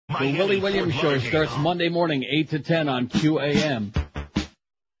The Willie Williams Show starts Monday morning, 8 to 10 on QAM.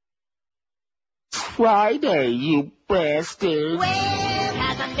 Friday, you bastard. Well,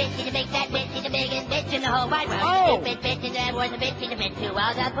 cause I'm bitch, she's a big fat bitch, she's the biggest bitch in the whole wide world. Oh. Bitch, bitch, and that was a bitch, she's a bitch to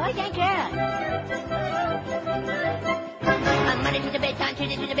all the boys and girls. On Monday she's a bitch, on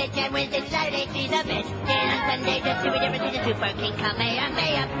Tuesday she's a bitch, and Wednesday, Saturday she's a bitch. Then on Sunday, just to be different, she's a super king,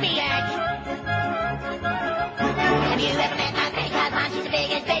 Kamehameha, bitch. Have you ever met my pretty cause mom? She's the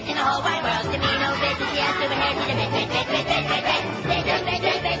biggest bitch in the whole wide world. To me, no bitch, and she has stupid hair, she's a bitch, bitch, bitch, bitch, bitch, bitch, bitch. Bitch, bitch, bitch,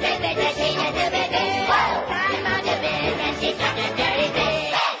 bitch, bitch, bitch, bitch, bitch, she's a stupid bitch. I'm on the bitch, and she's such a dirty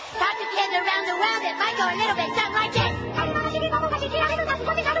bitch. Talk to kids around the world, it might go a little bit something like this.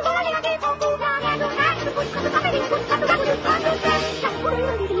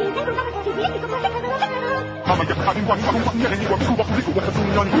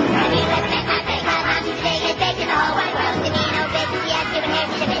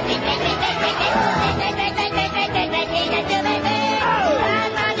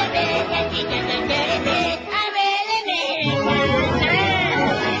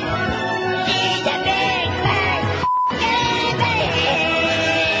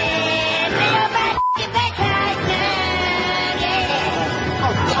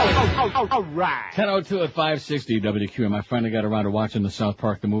 All right. 10:02 at 560 WQM. I finally got around to watching the South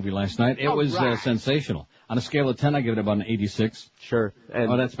Park the movie last night. It was sensational. On a scale of 10, I give it about an 86. Sure.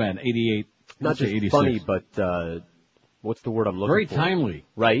 And oh, that's bad. 88. Not just 86. funny, but what's the word I'm looking for? Very timely.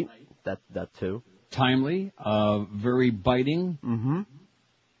 Right. That too. Timely. Very biting. Mm-hmm.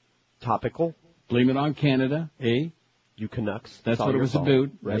 Topical. Blame it on Canada, eh? You Canucks. That's what it was about.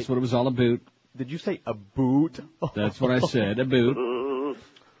 Right? That's what it was all about. Did you say a boot? That's what I said, a boot.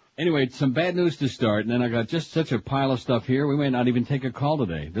 Anyway, some bad news to start, and then I got just such a pile of stuff here, we may not even take a call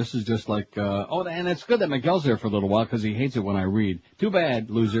today. This is just like, and it's good that Miguel's there for a little while, because he hates it when I read. Too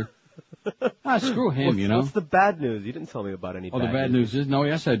bad, loser. Screw him, you know. What's the bad news? You didn't tell me about any bad news. Oh, the bad news is, no,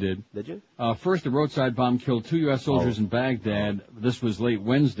 yes, I did. Did you? First, a roadside bomb killed 2 U.S. soldiers in Baghdad. This was late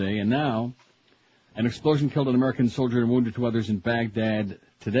Wednesday, and now an explosion killed an American soldier and wounded 2 others in Baghdad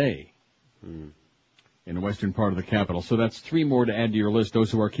today. In the western part of the capital. So that's 3 more to add to your list, those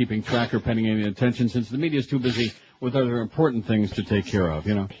who are keeping track or paying any attention, since the media is too busy with other important things to take care of,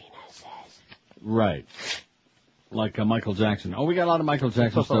 you know. Right. Like Michael Jackson. Oh, we got a lot of Michael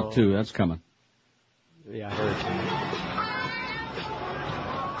Jackson stuff, too. That's coming. Yeah, I heard.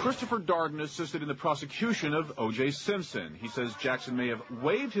 Christopher Darden assisted in the prosecution of O.J. Simpson. He says Jackson may have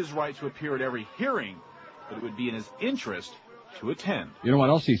waived his right to appear at every hearing, but it would be in his interest to attend. You know what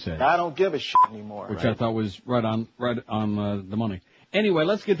else he said? I don't give a shit anymore. Which I thought was right on the money. Anyway,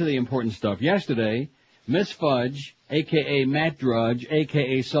 let's get to the important stuff. Yesterday, Miss Fudge, a.k.a. Matt Drudge,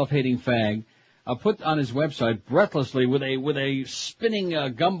 a.k.a. self-hating fag, put on his website breathlessly with a spinning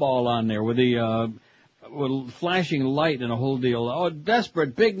gumball on there with flashing light and a whole deal. Oh,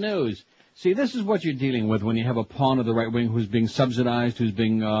 desperate, big news. See, this is what you're dealing with when you have a pawn of the right wing who's being subsidized, who's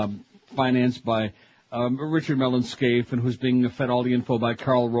being financed by Richard Mellon Scaife, and who's being fed all the info by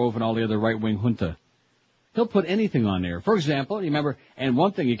Karl Rove and all the other right-wing junta. He'll put anything on there. For example, you remember, and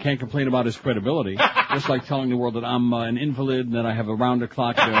one thing you can't complain about is credibility. Just like telling the world that I'm an invalid and that I have a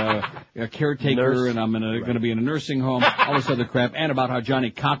round-the-clock caretaker and I'm going to be in a nursing home, all this other crap, and about how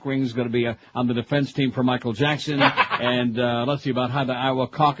Johnny Cochran's going to be on the defense team for Michael Jackson, and let's see, about how the Iowa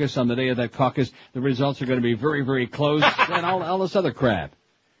caucus, on the day of that caucus, the results are going to be very, very close, and all this other crap.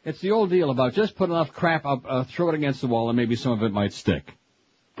 It's the old deal about just put enough crap up, throw it against the wall, and maybe some of it might stick.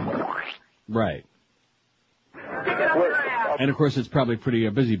 Right. And, of course, it's probably pretty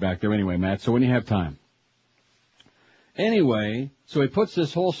busy back there anyway, Matt, so when you have time. Anyway, so he puts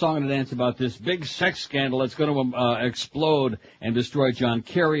this whole song and dance about this big sex scandal that's going to explode and destroy John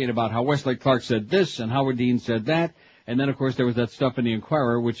Kerry, and about how Wesley Clark said this and Howard Dean said that. And then, of course, there was that stuff in the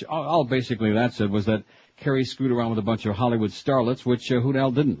Inquirer, which all basically that said was that Kerry screwed around with a bunch of Hollywood starlets, which who the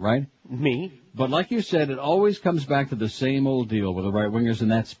hell didn't, right? Me. But like you said, it always comes back to the same old deal with the right-wingers, and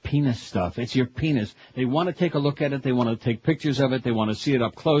that's penis stuff. It's your penis. They want to take a look at it. They want to take pictures of it. They want to see it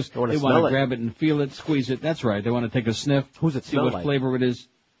up close. They want to grab it and feel it, squeeze it. That's right. They want to take a sniff. Who's it see what like? Flavor it is.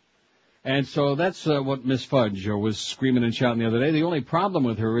 And so that's what Miss Fudge was screaming and shouting the other day. The only problem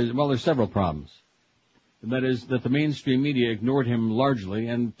with her is, well, there's several problems. That is that the mainstream media ignored him largely,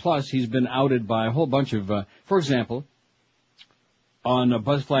 and plus he's been outed by a whole bunch of, for example, on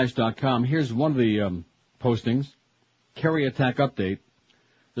BuzzFlash.com, here's one of the postings, Kerry attack update.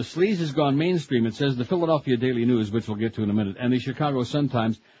 The sleaze has gone mainstream, it says. The Philadelphia Daily News, which we'll get to in a minute, and the Chicago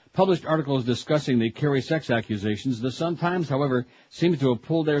Sun-Times published articles discussing the Kerry sex accusations. The Sun-Times, however, seems to have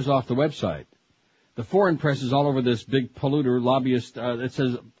pulled theirs off the website. The foreign press is all over this big polluter lobbyist, it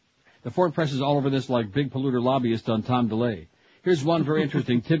says, The foreign press is all over this like big polluter lobbyists on Tom DeLay. Here's one very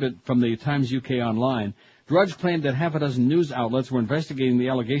interesting tidbit from the Times UK Online. Drudge claimed that half a dozen news outlets were investigating the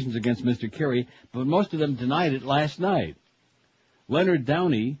allegations against Mr. Kerry, but most of them denied it last night. Leonard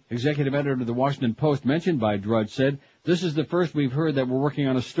Downey, executive editor of the Washington Post, mentioned by Drudge, said, "This is the first we've heard that we're working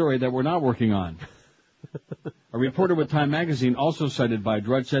on a story that we're not working on." A reporter with Time magazine, also cited by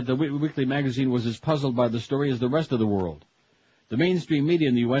Drudge, said the weekly magazine was as puzzled by the story as the rest of the world. The mainstream media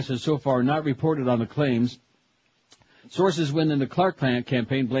in the U.S. has so far not reported on the claims. Sources within the Clark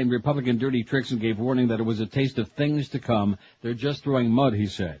campaign blamed Republican dirty tricks and gave warning that it was a taste of things to come. They're just throwing mud, he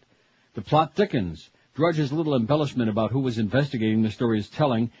said. The plot thickens. Drudge's little embellishment about who was investigating the story is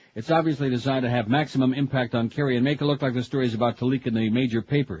telling. It's obviously designed to have maximum impact on Kerry and make it look like the story is about to leak in the major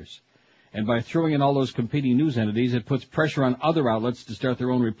papers. And by throwing in all those competing news entities, it puts pressure on other outlets to start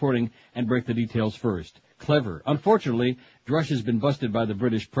their own reporting and break the details first. Clever. Unfortunately, Drudge has been busted by the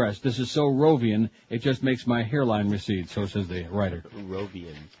British press. This is so Rovian, it just makes my hairline recede, so says the writer.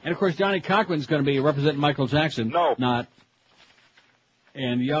 Rovian. And, of course, Johnny Cochran's going to be representing Michael Jackson. No. Not.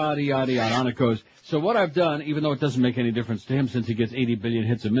 And yada, yada, yada, on it goes. So what I've done, even though it doesn't make any difference to him since he gets 80 billion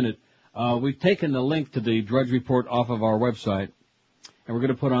hits a minute, we've taken the link to the Drudge Report off of our website, and we're going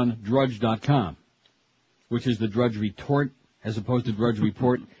to put on drudge.com, which is the Drudge Retort as opposed to Drudge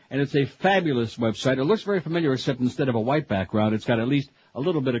Report. And it's a fabulous website. It looks very familiar, except instead of a white background, it's got at least a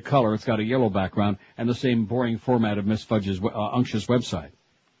little bit of color. It's got a yellow background and the same boring format of Miss Fudge's unctuous website.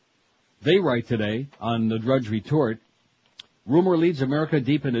 They write today on the Drudge Retort, rumor leads America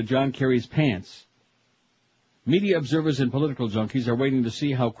deep into John Kerry's pants. Media observers and political junkies are waiting to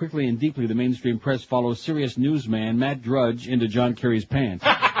see how quickly and deeply the mainstream press follows serious newsman Matt Drudge into John Kerry's pants.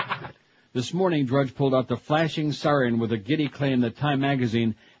 This morning, Drudge pulled out the flashing siren with a giddy claim that Time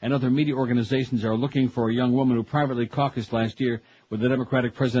magazine and other media organizations are looking for a young woman who privately caucused last year with the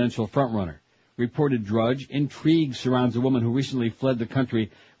Democratic presidential frontrunner. Reported Drudge, intrigue surrounds a woman who recently fled the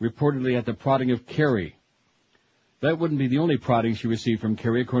country, reportedly at the prodding of Kerry. That wouldn't be the only prodding she received from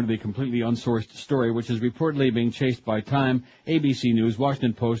Kerry, according to the completely unsourced story, which is reportedly being chased by Time, ABC News,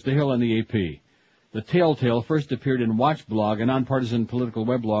 Washington Post, The Hill, and the AP. The Telltale first appeared in Watchblog, a nonpartisan political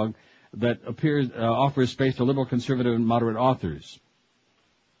weblog that offers space to liberal, conservative, and moderate authors.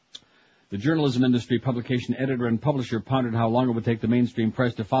 The journalism industry publication editor and publisher pondered how long it would take the mainstream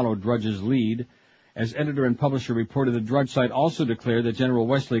press to follow Drudge's lead. As editor and publisher reported, the Drudge site also declared that General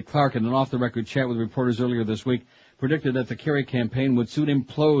Wesley Clark, in an off-the-record chat with reporters earlier this week, predicted that the Kerry campaign would soon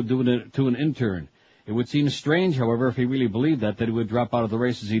implode to an intern. It would seem strange, however, if he really believed that he would drop out of the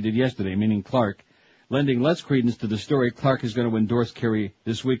race as he did yesterday, meaning Clark. Lending less credence to the story, Clark is going to endorse Kerry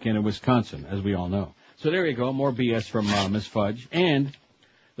this weekend in Wisconsin, as we all know. So there you go, more BS from Miss Fudge. And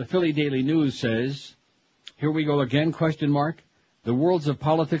the Philly Daily News says, here we go again, question mark. The worlds of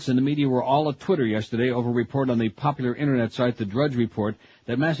politics and the media were all at Twitter yesterday over a report on the popular internet site, The Drudge Report,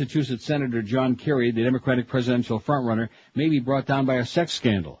 that Massachusetts Senator John Kerry, the Democratic presidential frontrunner, may be brought down by a sex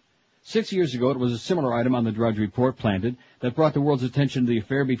scandal. 6 years ago, it was a similar item on the Drudge Report, planted, that brought the world's attention to the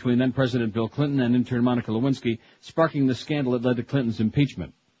affair between then-President Bill Clinton and intern Monica Lewinsky, sparking the scandal that led to Clinton's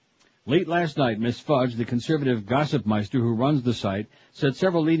impeachment. Late last night, Miss Fudge, the conservative gossip meister who runs the site, said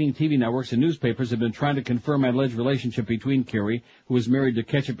several leading TV networks and newspapers have been trying to confirm an alleged relationship between Kerry, who is married to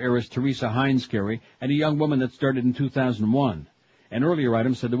ketchup heiress Teresa Heinz Kerry, and a young woman that started in 2001. An earlier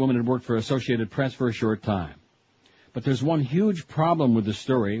item said the woman had worked for Associated Press for a short time. But there's one huge problem with the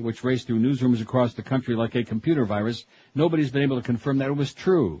story, which raced through newsrooms across the country like a computer virus. Nobody's been able to confirm that it was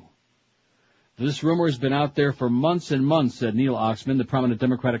true. This rumor has been out there for months and months, said Neil Oxman, the prominent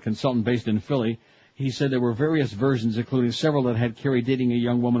Democratic consultant based in Philly. He said there were various versions, including several that had Kerry dating a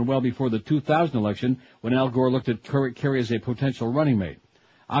young woman well before the 2000 election, when Al Gore looked at Kerry as a potential running mate.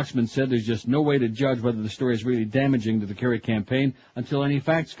 Oxman said there's just no way to judge whether the story is really damaging to the Kerry campaign until any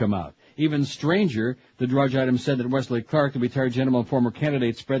facts come out. Even stranger, the Drudge item said that Wesley Clark, the retired general and former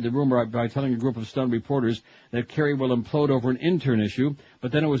candidate, spread the rumor by telling a group of stunned reporters that Kerry will implode over an intern issue,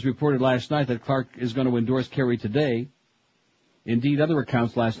 but then it was reported last night that Clark is going to endorse Kerry today. Indeed, other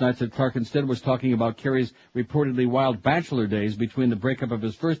accounts last night said Clark instead was talking about Kerry's reportedly wild bachelor days between the breakup of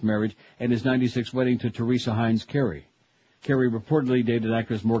his first marriage and his '96 wedding to Teresa Heinz Kerry. Kerry reportedly dated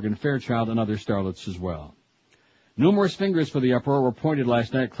actress Morgan Fairchild and other starlets as well. Numerous fingers for the uproar were pointed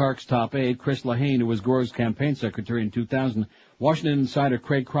last night at Clark's top aide, Chris Lehane, who was Gore's campaign secretary in 2000. Washington insider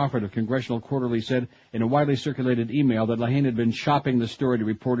Craig Crawford of Congressional Quarterly said in a widely circulated email that Lehane had been shopping the story to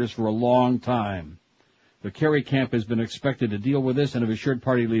reporters for a long time. The Kerry camp has been expected to deal with this and have assured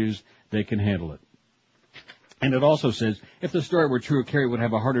party leaders they can handle it. And it also says, if the story were true, Kerry would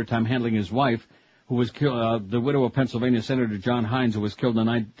have a harder time handling his wife, who was killed, the widow of Pennsylvania Senator John Hines, who was killed in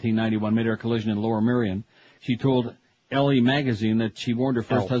a 1991 mid-air collision in Lower Merion. She told LE Magazine that she warned her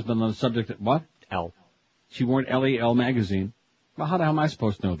first husband on the subject of, what? L. She warned LEL Magazine. Well, how the hell am I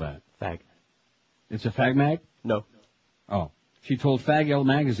supposed to know that? Fag. It's a fag mag? No. Oh. She told Fag L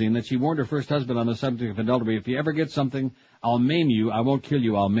Magazine that she warned her first husband on the subject of adultery. If you ever get something, I'll maim you. I won't kill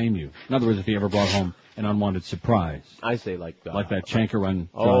you. I'll maim you. In other words, if he ever brought home an unwanted surprise. I say like that chancre on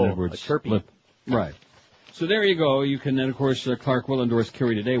John Edwards' lip. Right. So there you go. You can then, of course, Clark will endorse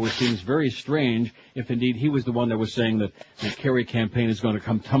Kerry today, which seems very strange if indeed he was the one that was saying that the Kerry campaign is going to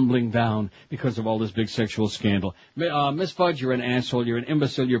come tumbling down because of all this big sexual scandal. Miss Fudge, you're an asshole. You're an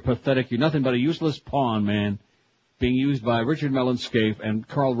imbecile. You're pathetic. You're nothing but a useless pawn, man, being used by Richard Mellon Scaife and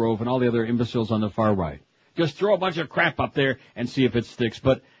Karl Rove and all the other imbeciles on the far right. Just throw a bunch of crap up there and see if it sticks.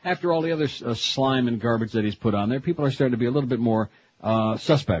 But after all the other slime and garbage that he's put on there, people are starting to be a little bit more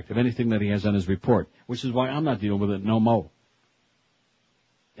suspect of anything that he has on his report, which is why I'm not dealing with it no mo.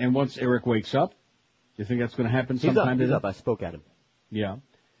 And once Eric wakes up, do you think that's going to happen sometime today? He's up. I spoke at him. Yeah.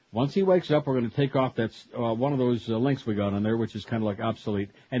 Once he wakes up, we're going to take off one of those links we got on there, which is kind of like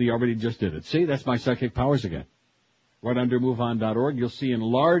obsolete, and he already just did it. See, that's my psychic powers again. Right under MoveOn.org, you'll see in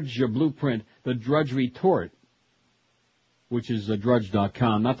large blueprint the Drudge Retort, which is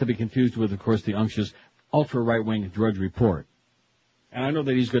drudge.com, not to be confused with, of course, the unctuous ultra-right-wing Drudge Report. And I know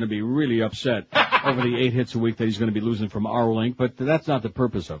that he's going to be really upset over the 8 hits a week that he's going to be losing from our link, but that's not the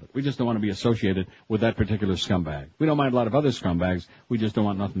purpose of it. We just don't want to be associated with that particular scumbag. We don't mind a lot of other scumbags. We just don't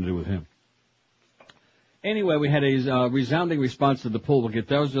want nothing to do with him. Anyway, we had a resounding response to the poll. We'll get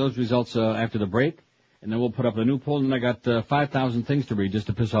those results after the break, and then we'll put up a new poll. And I got 5,000 things to read just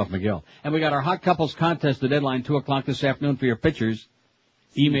to piss off Miguel. And we got our Hot Couples Contest, the deadline, 2 o'clock this afternoon for your pictures.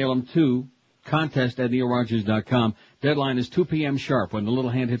 Email them to contest@neilrogers.com. Deadline is 2 p.m. sharp when the little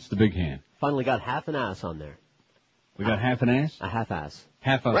hand hits the big hand. Finally got half an ass on there. We got half an ass? A half ass.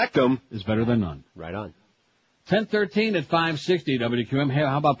 Half a rectum is better than none. Right on. 10:13 at 560 WQM. Hey,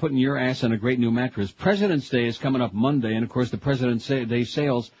 how about putting your ass on a great new mattress? President's Day is coming up Monday, and of course the President's Day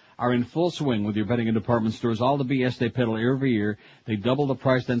sales are in full swing with your bedding and department stores. All the BS they peddle every year. They double the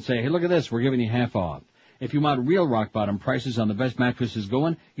price, then say, hey, look at this, we're giving you half off. If you want real rock bottom prices on the best mattresses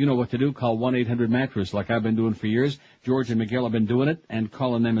going, you know what to do. Call 1-800-MATTRESS like I've been doing for years. George and Miguel have been doing it and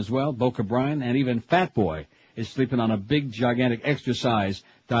calling them as well. Boca Brian and even Fat Boy is sleeping on a big, gigantic, extra size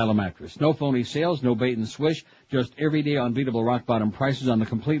Dial-A mattress. No phony sales, no bait and swish, just everyday unbeatable rock bottom prices on the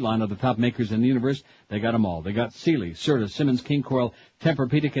complete line of the top makers in the universe. They got them all. They got Sealy, Serta, Simmons, King Coil,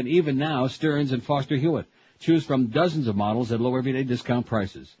 Tempur-Pedic, and even now Stearns and Foster Hewitt. Choose from dozens of models at low everyday discount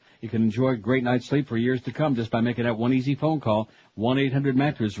prices. You can enjoy a great night's sleep for years to come just by making that one easy phone call,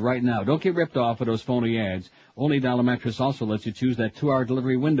 1-800-MATTRESS right now. Don't get ripped off of those phony ads. Only Dial-A Mattress also lets you choose that 2-hour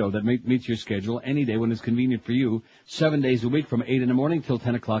delivery window that meets your schedule any day when it's convenient for you, 7 days a week from 8 in the morning till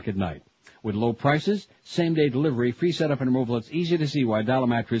 10 o'clock at night. With low prices, same-day delivery, free setup and removal, it's easy to see why Dial-A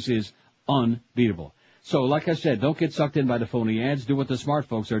Mattress is unbeatable. So, like I said, don't get sucked in by the phony ads. Do what the smart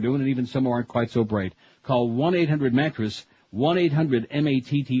folks are doing, and even some aren't quite so bright. Call 1-800-MATTRESS,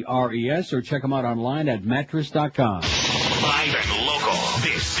 1-800-MATTRES, or check them out online at mattress.com. Live and local.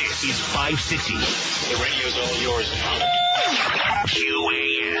 This is 560. The radio's all yours.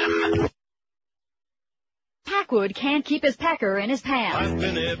 QAM. Packwood can't keep his pecker in his pants. I've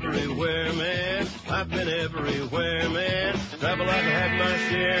been everywhere, man. I've been everywhere, man. Travel, I've had my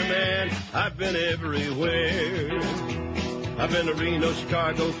share, man. I've been everywhere. I've been to Reno,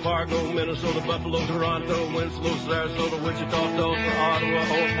 Chicago, Fargo, Minnesota, Buffalo, Toronto, Winslow, Sarasota, Wichita, Tulsa, Ottawa,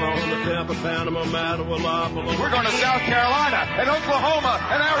 Oklahoma, Tampa, Panama, Mattawa, Lafayette. We're going to South Carolina and Oklahoma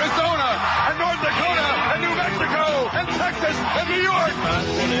and Arizona and North Dakota and New Mexico and Texas and New York. I've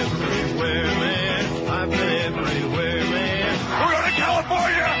been everywhere, man. I've been everywhere, man. We're going to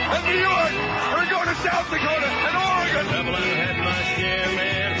California and New York. We're going to South Dakota and Oregon. Travel, I've had my share,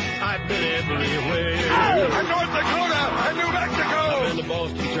 man. I've been everywhere. And North Dakota and New Mexico. I've been to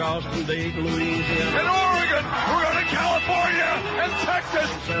Boston, Charleston, Dayton, Louisiana. And Oregon. We're going to California and Texas.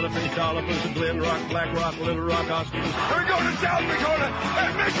 Santa Fe, Colorado, Glen Rock, Black Rock, Little Rock, Oscar. We're going to South Dakota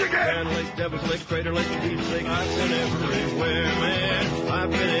and Michigan. Grand Lake, Devils Lake, Crater Lake, Peach Lake. I've been everywhere, man.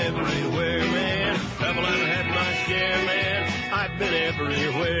 I've been everywhere, man. Travel, I've had my share, man. I've been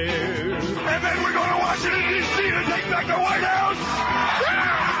everywhere. And then we're going to Washington, D.C. to take back the White House.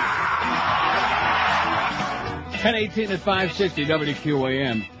 10:18 at 560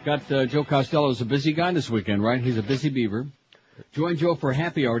 WQAM. Got Joe Costello's a busy guy this weekend, right? He's a busy beaver. Join Joe for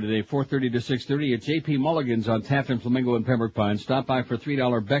happy hour today, 4:30 to 6:30 at J.P. Mulligan's on Taft and Flamingo in Pembroke Pines. Stop by for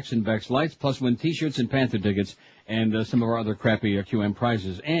 $3 Bex and Bex lights, plus win T-shirts and Panther tickets, and some of our other crappy QM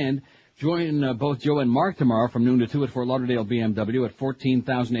prizes. And Join both Joe and Mark tomorrow from noon to 2 at Fort Lauderdale BMW at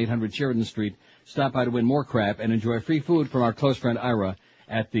 14,800 Sheridan Street. Stop by to win more crap and enjoy free food from our close friend Ira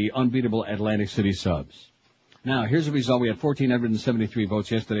at the unbeatable Atlantic City Subs. Now, here's the result. We had 1,473 votes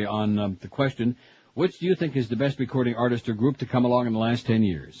yesterday on the question, which do you think is the best recording artist or group to come along in the last 10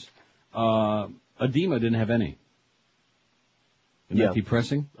 years? Edema didn't have any. Isn't that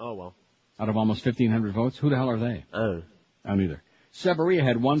depressing? Oh, well. Out of almost 1,500 votes? Who the hell are they? I don't either. Severia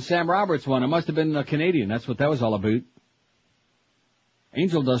had one. Sam Roberts won. It must have been a Canadian. That's what that was all about.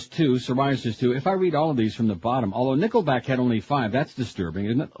 Angel Dust 2. Psoriasis 2. If I read all of these from the bottom, although Nickelback had only 5, that's disturbing,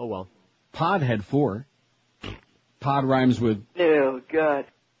 isn't it? Oh, well. Pod had 4. Pod rhymes with... Ew, God.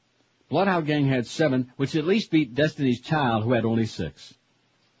 Bloodhound Gang had 7, which at least beat Destiny's Child, who had only 6.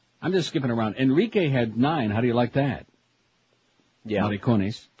 I'm just skipping around. Enrique had 9. How do you like that? Yeah.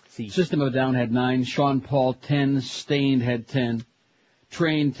 Maricones. System of a Down had 9. Sean Paul 10. Stained had 10.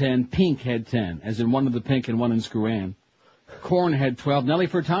 Train 10. Pink had 10, as in one of the Pink and one in Screw-Ann. Korn had 12. Nelly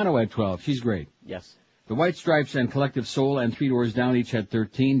Furtado had 12. She's great. Yes. The White Stripes and Collective Soul and Three Doors Down each had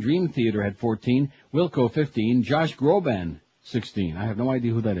 13. Dream Theater had 14. Wilco 15. Josh Groban 16. I have no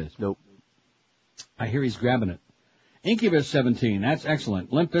idea who that is. Nope. I hear he's grabbing it. Incubus 17. That's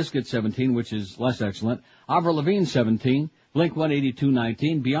excellent. Limp Bizkit 17, which is less excellent. Avril Lavigne 17. Blink 182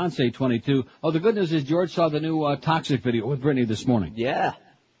 19. Beyonce 22. Oh, the good news is George saw the new Toxic video with Britney this morning. Yeah.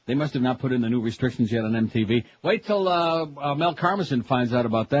 They must have not put in the new restrictions yet on MTV. Wait till Mel Karmazin finds out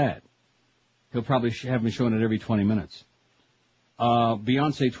about that. He'll probably have me showing it every 20 minutes.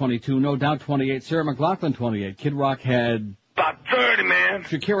 Beyonce 22, No Doubt 28, Sarah McLachlan 28, Kid Rock had... About 30, man.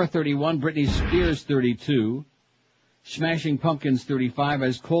 Shakira 31, Britney Spears 32, Smashing Pumpkins 35,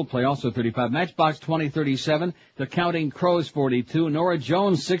 as Coldplay also 35, Matchbox 20 37, The Counting Crows 42, Norah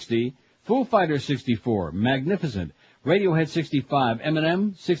Jones 60, Foo Fighters 64, Magnificent, Radiohead 65,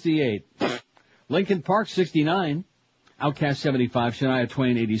 Eminem 68, Linkin Park 69, Outkast 75, Shania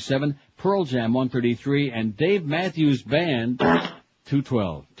Twain 87, Pearl Jam 133, and Dave Matthews Band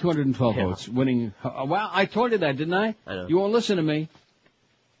 212. 212 votes, winning. Well, I told you that, didn't I? I know. You won't listen to me.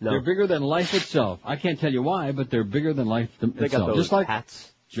 No. They're bigger than life itself. I can't tell you why, but they're bigger than life They itself. got those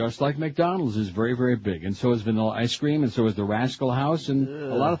hats. Just like McDonald's is very, very big, and so is Vanilla Ice Cream, and so is the Rascal House, and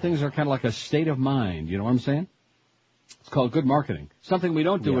a lot of things are kind of like a state of mind. You know what I'm saying? It's called good marketing. Something we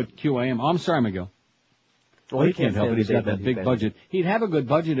don't do at QAM. Oh, I'm sorry, Miguel. Well, he can't help it. He's got that big budget. He'd have a good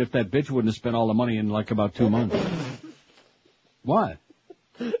budget if that bitch wouldn't have spent all the money in like about 2 months. What?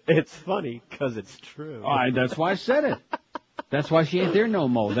 It's funny because it's true. That's why I said it. That's why she ain't there no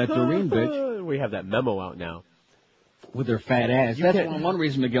more, that Doreen bitch. We have that memo out now. With her fat ass. That's one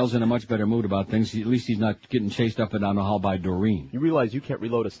reason Miguel's in a much better mood about things. At least he's not getting chased up and down the hall by Doreen. You realize you can't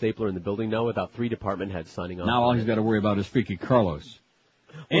reload a stapler in the building now without 3 department heads signing off. Now all he's got to worry about is freaky Carlos.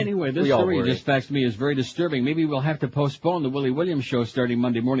 Anyway, this story you just faxed me is very disturbing. Maybe we'll have to postpone the Willie Williams show starting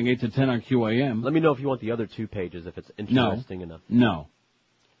Monday morning, 8 to 10 on QAM. Let me know if you want the other 2 pages, if it's interesting enough. No.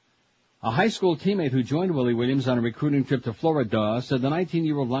 A high school teammate who joined Willie Williams on a recruiting trip to Florida said the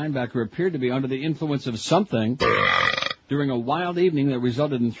 19-year-old linebacker appeared to be under the influence of something during a wild evening that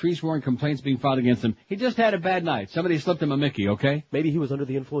resulted in 3 sworn complaints being filed against him. He just had a bad night. Somebody slipped him a Mickey, okay? Maybe he was under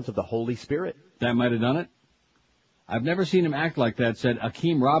the influence of the Holy Spirit. That might have done it. I've never seen him act like that, said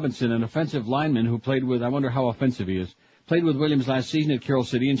Akeem Robinson, an offensive lineman who played with, I wonder how offensive he is, played with Williams last season at Carroll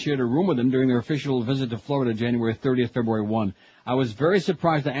City and shared a room with him during their official visit to Florida January 30th, February 1. I was very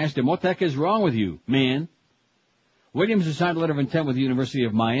surprised. I asked him, what the heck is wrong with you, man? Williams, who signed a letter of intent with the University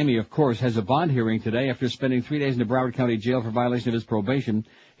of Miami, of course, has a bond hearing today after spending 3 days in the Broward County Jail for violation of his probation.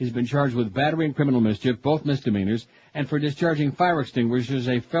 He's been charged with battery and criminal mischief, both misdemeanors, and for discharging fire extinguishers,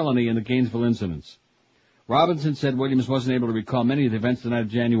 a felony in the Gainesville incidents. Robinson said Williams wasn't able to recall many of the events the night of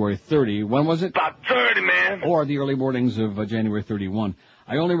January 30. When was it? About 30, man. Or the early mornings of January 31.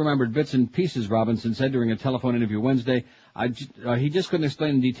 I only remembered bits and pieces, Robinson said during a telephone interview Wednesday. He just couldn't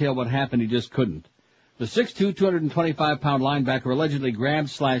explain in detail what happened. He just couldn't. The 6'2", 225-pound linebacker allegedly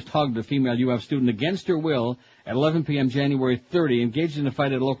grabbed/hugged a female UF student against her will at 11 p.m. January 30, engaged in a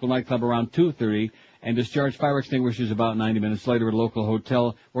fight at a local nightclub around 2:30, and discharged fire extinguishers about 90 minutes later at a local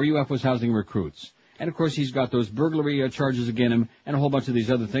hotel where UF was housing recruits. And, of course, he's got those burglary charges against him and a whole bunch of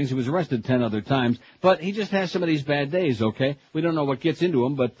these other things. He was arrested 10 other times. But he just has some of these bad days, okay? We don't know what gets into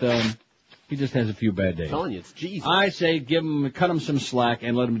him, but he just has a few bad days. I'm telling you, it's Jesus. I say cut him some slack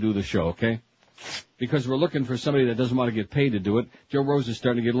and let him do the show, okay? Because we're looking for somebody that doesn't want to get paid to do it. Joe Rose is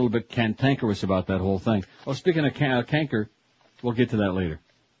starting to get a little bit cantankerous about that whole thing. Oh, speaking of canker, we'll get to that later.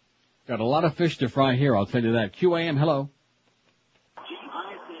 Got a lot of fish to fry here, I'll tell you that. QAM, hello.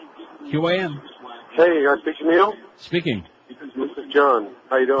 QAM. Hey, you speak to Neil? Speaking. This is John.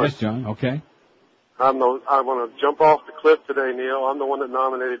 How you doing? Yes, John. Okay. I want to jump off the cliff today, Neil. I'm the one that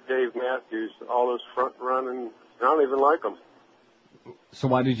nominated Dave Matthews. All those front running, I don't even like them. So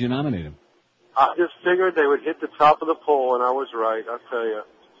why did you nominate him? I just figured they would hit the top of the poll, and I was right. I tell you,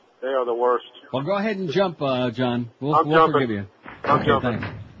 they are the worst. Well, go ahead and jump, John. We'll jumping. forgive you. I'm jumping.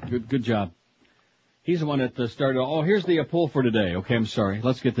 Thanks. Good job. He's the one that started. Oh, here's the poll for today. Okay, I'm sorry.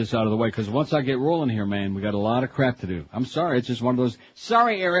 Let's get this out of the way, because once I get rolling here, man, we got a lot of crap to do. I'm sorry. It's just one of those.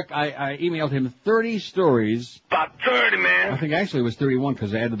 Sorry, Eric. I emailed him 30 stories. About 30, man. I think actually it was 31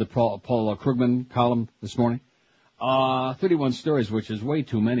 because I added the Paul Krugman column this morning. 31 stories, which is way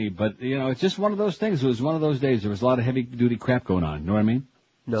too many. But, you know, it's just one of those things. It was one of those days. There was a lot of heavy-duty crap going on. You know what I mean?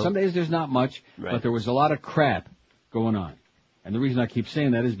 No. Some days there's not much, Right. but there was a lot of crap going on. And the reason I keep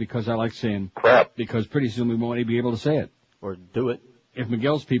saying that is because I like saying Crap. because pretty soon we won't be able to say it. Or do it. If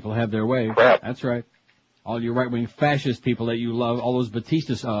Miguel's people have their way, Crap. that's right. All you right-wing fascist people that you love, all those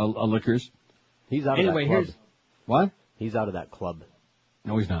Batista lickers. He's out Anyway, of that club. here's... What? He's out of that club.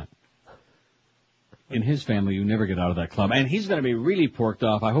 No, he's not. In his family, you never get out of that club. And he's going to be really porked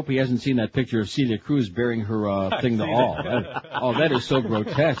off. I hope he hasn't seen that picture of Celia Cruz bearing her thing to all. That is so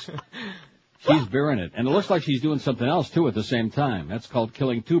grotesque. She's bearing it. And it looks like she's doing something else, too, at the same time. That's called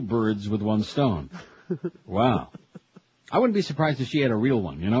killing two birds with one stone. Wow. I wouldn't be surprised if she had a real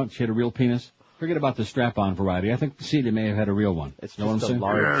one, you know? She had a real penis. Forget about the strap-on variety. I think Celia may have had a real one. It's know what I'm just a saying?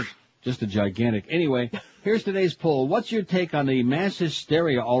 large. Just a gigantic. Anyway, here's today's poll. What's your take on the mass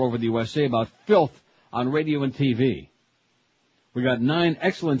hysteria all over the USA about filth on radio and TV? We got 9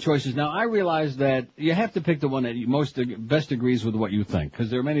 excellent choices. Now, I realize that you have to pick the one that best agrees with what you think, because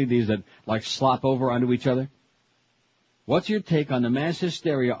there are many of these that, like, slop over onto each other. What's your take on the mass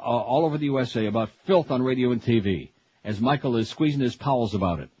hysteria all over the USA about filth on radio and TV, as Michael is squeezing his powels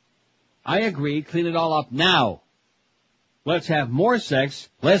about it? I agree. Clean it all up now. Let's have more sex,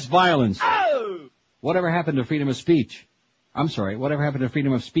 less violence. Oh! Whatever happened to freedom of speech? I'm sorry, whatever happened to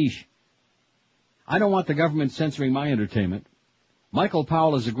freedom of speech? I don't want the government censoring my entertainment. Michael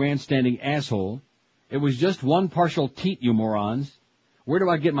Powell is a grandstanding asshole. It was just one partial teat, you morons. Where do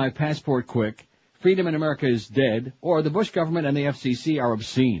I get my passport quick? Freedom in America is dead. Or the Bush government and the FCC are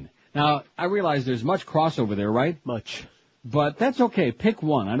obscene. Now, I realize there's much crossover there, right? Much. But that's okay. Pick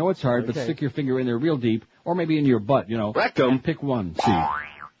one. I know it's hard, but stick your finger in there real deep, or maybe in your butt, you know. Rectum. And pick one. See.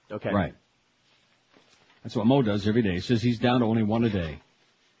 Okay. Right. That's what Mo does every day. He says he's down to only one a day.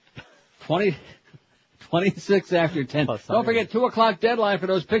 26 after 10. Don't forget, 2 o'clock deadline for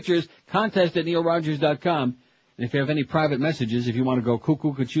those pictures. Contest at neilrogers.com. And if you have any private messages, if you want to go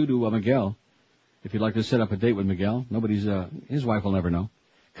cuckoo-cuckoo to Miguel, if you'd like to set up a date with Miguel, his wife will never know.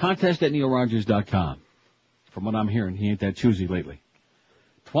 Contest at neilrogers.com. From what I'm hearing, he ain't that choosy lately.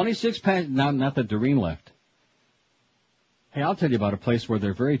 26 past, not that Doreen left. Hey, I'll tell you about a place where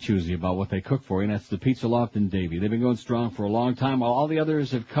they're very choosy about what they cook for you, and that's the Pizza Loft in Davie. They've been going strong for a long time, while all the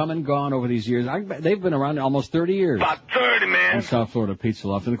others have come and gone over these years. They've been around almost 30 years. About 30, man. In South Florida Pizza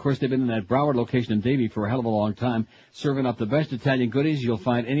Loft. And, of course, they've been in that Broward location in Davie for a hell of a long time, serving up the best Italian goodies you'll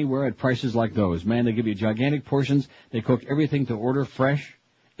find anywhere at prices like those. Man, they give you gigantic portions. They cook everything to order fresh.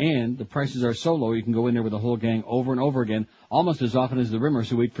 And the prices are so low, you can go in there with the whole gang over and over again, almost as often as the Rimmers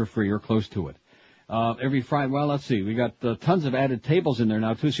who eat for free or close to it. Every Friday, well, let's see, we got tons of added tables in there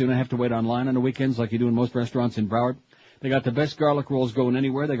now, too, so you don't have to wait online on the weekends like you do in most restaurants in Broward. They got the best garlic rolls going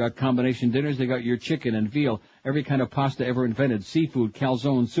anywhere. They got combination dinners. They got your chicken and veal, every kind of pasta ever invented, seafood,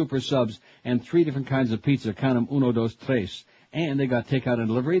 calzone, super subs, and 3 different kinds of pizza. Count them, 1, 2, 3. And they got takeout and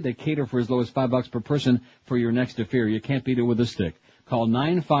delivery. They cater for as low as $5 per person for your next affair. You can't beat it with a stick. Call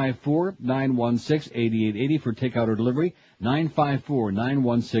 954-916-8880 for takeout or delivery.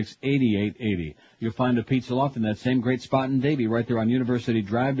 954-916-8880. You'll find a Pizza Loft in that same great spot in Davie, right there on University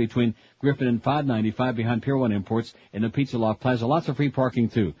Drive between Griffin and 595 behind Pier 1 Imports in the Pizza Loft Plaza. Lots of free parking,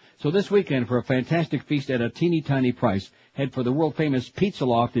 too. So this weekend, for a fantastic feast at a teeny tiny price, head for the world-famous Pizza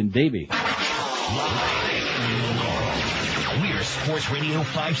Loft in Davie. We're Sports Radio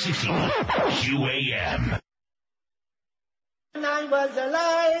 560 QAM. I was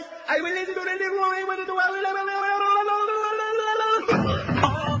alive. I will listen to the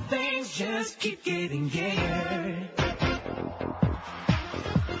all things just keep getting gayer.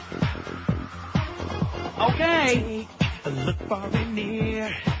 Okay. Take a look far and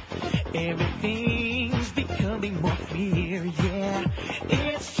near. Everything's becoming more clear. Yeah,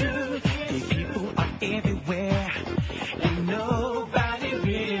 it's true. The people are everywhere, and nobody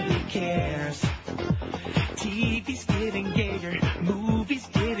really cares. TV's getting gayer, movies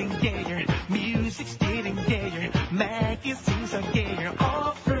getting gayer, music's getting gayer, magazines are gayer.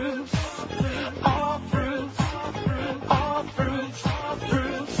 All fruits, all fruits, all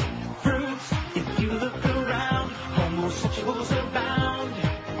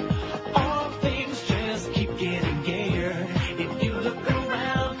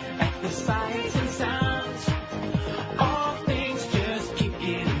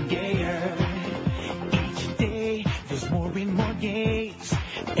face.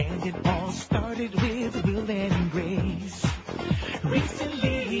 And it all started with Will and Grace.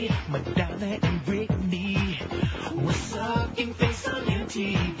 Recently, Madonna and Britney were sucking face on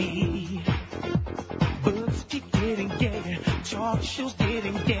MTV. Books keep getting gayer, talk shows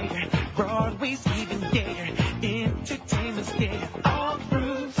getting gayer, Broadway's even gayer, entertainment's gayer. All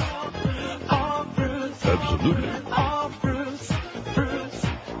fruits, all fruits, Absolutely. all fruits, fruits,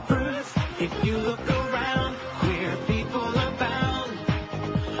 fruits. If you look around, queer people abound.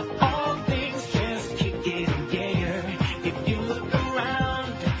 All things just keep getting gayer. If you look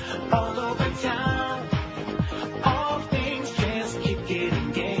around, all over town, all things just keep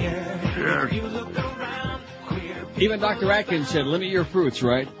getting gayer. If you look around, queer people. Even Dr. Atkins said, limit your fruits,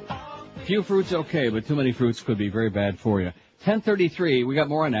 right? Few fruits, okay, but too many fruits could be very bad for you. 10:33, we got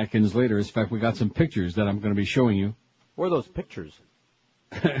more on Atkins later. In fact, we got some pictures that I'm going to be showing you. Where are those pictures?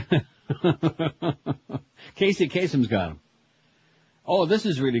 Casey Kasem's got them. Oh, this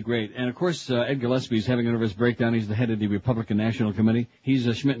is really great. And, of course, Ed Gillespie's having a nervous breakdown. He's the head of the Republican National Committee. He's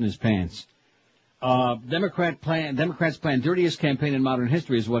Schmidt in his pants. Democrats plan dirtiest campaign in modern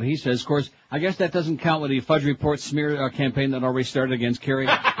history is what he says. Of course, I guess that doesn't count with the Fudge Report smear campaign that already started against Kerry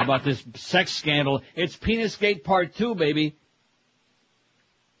about this sex scandal. It's Penisgate Part 2, baby.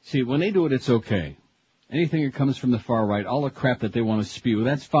 See, when they do it, it's okay. Anything that comes from the far right, all the crap that they want to spew,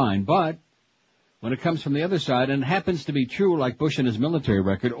 that's fine. But when it comes from the other side, and happens to be true, like Bush and his military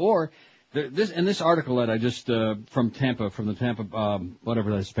record, or this article that I just from the Tampa,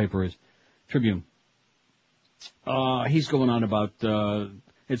 whatever this paper is, Tribune. He's going on about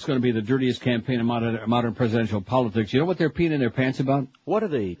it's going to be the dirtiest campaign in modern presidential politics. You know what they're peeing in their pants about? What are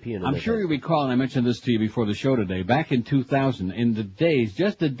they peeing in I'm their sure pants? you recall, and I mentioned this to you before the show today, back in 2000, in the days,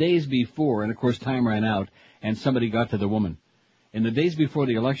 just the days before, and of course time ran out, and somebody got to the woman. In the days before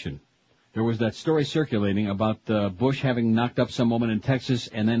the election, there was that story circulating about Bush having knocked up some woman in Texas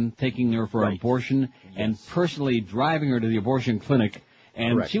and then taking her for abortion and personally driving her to the abortion clinic.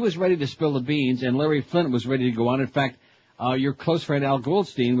 And Correct. she was ready to spill the beans, and Larry Flint was ready to go on. In fact, your close friend Al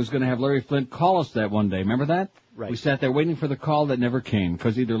Goldstein was going to have Larry Flint call us that one day. Remember that? Right. We sat there waiting for the call that never came,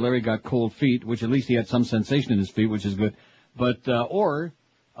 because either Larry got cold feet, which at least he had some sensation in his feet, which is good, but or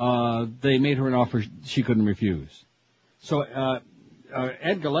they made her an offer she couldn't refuse. So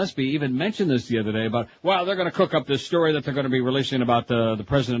Ed Gillespie even mentioned this the other day about, well, they're going to cook up this story that they're going to be releasing about the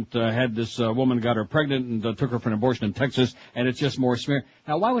president had this woman got her pregnant and took her for an abortion in Texas, and it's just more smear.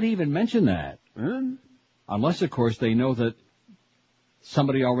 Now, why would he even mention that? Unless, of course, they know that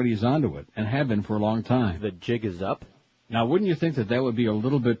somebody already is onto it and have been for a long time. The jig is up. Now, wouldn't you think that that would be a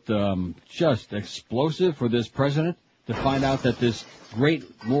little bit just explosive for this president to find out that this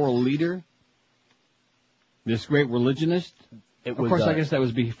great moral leader, this great religionist, of course, I guess that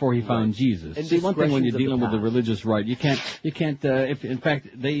was before he found Jesus. And See, one thing when you're discretions of the dealing with the past. religious right, you can't, if, in fact,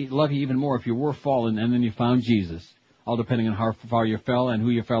 they love you even more if you were fallen and then you found Jesus, all depending on how far you fell and who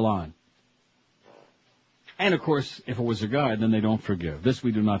you fell on. And, of course, if it was a guy, then they don't forgive. This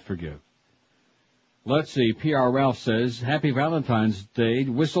we do not forgive. Let's see, PR Ralph says, Happy Valentine's Day.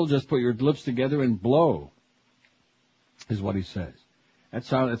 Whistle, just put your lips together and blow, is what he says. It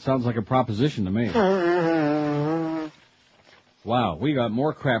sounds like a proposition to me. Wow, we got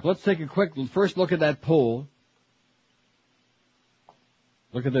more crap. Let's take a quick first look at that poll.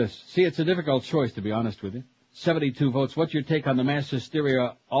 Look at this. See, it's a difficult choice, to be honest with you. 72 votes. What's your take on the mass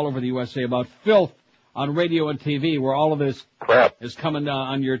hysteria all over the USA about filth on radio and TV, where all of this crap is coming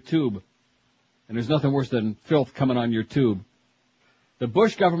on your tube? And there's nothing worse than filth coming on your tube. The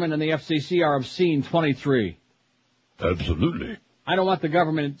Bush government and the FCC are obscene, 23. Absolutely. I don't want the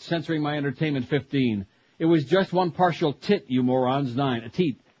government censoring my entertainment, 15. It was just one partial tit, you morons,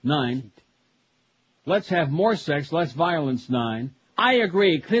 9. Let's have more sex, less violence, 9. I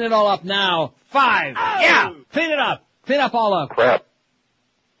agree. Clean it all up now, 5. Oh! Yeah, clean it up. Clean up all up. Crap.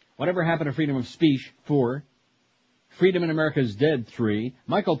 Whatever happened to freedom of speech, 4. Freedom in America is dead, 3.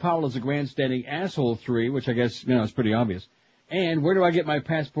 Michael Powell is a grandstanding asshole, 3, which I guess, is pretty obvious. And where do I get my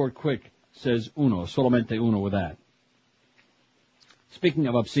passport quick, says uno, solamente uno with that. Speaking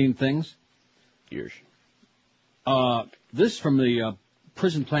of obscene things, Years. This from the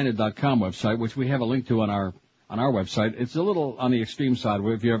prisonplanet.com website, which we have a link to on our website. It's a little on the extreme side.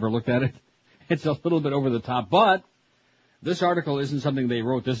 Have you ever looked at it? It's a little bit over the top, but this article isn't something they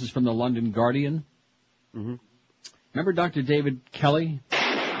wrote. This is from the London Guardian. Mm-hmm. Remember Dr. David Kelly?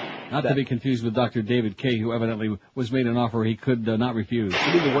 Not to be confused with Dr. David Kay, who evidently was made an offer he could not refuse.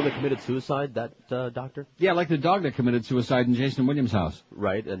 You mean the one that committed suicide, that doctor? Yeah, like the dog that committed suicide in Jason Williams' house.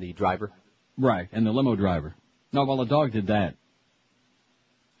 Right, and the driver? Right, and the limo driver. No, well, the dog did that.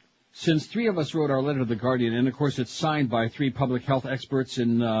 Since three of us wrote our letter to the Guardian, and of course it's signed by three public health experts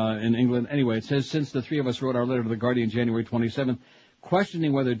in England. Anyway, it says, since the three of us wrote our letter to the Guardian January 27th,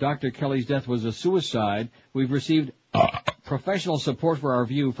 questioning whether Dr. Kelly's death was a suicide, we've received professional support for our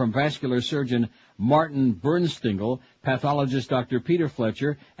view from vascular surgeon Martin Bernstengel, pathologist Dr. Peter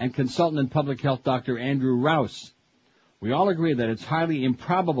Fletcher, and consultant in public health Dr. Andrew Rouse. We all agree that it's highly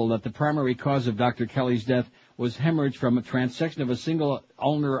improbable that the primary cause of Dr. Kelly's death was hemorrhage from a transection of a single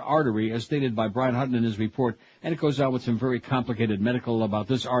ulnar artery, as stated by Brian Hutton in his report, and it goes out with some very complicated medical about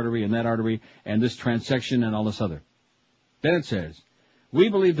this artery and that artery and this transection and all this other. Then it says, we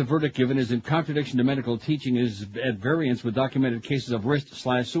believe the verdict given is in contradiction to medical teaching, is at variance with documented cases of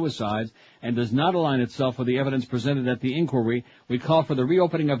wrist/suicides, and does not align itself with the evidence presented at the inquiry. We call for the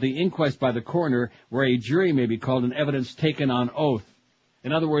reopening of the inquest by the coroner, where a jury may be called and evidence taken on oath.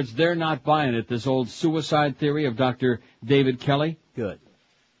 In other words, they're not buying it, this old suicide theory of Dr. David Kelly. Good.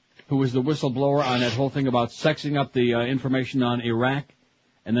 Who was the whistleblower on that whole thing about sexing up the information on Iraq.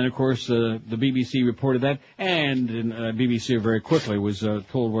 And then, of course, the BBC reported that, and BBC very quickly was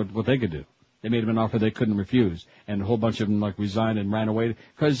told what they could do. They made him an offer they couldn't refuse, and a whole bunch of them resigned and ran away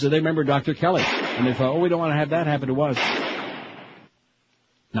because they remember Dr. Kelly, and they thought, we don't want to have that happen to us.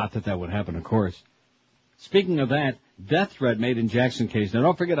 Not that that would happen, of course. Speaking of that, death threat made in Jackson case. Now,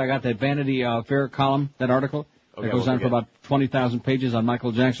 don't forget, I got that Vanity Fair column, that article. Okay, that goes on for about 20,000 pages on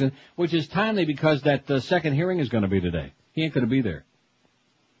Michael Jackson, which is timely because that second hearing is going to be today. He ain't going to be there.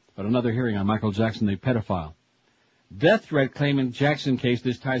 But another hearing on Michael Jackson, the pedophile. Death threat claim in Jackson case.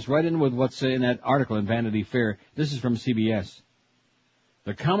 This ties right in with what's in that article in Vanity Fair. This is from CBS.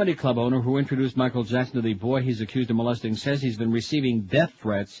 The comedy club owner who introduced Michael Jackson to the boy he's accused of molesting says he's been receiving death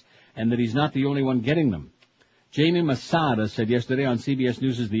threats and that he's not the only one getting them. Jamie Masada said yesterday on CBS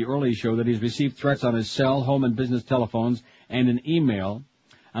News' The Early Show that he's received threats on his cell, home, and business telephones and an email.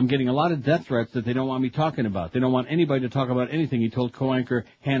 I'm getting a lot of death threats that they don't want me talking about. They don't want anybody to talk about anything, he told co-anchor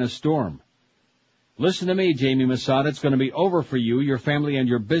Hannah Storm. Listen to me, Jamie Masada. It's going to be over for you, your family, and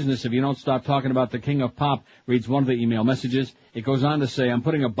your business if you don't stop talking about the King of Pop, reads one of the email messages. It goes on to say, I'm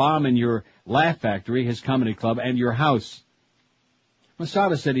putting a bomb in your Laugh Factory, his comedy club, and your house.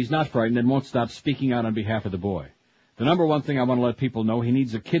 Masada said he's not frightened and won't stop speaking out on behalf of the boy. The number one thing I want to let people know, he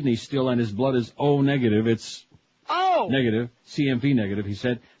needs a kidney still and his blood is O negative. It's negative, CMV negative, he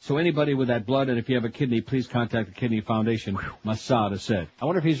said. So anybody with that blood, and if you have a kidney, please contact the Kidney Foundation, Masada said. I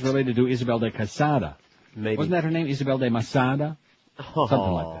wonder if he's related to Isabel de Quesada. Maybe. Wasn't that her name, Isabel de Masada? Oh.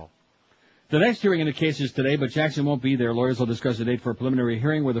 Something like that. The next hearing in the case is today, but Jackson won't be there. Lawyers will discuss a date for a preliminary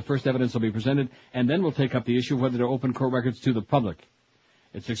hearing where the first evidence will be presented, and then we'll take up the issue of whether to open court records to the public.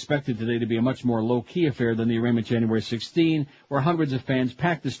 It's expected today to be a much more low-key affair than the arraignment January 16, where hundreds of fans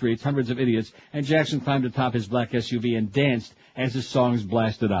packed the streets, hundreds of idiots, and Jackson climbed atop his black SUV and danced as his songs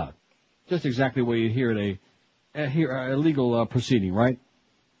blasted out. Just exactly what you hear at a legal proceeding, right?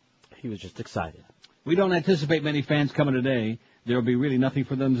 He was just excited. We don't anticipate many fans coming today. There will be really nothing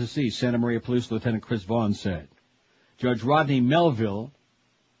for them to see, Santa Maria Police Lieutenant Chris Vaughn said. Judge Rodney Melville,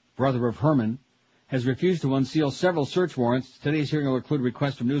 brother of Herman, has refused to unseal several search warrants. Today's hearing will include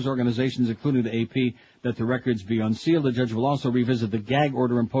requests from news organizations, including the AP, that the records be unsealed. The judge will also revisit the gag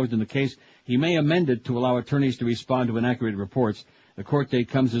order imposed in the case. He may amend it to allow attorneys to respond to inaccurate reports. The court date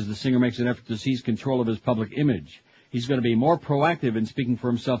comes as the singer makes an effort to seize control of his public image. He's going to be more proactive in speaking for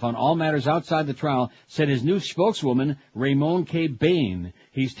himself on all matters outside the trial, said his new spokeswoman, Raymond K. Bain.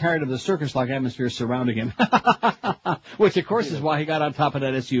 He's tired of the circus-like atmosphere surrounding him. Which, of course, is why he got on top of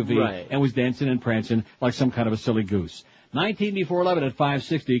that SUV and was dancing and prancing like some kind of a silly goose. 19 before 11 at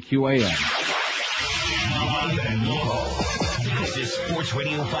 560 QAM. This is Sports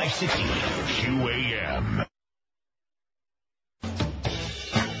Radio 560 QAM.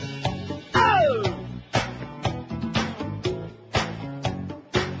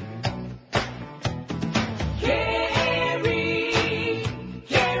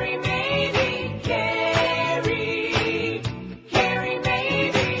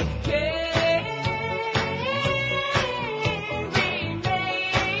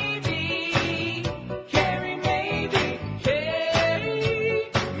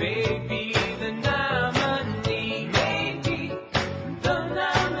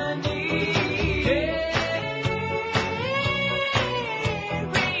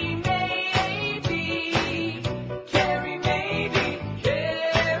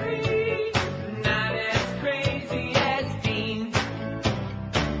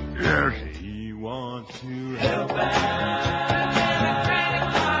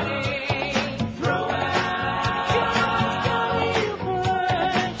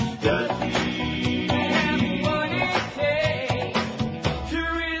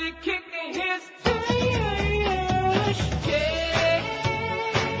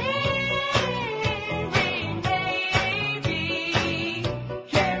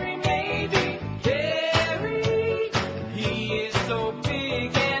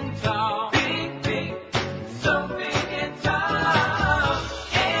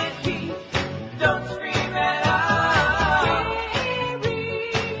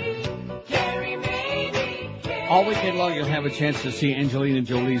 All weekend long, you'll have a chance to see Angelina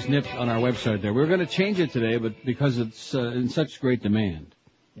Jolie's nips on our website there. We're going to change it today, but because it's in such great demand.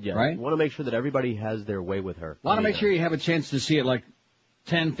 Yeah, right? Want to make sure that everybody has their way with her. Want to make sure you have a chance to see it like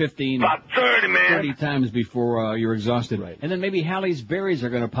 10, 15, About 30, man. 30 times before you're exhausted. Right. And then maybe Hallie's Berries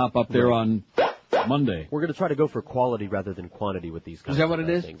are going to pop up there on Monday. We're going to try to go for quality rather than quantity with these kinds Is that what of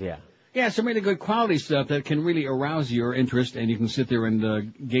it is? things. Yeah. Yeah, some really good quality stuff that can really arouse your interest, and you can sit there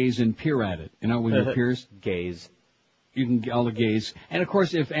and gaze and peer at it. You know, with your peers. Gaze. You can all the gaze. And, of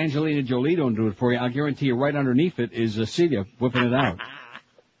course, if Angelina Jolie don't do it for you, I'll guarantee you right underneath it is Celia whipping it out.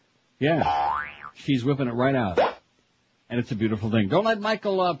 Yeah. She's whipping it right out. And it's a beautiful thing. Don't let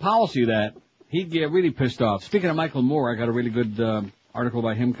Michael Powell see that. He'd get really pissed off. Speaking of Michael Moore, I got a really good article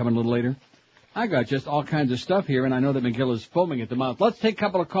about him coming a little later. I got just all kinds of stuff here, and I know that Miguel is foaming at the mouth. Let's take a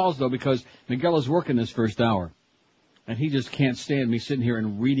couple of calls, though, because Miguel is working this first hour. And he just can't stand me sitting here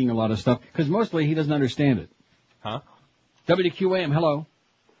and reading a lot of stuff, because mostly he doesn't understand it. Huh? WQAM, hello.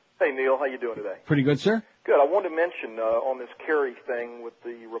 Hey, Neil, how you doing today? Pretty good, sir. Good. I wanted to mention on this Kerry thing with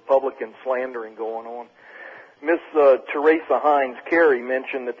the Republican slandering going on, Miss Teresa Hines Kerry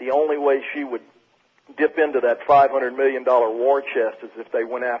mentioned that the only way she would dip into that $500 million war chest is if they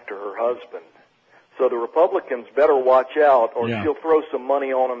went after her husband. So the Republicans better watch out, or she'll throw some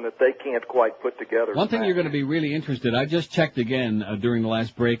money on them that they can't quite put together. One thing you're going to be really interested, I just checked again during the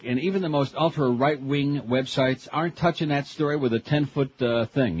last break, and even the most ultra-right-wing websites aren't touching that story with a 10-foot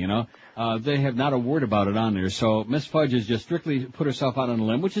thing, you know. They have not a word about it on there. So Miss Fudge has just strictly put herself out on a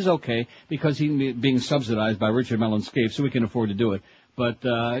limb, which is okay, because he's being subsidized by Richard Mellon Scaife, so we can afford to do it. But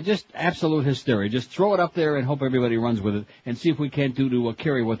just absolute hysteria. Just throw it up there and hope everybody runs with it, and see if we can't do to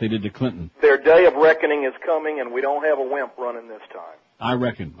Kerry what they did to Clinton. Their day of reckoning is coming, and we don't have a wimp running this time. I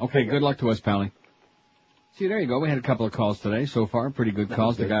reckon. Okay, good luck to us, Pally. See, there you go. We had a couple of calls today so far. Pretty good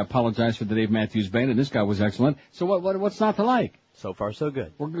calls. The guy apologized for the Dave Matthews Band, and this guy was excellent. So what's not to like? So far, so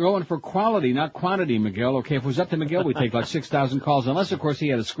good. We're going for quality, not quantity, Miguel. Okay, if it was up to Miguel, we'd take like 6,000 calls, unless, of course, he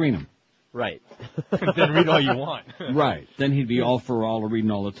had to screen them. Right. Then read all you want. Right. Then he'd be all for all or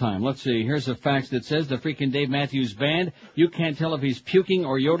reading all the time. Let's see. Here's a fax that says the freaking Dave Matthews Band, you can't tell if he's puking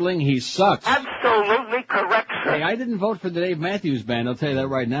or yodeling. He sucks. Absolutely correct, sir. Hey, I didn't vote for the Dave Matthews Band. I'll tell you that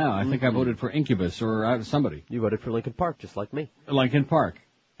right now. I think I voted for Incubus or somebody. You voted for Lincoln Park, just like me. Lincoln Park.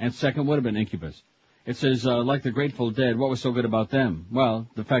 And second would have been Incubus. It says, like the Grateful Dead, what was so good about them? Well,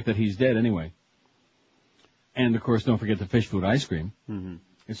 the fact that he's dead anyway. And, of course, don't forget the fish food ice cream. Mm-hmm.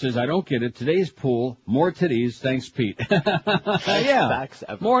 It says, I don't get it. Today's pool, more titties, thanks, Pete. Yeah.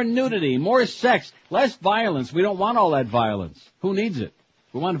 More nudity, more sex, less violence. We don't want all that violence. Who needs it?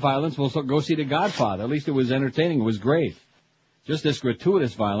 We want violence, we'll go see The Godfather. At least it was entertaining. It was great. Just this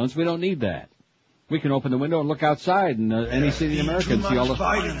gratuitous violence, we don't need that. We can open the window and look outside in any city in America and see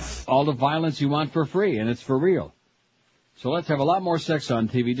all the violence you want for free, and it's for real. So let's have a lot more sex on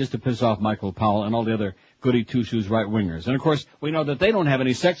TV just to piss off Michael Powell and all the other goody two-shoes right-wingers. And, of course, we know that they don't have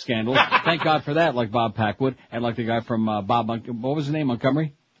any sex scandals. Thank God for that, like Bob Packwood and like the guy from what was his name,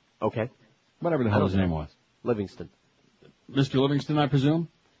 Montgomery? Okay. Whatever the hell his name was. Livingston. Mr. Livingston, I presume?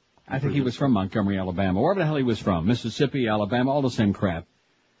 I think he was from Montgomery, Alabama. Wherever the hell he was from. Mississippi, Alabama, all the same crap.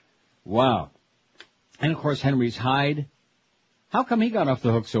 Wow. And, of course, Henry's Hyde. How come he got off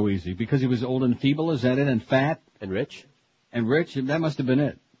the hook so easy? Because he was old and feeble, is that it? And fat? And rich? And rich? That must have been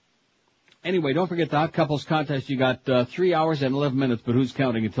it. Anyway, don't forget the Hot Couples Contest. You got 3 hours and 11 minutes, but who's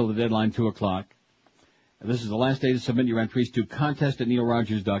counting until the deadline, 2 o'clock. This is the last day to submit your entries to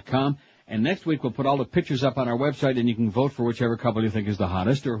contest@neilrogers.com. And next week we'll put all the pictures up on our website, and you can vote for whichever couple you think is the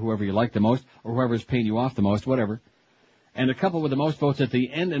hottest, or whoever you like the most, or whoever's paying you off the most, whatever. And the couple with the most votes at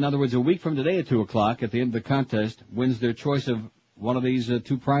the end, in other words, a week from today at 2 o'clock, at the end of the contest, wins their choice of one of these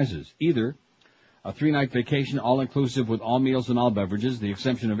two prizes. Either a 3-night vacation, all-inclusive with all meals and all beverages, the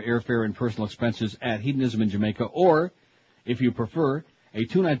exemption of airfare and personal expenses at Hedonism in Jamaica, or, if you prefer, a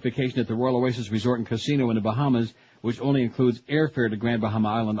 2-night vacation at the Royal Oasis Resort and Casino in the Bahamas, which only includes airfare to Grand Bahama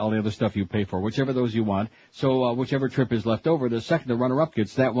Island, all the other stuff you pay for, whichever those you want. So whichever trip is left over, the runner-up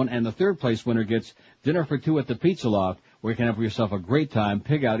gets that one, and the third-place winner gets dinner for 2 at the Pizza Loft, where you can have yourself a great time,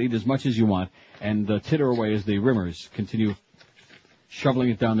 pig out, eat as much as you want, and titter away as the Rimmers continue shoveling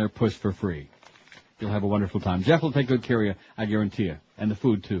it down their puss for free. You'll have a wonderful time. Jeff will take good care of you, I guarantee you. And the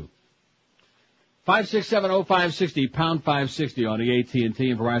food, too. 5670560, pound 560 on the AT&T and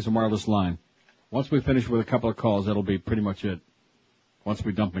Verizon wireless line. Once we finish with a couple of calls, that'll be pretty much it. Once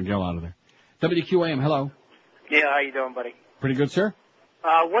we dump Miguel out of there. WQAM, hello. Yeah, how you doing, buddy? Pretty good, sir.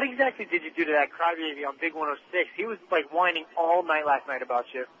 What exactly did you do to that crybaby on Big 106? He was, whining all night last night about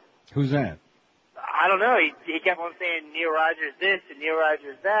you. Who's that? I don't know. He kept on saying Neil Rogers this and Neil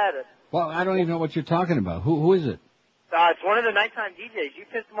Rogers that. Well, I don't even know what you're talking about. Who is it? It's one of the nighttime DJs. You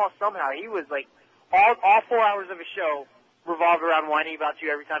pissed him off somehow. He was like, all 4 hours of his show revolved around whining about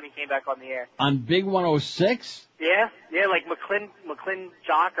you every time he came back on the air. On Big 106? Yeah, like McClin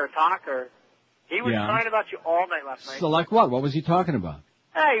Jock or Talk or... He was crying about you all night last night. So like what? What was he talking about?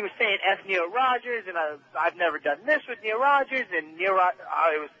 He was saying F Neil Rogers, and I've never done this with Neil Rogers, and Neil Rogers...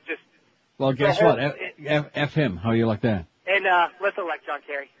 it was just... Well, guess what? F him. How you like that? And let's elect John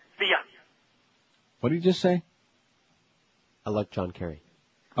Kerry. See ya. What did you just say? I like John Kerry.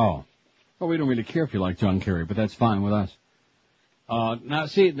 Oh. Well, we don't really care if you like John Kerry, but that's fine with us. Now,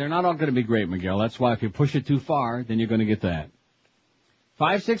 see, they're not all going to be great, Miguel. That's why if you push it too far, then you're going to get that.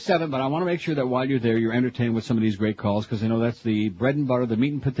 567, but I want to make sure that while you're there, you're entertained with some of these great calls, because I know that's the bread and butter, the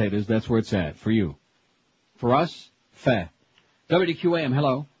meat and potatoes. That's where it's at, for you. For us, fair. WQAM,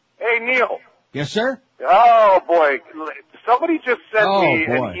 hello. Hey, Neil. Yes, sir? Oh, boy. Somebody just sent me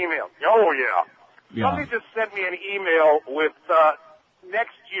boy. an email. Oh, yeah. Somebody just sent me an email with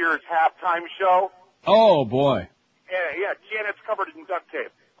next year's halftime show. Oh, boy. Yeah, Janet's covered in duct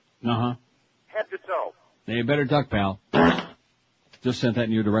tape. Uh-huh. Head to toe. They better duck, pal. Just sent that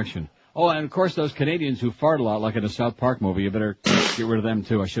in your direction. Oh, and of course those Canadians who fart a lot like in a South Park movie, you better get rid of them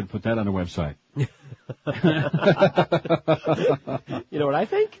too. I should put that on the website. You know what I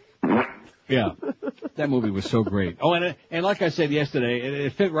think? Yeah. That movie was so great. Oh, and like I said yesterday,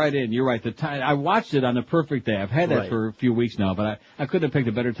 it fit right in. You're right. I watched it on the perfect day. I've had that for a few weeks now, but I couldn't have picked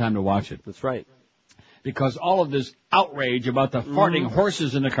a better time to watch it. That's right. Because all of this outrage about the farting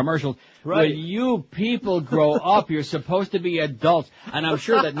horses in the commercials. Right. When you people grow up, you're supposed to be adults. And I'm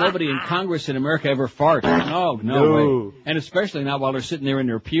sure that nobody in Congress in America ever farts. No way. And especially not while they're sitting there in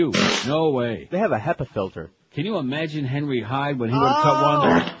their pew. No way. They have a HEPA filter. Can you imagine Henry Hyde when he would have cut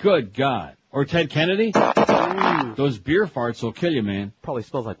one? Good God. Or Ted Kennedy? Those beer farts will kill you, man. Probably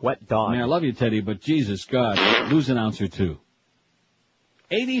smells like wet dog. Man, I love you, Teddy, but Jesus God, lose an ounce or two.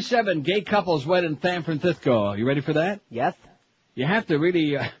 87 gay couples wed in San Francisco. You ready for that? Yes. You have to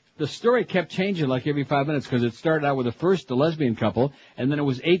really, the story kept changing like every 5 minutes because it started out with the lesbian couple, and then it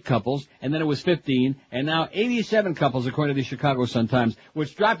was 8 couples, and then it was 15, and now 87 couples according to the Chicago Sun-Times,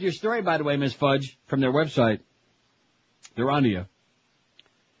 which dropped your story, by the way, Miss Fudge, from their website. They're on to you.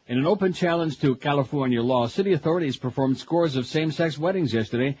 In an open challenge to California law, city authorities performed scores of same-sex weddings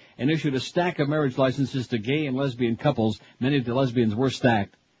yesterday and issued a stack of marriage licenses to gay and lesbian couples. Many of the lesbians were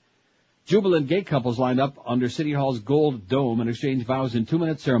stacked. Jubilant gay couples lined up under City Hall's gold dome and exchanged vows in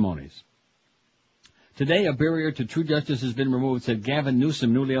 2-minute ceremonies. Today, a barrier to true justice has been removed, said Gavin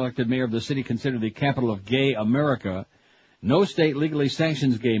Newsom, newly elected mayor of the city considered the capital of gay America. No state legally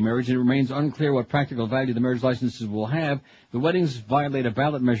sanctions gay marriage, and it remains unclear what practical value the marriage licenses will have. The weddings violate a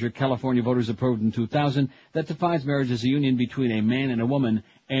ballot measure California voters approved in 2000 that defines marriage as a union between a man and a woman,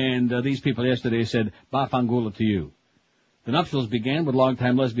 and these people yesterday said, Bafangula to you. The nuptials began with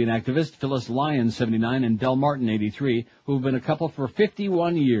longtime lesbian activist Phyllis Lyons, 79, and Del Martin, 83, who have been a couple for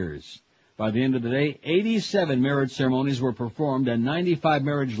 51 years. By the end of the day, 87 marriage ceremonies were performed, and 95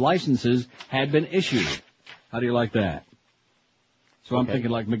 marriage licenses had been issued. How do you like that? So I'm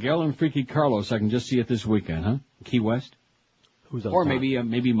thinking like Miguel and Freaky Carlos. I can just see it this weekend, huh? Key West. Who's on or top?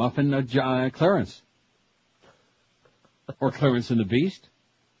 maybe Muffin Clarence. Or Clarence and the Beast.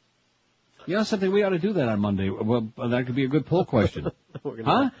 You know something? We ought to do that on Monday. Well, that could be a good poll question. We're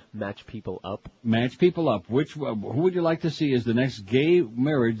gonna match people up. Match people up. Who would you like to see as the next gay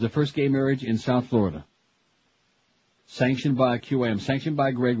marriage, the first gay marriage in South Florida? Sanctioned by QAM, sanctioned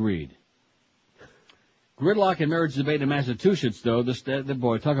by Greg Reed. Gridlock and marriage debate in Massachusetts, though, the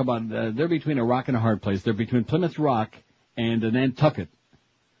boy, talk about, they're between a rock and a hard place. They're between Plymouth Rock and Nantucket.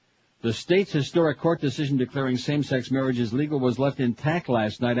 The state's historic court decision declaring same-sex marriages legal was left intact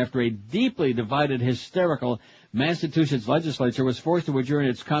last night after a deeply divided, hysterical Massachusetts legislature was forced to adjourn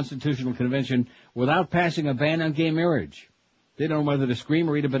its constitutional convention without passing a ban on gay marriage. They don't know whether to scream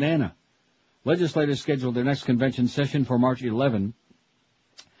or eat a banana. Legislators scheduled their next convention session for March 11.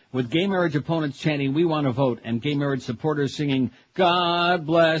 With gay marriage opponents chanting, "We want to vote," and gay marriage supporters singing, "God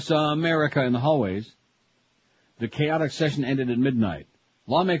bless America" in the hallways. The chaotic session ended at midnight.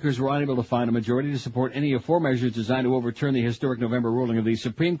 Lawmakers were unable to find a majority to support any of 4 measures designed to overturn the historic November ruling of the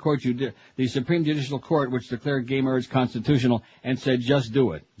Supreme Judicial Court, which declared gay marriage constitutional and said, just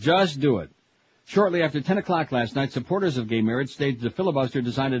do it. Just do it. Shortly after 10 o'clock last night, supporters of gay marriage staged a filibuster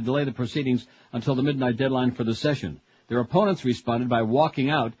designed to delay the proceedings until the midnight deadline for the session. Their opponents responded by walking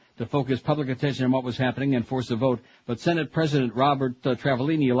out to focus public attention on what was happening and force a vote, but Senate President Robert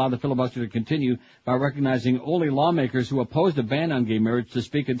Travellini allowed the filibuster to continue by recognizing only lawmakers who opposed a ban on gay marriage to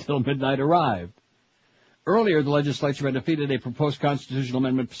speak until midnight arrived. Earlier, the legislature had defeated a proposed constitutional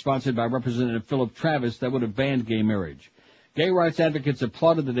amendment sponsored by Representative Philip Travis that would have banned gay marriage. Gay rights advocates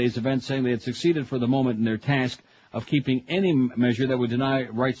applauded the day's event, saying they had succeeded for the moment in their task of keeping any measure that would deny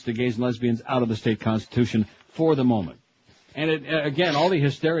rights to gays and lesbians out of the state constitution for the moment. And again, all the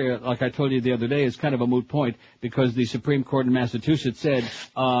hysteria, like I told you the other day, is kind of a moot point because the Supreme Court in Massachusetts said,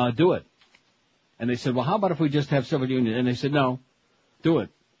 do it. And they said, well, how about if we just have civil union? And they said, no, do it.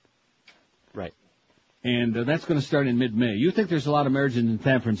 Right. And that's going to start in mid-May. You think there's a lot of marriages in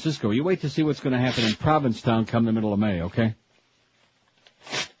San Francisco. You wait to see what's going to happen in Provincetown come the middle of May, okay?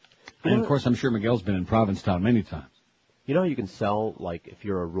 And, of course, I'm sure Miguel's been in Provincetown many times. You know how you can sell, like, if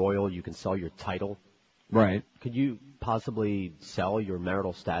you're a royal, you can sell your title? Right. Could you possibly sell your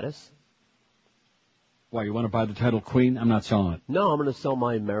marital status? Why, you want to buy the title queen? I'm not selling it. No, I'm going to sell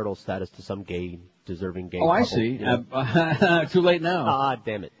my marital status to some deserving gay couple. couple. I see. You know? Too late now. Ah,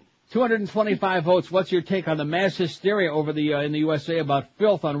 damn it. 225 votes. What's your take on the mass hysteria over the in the USA about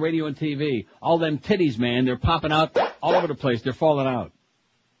filth on radio and TV? All them titties, man, they're popping out all over the place. They're falling out.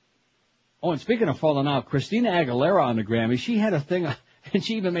 Oh, and speaking of falling out, Christina Aguilera on the Grammy, she had a thing, and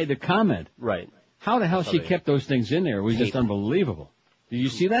she even made the comment. Right. How the hell she kept those things in there? It was just unbelievable. Did you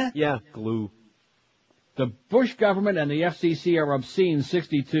see that? Yeah, glue. The Bush government and the FCC are obscene,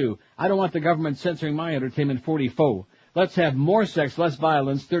 62. I don't want the government censoring my entertainment, 44. Let's have more sex, less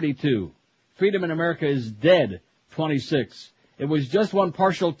violence, 32. Freedom in America is dead, 26. It was just one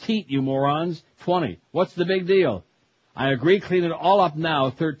partial teat, you morons, 20. What's the big deal? I agree, clean it all up now,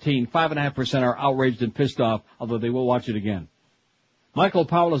 13. 5.5% are outraged and pissed off, although they will watch it again. Michael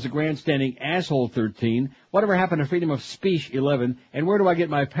Powell is a grandstanding asshole, 13. Whatever happened to freedom of speech, 11. And where do I get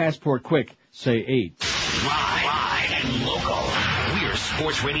my passport quick? Say 8. Live and local. We're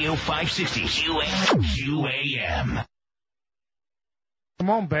Sports Radio 560 QAM. Come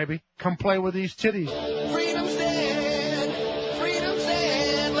on, baby. Come play with these titties. Freedom's dead. Freedom's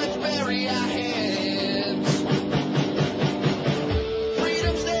dead. Let's bury our heads.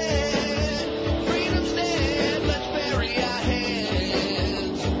 Freedom's dead. Freedom's dead. Let's bury our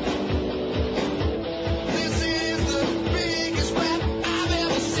heads. This is the biggest rap I've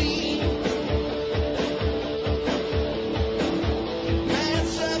ever seen. Man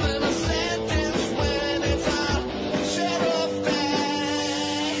serving a sentence when it's a sheriff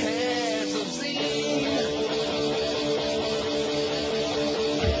has obscene.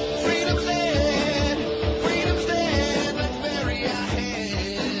 Freedom's dead. Freedom's dead. Let's bury our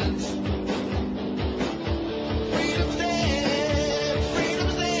heads. Freedom's dead.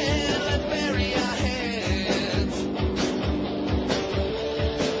 Freedom's dead. Let's bury our heads.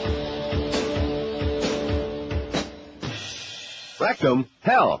 Wrecked him?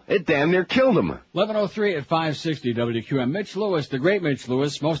 Hell, it damn near killed him. 11:03 at 560 WQM. Mitch Lewis, the great Mitch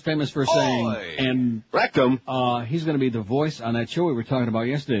Lewis, most famous for saying, and wrecked him. He's going to be the voice on that show we were talking about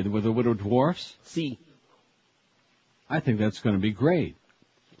yesterday with the Widow Dwarfs. See. I think that's going to be great.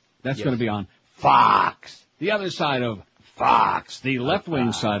 That's Yes. going to be on Fox, the other side of Fox, the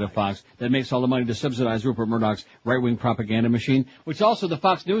left-wing side of Fox that makes all the money to subsidize Rupert Murdoch's right-wing propaganda machine, which is also the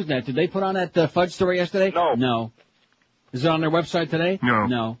Fox News Net. Did they put on that fudge story yesterday? No. Is it on their website today?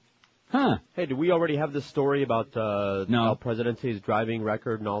 No. Huh. Hey, did we already have this story about El Presidente's driving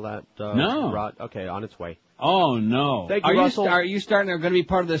record and all that? No. Okay, on its way. Oh, no. Thank you, Are Russell. you starting, going to be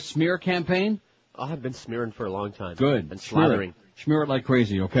part of the smear campaign? I've been smearing for a long time. Good. And slathering. Smear it like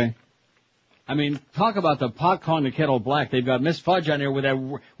crazy, okay? I mean, talk about the pot calling the kettle black. They've got Miss Fudge on there with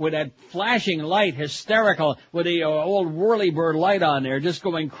that flashing light, hysterical, with the old whirly-bird light on there, just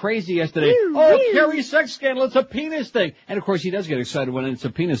going crazy yesterday. Kerry sex scandal, it's a penis thing. And, of course, he does get excited when it's a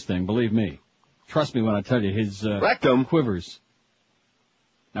penis thing, believe me. Trust me when I tell you, his rectum quivers.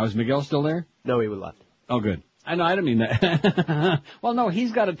 Now, is Miguel still there? No, he left. Oh, good. I know, I didn't mean that. Well, no,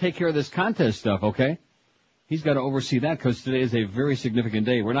 he's got to take care of this contest stuff, okay? He's got to oversee that because today is a very significant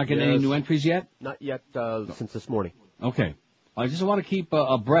day. We're not getting any new entries yet? Not yet, since this morning. Okay. I just want to keep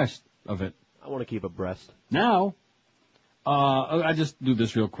abreast of it. I want to keep abreast. Now, I just do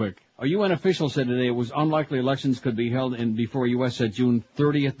this real quick. A UN official said today it was unlikely elections could be held before U.S. set June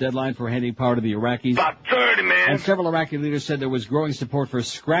 30th deadline for handing power to the Iraqis. About 30, man. And several Iraqi leaders said there was growing support for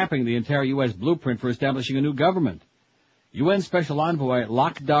scrapping the entire U.S. blueprint for establishing a new government. UN Special Envoy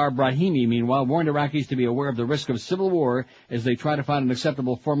Lakhdar Brahimi, meanwhile, warned Iraqis to be aware of the risk of civil war as they try to find an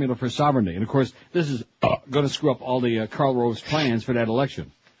acceptable formula for sovereignty. And, of course, this is going to screw up all the Karl Rove's plans for that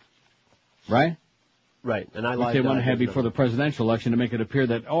election. Right? Right. And What they want to have before the presidential election to make it appear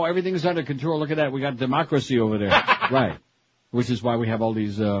that, everything's under control. Look at that. We got democracy over there. Right. Which is why we have all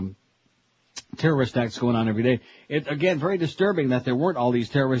these terrorist acts going on every day. It, again, very disturbing that there weren't all these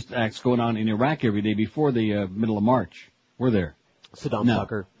terrorist acts going on in Iraq every day before the middle of March. Were there? Saddam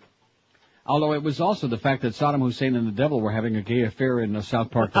Tucker. Although it was also the fact that Saddam Hussein and the devil were having a gay affair in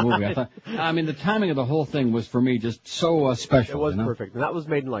South Park, the movie. I mean, the timing of the whole thing was, for me, just so special. It was perfect. And that was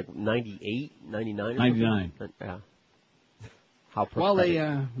made in, like, 98, 99 or 99. Yeah. How perfect. Well,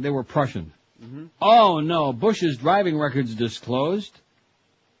 they were Prussian. Mm-hmm. Oh, no. Bush's driving records disclosed.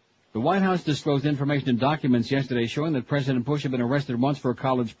 The White House disclosed information and documents yesterday showing that President Bush had been arrested once for a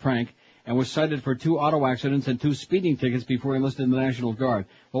college prank and was cited for 2 auto accidents and 2 speeding tickets before he enlisted in the National Guard.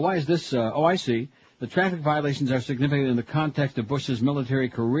 Well, why is this? Oh, I see. The traffic violations are significant in the context of Bush's military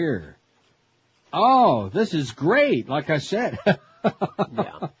career. Oh, this is great, like I said.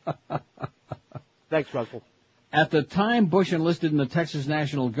 Yeah. Thanks, Russell. At the time Bush enlisted in the Texas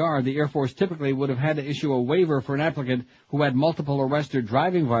National Guard, the Air Force typically would have had to issue a waiver for an applicant who had multiple arrest or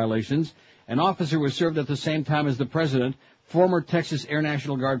driving violations. An officer was served at the same time as the president. Former Texas Air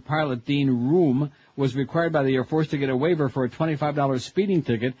National Guard pilot Dean Room was required by the Air Force to get a waiver for a $25 speeding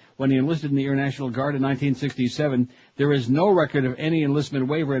ticket when he enlisted in the Air National Guard in 1967. There is no record of any enlistment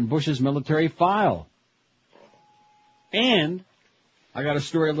waiver in Bush's military file. And I got a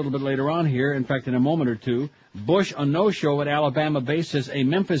story a little bit later on here, in fact, in a moment or two. Bush, a no-show at Alabama base, says a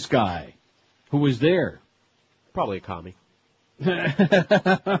Memphis guy who was there. Probably a commie.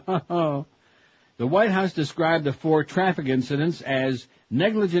 The White House described the 4 traffic incidents as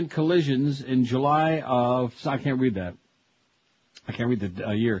negligent collisions in July of, I can't read that. I can't read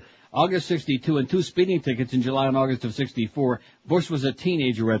the year. August 62 and 2 speeding tickets in July and August of 64. Bush was a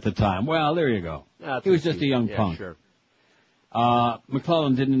teenager at the time. Well, there you go. He was just a young punk. Sure.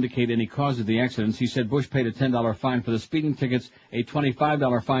 McClellan didn't indicate any cause of the accidents. He said Bush paid a $10 fine for the speeding tickets, a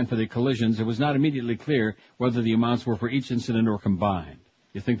 $25 fine for the collisions. It was not immediately clear whether the amounts were for each incident or combined.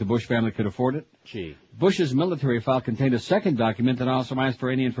 You think the Bush family could afford it? Gee. Bush's military file contained a second document that also asked for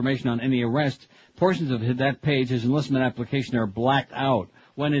any information on any arrest. Portions of that page, his enlistment application, are blacked out.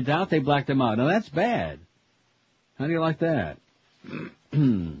 When in doubt, they blacked them out. Now, that's bad. How do you like that?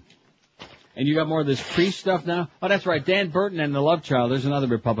 And you got more of this priest stuff now? Oh, that's right. Dan Burton and the Love Child. There's another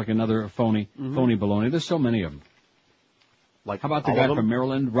Republican, another phony baloney. There's so many of them. Like, how about the guy from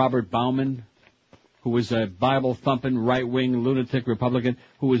Maryland, Robert Bauman, who was a Bible-thumping, right-wing, lunatic Republican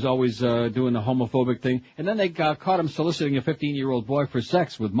who was always doing the homophobic thing. And then they caught him soliciting a 15-year-old boy for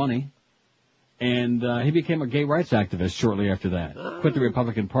sex with money. And he became a gay rights activist shortly after that. Quit the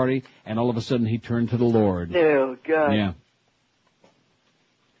Republican Party, and all of a sudden he turned to the Lord. Oh, God. Yeah.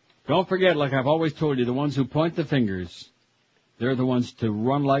 Don't forget, like I've always told you, the ones who point the fingers, they're the ones to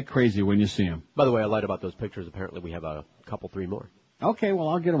run like crazy when you see them. By the way, I lied about those pictures. Apparently we have a couple, 3 more. Okay, well,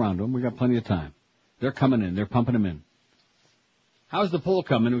 I'll get around to them. We got plenty of time. They're coming in. They're pumping them in. How's the poll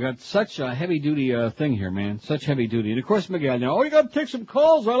coming? We've got such a heavy-duty thing here, man. Such heavy duty. And, of course, Miguel, you know, you got to take some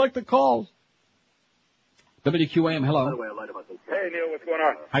calls. I like the calls. WQAM, hello. By the way, I lied about this. Hey, Neil, what's going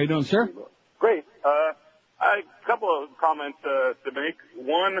on? How you doing, sir? Great. I a couple of comments to make.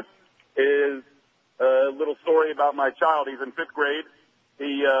 One is a little story about my child. He's in 5th grade.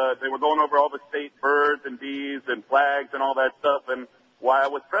 They were going over all the state birds and bees and flags and all that stuff, and while I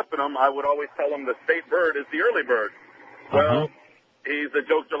was prepping him, I would always tell him the state bird is the early bird. Well, he's a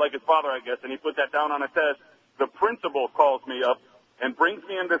jokester like his father, I guess, and he put that down on a test. The principal calls me up and brings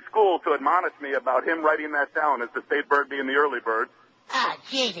me into school to admonish me about him writing that down as the state bird being the early bird. Oh,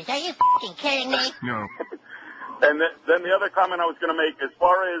 Jesus, are you f***ing kidding me? No. And then the other comment I was going to make, as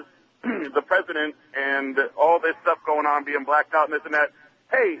far as the president and all this stuff going on, being blacked out and this and that,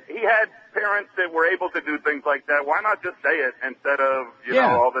 hey, he had parents that were able to do things like that. Why not just say it instead of, you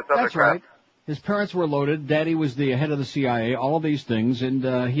know, all this other that's crap? Right. His parents were loaded. Daddy was the head of the CIA, all of these things, and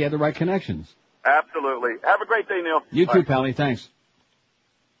he had the right connections. Absolutely. Have a great day, Neil. You Bye. too, Pally. Thanks.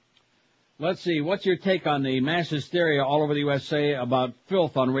 Let's see. What's your take on the mass hysteria all over the USA about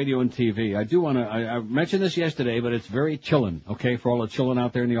filth on radio and TV? I do want to, I mentioned this yesterday, but it's very chillin', okay, for all the chillin'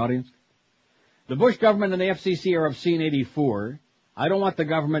 out there in the audience. The Bush government and the FCC are obscene 84. I don't want the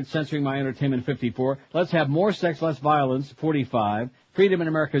government censoring my entertainment 54. Let's have more sex, less violence 45. Freedom in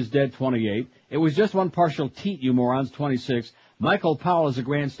America is dead 28. It was just one partial teat, you morons 26. Michael Powell is a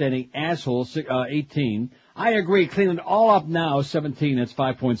grandstanding asshole 18. I agree. Clean it all up now 17. That's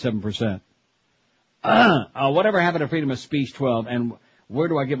 5.7%. Whatever happened to freedom of speech 12. And where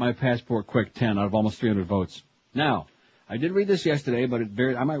do I get my passport quick 10 out of almost 300 votes? Now, I did read this yesterday, but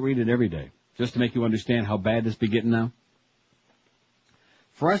I might read it every day just to make you understand how bad this be getting now.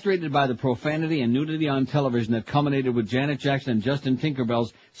 Frustrated by the profanity and nudity on television that culminated with Janet Jackson and Justin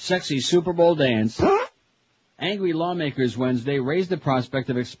Tinkerbell's sexy Super Bowl dance, Angry lawmakers Wednesday raised the prospect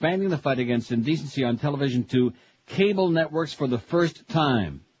of expanding the fight against indecency on television to cable networks for the first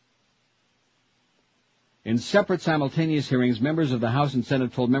time. In separate simultaneous hearings, members of the House and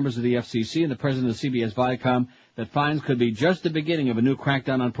Senate told members of the FCC and the president of CBS Viacom that fines could be just the beginning of a new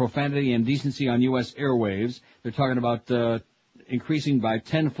crackdown on profanity and indecency on U.S. airwaves. They're talking about increasing by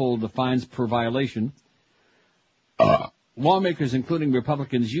tenfold the fines per violation. Lawmakers, including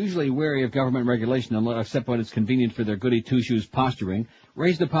Republicans, usually wary of government regulation except when it's convenient for their goody two-shoes posturing,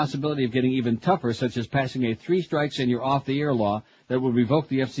 raised the possibility of getting even tougher, such as passing a 3 strikes and you're off the air law that would revoke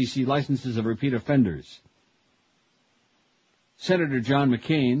the FCC licenses of repeat offenders. Senator John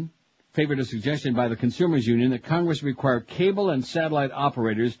McCain favored a suggestion by the Consumers Union that Congress require cable and satellite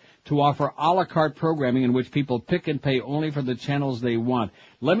operators to offer a la carte programming in which people pick and pay only for the channels they want.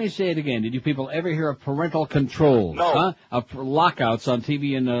 Let me say it again. Did you people ever hear of parental controls? No. Huh? Of lockouts on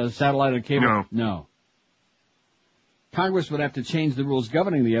TV and satellite and cable? No. Congress would have to change the rules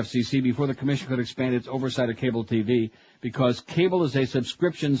governing the FCC before the Commission could expand its oversight of cable TV, because cable is a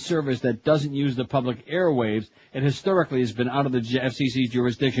subscription service that doesn't use the public airwaves. It historically has been out of the FCC's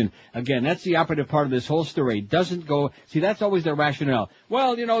jurisdiction. Again, that's the operative part of this whole story. It doesn't go, see, that's always their rationale.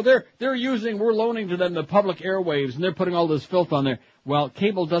 Well, you know, we're loaning to them the public airwaves, and they're putting all this filth on there. Well,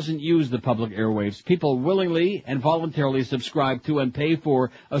 cable doesn't use the public airwaves. People willingly and voluntarily subscribe to and pay for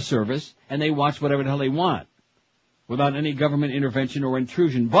a service, and they watch whatever the hell they want, without any government intervention or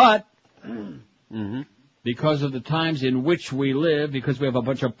intrusion. But, because of the times in which we live, because we have a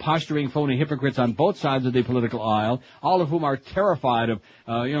bunch of posturing, phony hypocrites on both sides of the political aisle, all of whom are terrified of,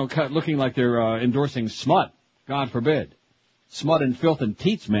 looking like they're endorsing smut. God forbid. Smut and filth and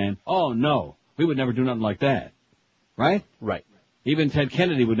teats, man. Oh, no. We would never do nothing like that. Right? Right. Even Ted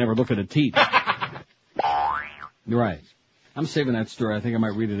Kennedy would never look at a teat. Right. I'm saving that story. I think I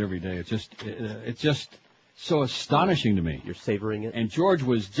might read it every day. It's just so astonishing to me. You're savoring it? And George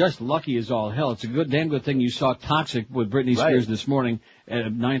was just lucky as all hell. It's a damn good thing you saw Toxic with Britney Spears this morning at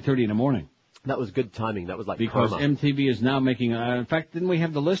 9:30 in the morning. That was good timing. That was like because karma. MTV is now making, in fact, didn't we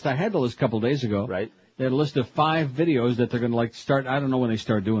have the list? I had the list a couple of days ago. Right. They had a list of 5 videos that they're going to start. I don't know when they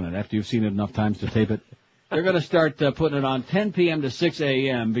start doing it, after you've seen it enough times to tape it. They're going to start putting it on 10 p.m. to 6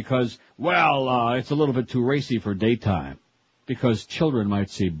 a.m. because, it's a little bit too racy for daytime. Because children might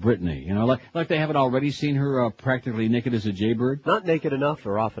see Britney, like they haven't already seen her practically naked as a jaybird. Not naked enough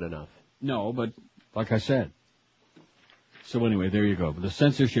or often enough. No, but like I said. So anyway, there you go. But the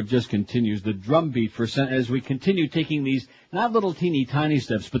censorship just continues. The drumbeat as we continue taking these, not little teeny tiny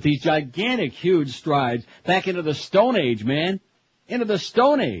steps, but these gigantic, huge strides back into the Stone Age, man. Into the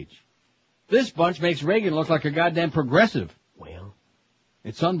Stone Age. This bunch makes Reagan look like a goddamn progressive. Well,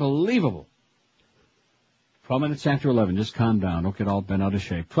 it's unbelievable. 12 minutes after 11. Just calm down. Don't get all bent out of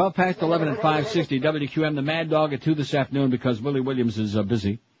shape. 12 past 11 at 560. WQM, the Mad Dog at 2 this afternoon because Willie Williams is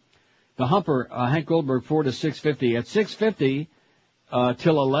busy. The Humper, Hank Goldberg, 4 to 6:50. At 6:50,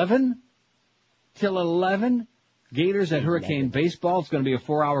 till 11? Till 11? Gators at Hurricane Baseball. It's going to be a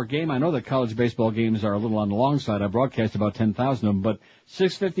 4-hour game. I know that college baseball games are a little on the long side. I broadcast about 10,000 of them, but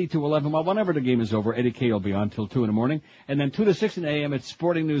 6:50 to 11, well, whenever the game is over, Eddie K will be on till 2 in the morning. And then 2 to 6 in the a.m. at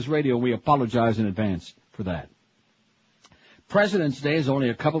Sporting News Radio. We apologize in advance for that. President's Day is only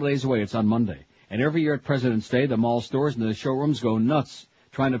a couple of days away. It's on Monday. And every year at President's Day, the mall stores and the showrooms go nuts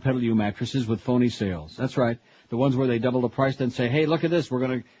trying to peddle you mattresses with phony sales. That's right. The ones where they double the price and say, hey, look at this. We're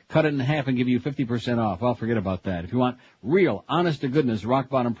going to cut it in half and give you 50% off. Well, forget about that. If you want real, honest-to-goodness,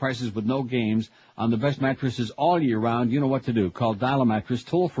 rock-bottom prices with no games on the best mattresses all year round, you know what to do. Call Dial-A-Mattress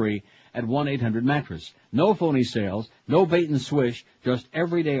toll-free at 1-800-MATTRESS. No phony sales, no bait and swish, just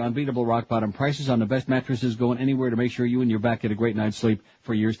everyday unbeatable rock-bottom prices on the best mattresses going anywhere to make sure you and your back get a great night's sleep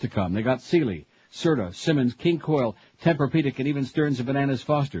for years to come. They got Sealy, Serta, Simmons, King Coil, Tempur-Pedic, and even Stearns & Bananas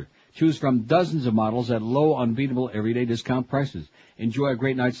Foster. Choose from dozens of models at low, unbeatable, everyday discount prices. Enjoy a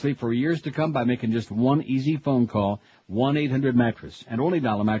great night's sleep for years to come by making just one easy phone call, 1-800-MATTRESS. And only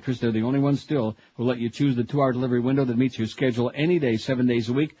Dial-A-Mattress, they're the only ones still who let you choose the 2-hour delivery window that meets your schedule any day, 7 days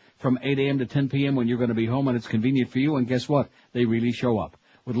a week, from 8 a.m. to 10 p.m. when you're going to be home and it's convenient for you. And guess what? They really show up.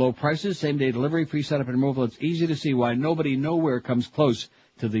 With low prices, same-day delivery, free setup and removal, it's easy to see why nobody nowhere comes close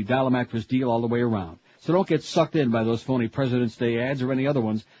to the Dial-A-Mattress deal all the way around. So don't get sucked in by those phony President's Day ads or any other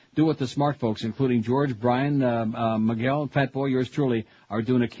ones. Do what the smart folks, including George, Brian, Miguel, and Fat Boy, yours truly, are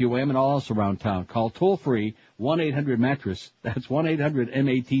doing at QM and all else around town. Call toll-free 1-800-MATTRESS. That's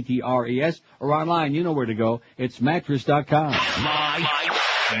 1-800-MATTRES. Or online, you know where to go. It's mattress.com. Live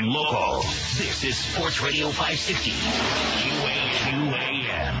and local. This is Sports Radio 560.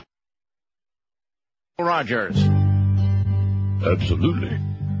 QAM. Rogers. Absolutely.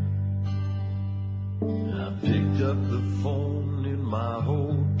 I left the phone in my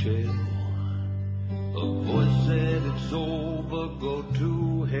hotel. A voice said it's over, go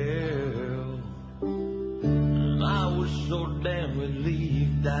to hell. And I was so damn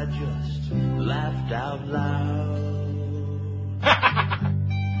relieved I just laughed out loud.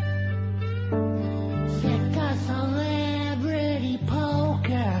 Sick of celebrity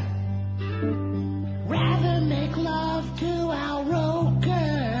poker. Rather make love to Al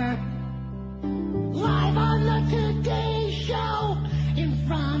Roker. Live on the Today Show in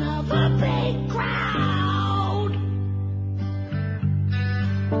front of a big crowd.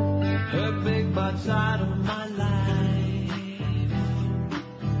 Her big butt's out of my life.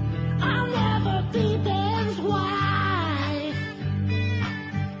 I'll never be Ben's wife.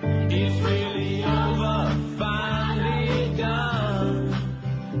 It's really over, finally done.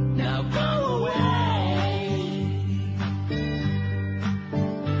 Now go away.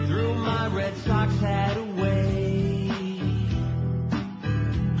 Threw my Red Sox hat away.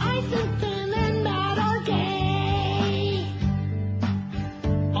 I think Ben and Matt are gay.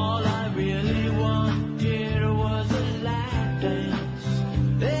 All I really wanted was a lap dance.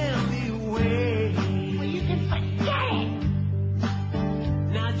 Anyway, well, you can forget it.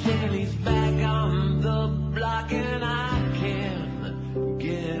 Now Jenny's back on the block and I can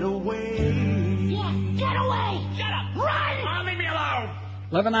get away. Yeah, get away! Shut up! Run! Leave me alone!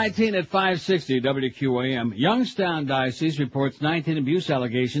 11:19 at 560 WQAM. Youngstown Diocese reports 19 abuse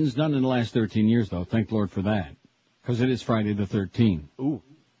allegations, none in the last 13 years, though. Thank the Lord for that. Because it is Friday the 13th. Ooh.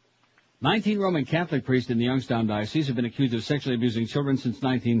 19 Roman Catholic priests in the Youngstown Diocese have been accused of sexually abusing children since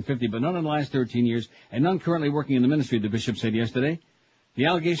 1950, but none in the last 13 years, and none currently working in the ministry, the bishop said yesterday. The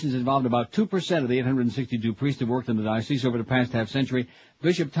allegations involved about 2% of the 862 priests who worked in the diocese over the past half-century.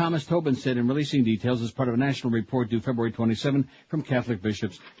 Bishop Thomas Tobin said in releasing details as part of a national report due February 27 from Catholic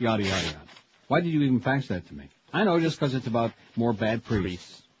bishops, yada, yada, yada. Why did you even fax that to me? I know, just because it's about more bad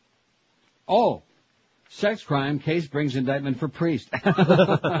priests. Oh, sex crime case brings indictment for priest.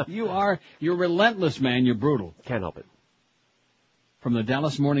 You're relentless, man. You're brutal. Can't help it. From the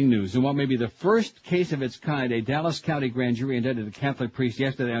Dallas Morning News, in what may be the first case of its kind, a Dallas County grand jury indicted a Catholic priest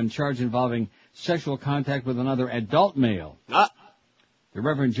yesterday on charge involving sexual contact with another adult male. The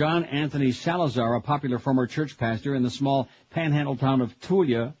Reverend John Anthony Salazar, a popular former church pastor in the small panhandle town of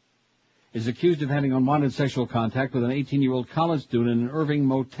Tulia, is accused of having unwanted sexual contact with an 18-year-old college student in an Irving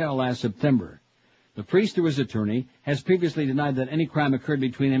motel last September. The priest, through his attorney, has previously denied that any crime occurred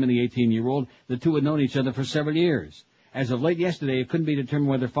between him and the 18-year-old. The two had known each other for several years. As of late yesterday, it couldn't be determined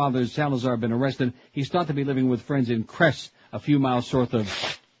whether Father Salazar had been arrested. He's thought to be living with friends in Cress, a few miles south of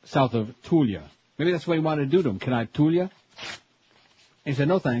Tulia. Maybe that's what he wanted to do to him. Can I Tulia? He said,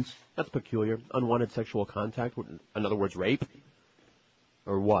 no thanks. That's peculiar. Unwanted sexual contact, in other words, rape?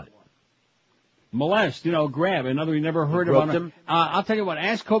 Or what? Molest, grab. Another you never heard about him. I'll tell you what,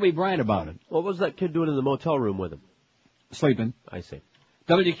 ask Kobe Bryant about it. What was that kid doing in the motel room with him? Sleeping. I see.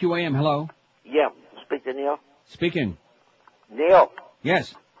 WQAM, hello. Yeah, speak to Neil. Speaking. Neil.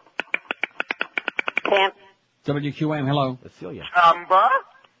 Yes. Can't. WQAM, hello. Cecilia.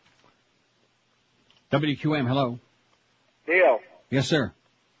 WQAM, hello. Neil. Yes, sir.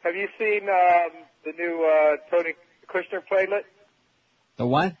 Have you seen the new Tony Kushner playlet? The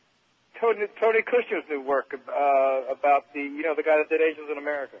what? Tony Kushner's new work about the guy that did Angels in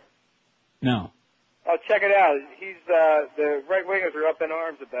America. No. Oh, check it out. He's the right wingers are up in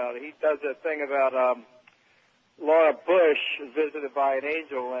arms about it. He does a thing about Laura Bush is visited by an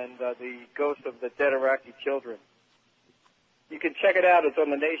angel and the ghost of the dead Iraqi children. You can check it out. It's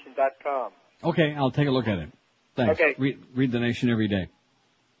on thenation.com. Okay, I'll take a look at it. Thanks. Okay. Read The Nation every day.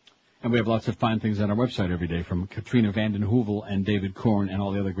 And we have lots of fine things on our website every day from Katrina Vanden Heuvel and David Korn and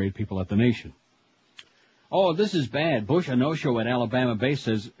all the other great people at The Nation. Oh, this is bad. Bush, a no-show at Alabama base,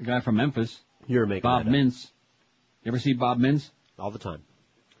 says a guy from Memphis. You're making Bob Mintz. You ever see Bob Mintz? All the time.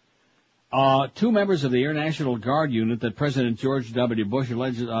 Two members of the Air National Guard unit that President George W. Bush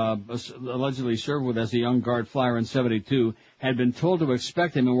allegedly served with as a young Guard flyer in 72 had been told to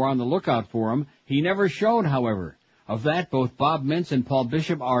expect him and were on the lookout for him. He never showed, however. Of that, both Bob Mintz and Paul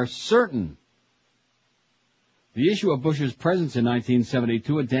Bishop are certain. The issue of Bush's presence in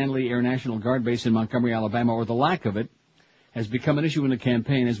 1972 at Danley Air National Guard Base in Montgomery, Alabama, or the lack of it, has become an issue in the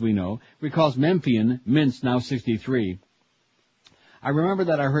campaign, as we know, recalls Memphian Mintz, now 63. I remember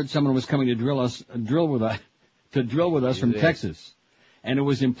that I heard someone was coming to drill with us from Texas, and it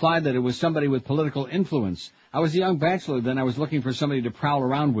was implied that it was somebody with political influence. I was a young bachelor then. I was looking for somebody to prowl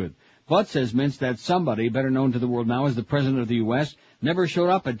around with. But, says Mintz, that somebody, better known to the world now as the President of the U.S., never showed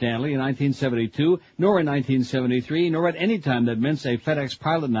up at Danley in 1972, nor in 1973, nor at any time that Mintz, a FedEx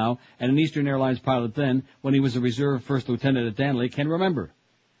pilot now and an Eastern Airlines pilot then, when he was a reserve first lieutenant at Danley, can remember.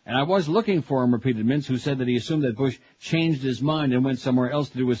 And I was looking for him, repeated Mintz, who said that he assumed that Bush changed his mind and went somewhere else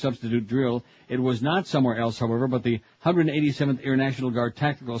to do a substitute drill. It was not somewhere else, however, but the 187th Air National Guard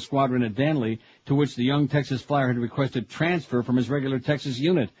Tactical Squadron at Danley, to which the young Texas flyer had requested transfer from his regular Texas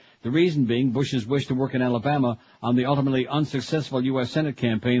unit. The reason being Bush's wish to work in Alabama on the ultimately unsuccessful U.S. Senate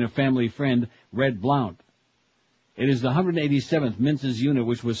campaign of family friend Red Blount. It is the 187th Mintz's unit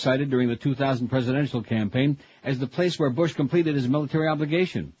which was cited during the 2000 presidential campaign as the place where Bush completed his military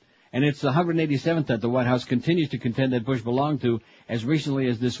obligation. And it's the 187th that the White House continues to contend that Bush belonged to as recently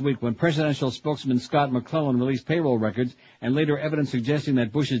as this week when presidential spokesman Scott McClellan released payroll records and later evidence suggesting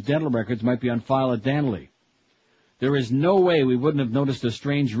that Bush's dental records might be on file at Danley. There is no way we wouldn't have noticed a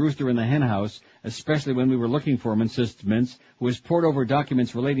strange rooster in the hen house, especially when we were looking for him, insists Mintz, who has poured over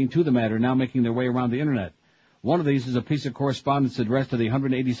documents relating to the matter now making their way around the Internet. One of these is a piece of correspondence addressed to the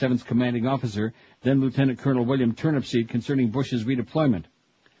 187th commanding officer, then Lieutenant Colonel William Turnipseed, concerning Bush's redeployment.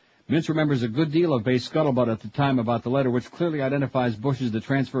 Mintz remembers a good deal of base scuttlebutt at the time about the letter, which clearly identifies Bush as the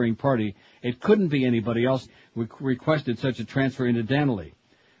transferring party. It couldn't be anybody else who requested such a transfer into Danley.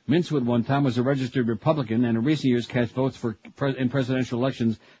 Mintz, at one time, was a registered Republican and in recent years cast votes in presidential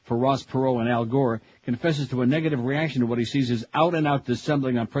elections for Ross Perot and Al Gore, confesses to a negative reaction to what he sees as out-and-out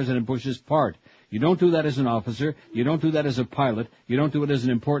dissembling on President Bush's part. You don't do that as an officer, you don't do that as a pilot, you don't do it as an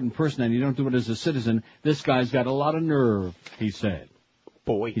important person, and you don't do it as a citizen. This guy's got a lot of nerve, he said.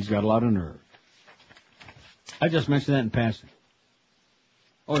 Boy. He's got a lot of nerve. I just mentioned that in passing.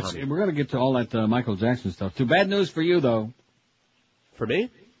 Oh, we're going to get to all that Michael Jackson stuff, too. Bad news for you, though. For me?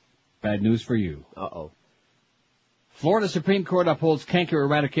 Bad news for you. Uh-oh. Florida Supreme Court upholds cancer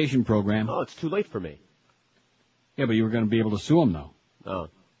eradication program. Oh, it's too late for me. Yeah, but you were going to be able to sue him, though. Oh.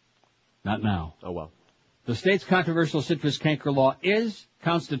 Not now. Oh, well. The state's controversial citrus canker law is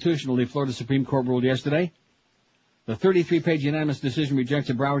constitutional, the Florida Supreme Court ruled yesterday. The 33-page unanimous decision rejects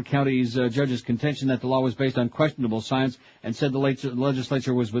the Broward County's judge's contention that the law was based on questionable science and said the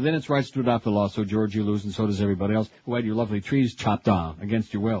legislature was within its rights to adopt the law. So, George, you lose, and so does everybody else who had your lovely trees chopped down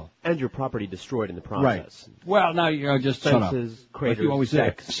against your will. And your property destroyed in the process. Right. Well, now you just shut up. Craters, like you always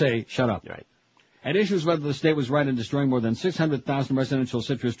say, shut up. Right. At issue is whether the state was right in destroying more than 600,000 residential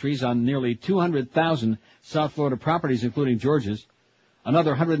citrus trees on nearly 200,000 South Florida properties, including Georgia's.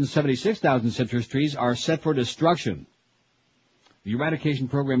 Another 176,000 citrus trees are set for destruction. The eradication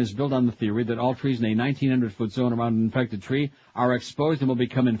program is built on the theory that all trees in a 1,900-foot zone around an infected tree are exposed and will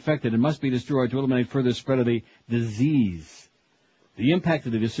become infected and must be destroyed to eliminate further spread of the disease. The impact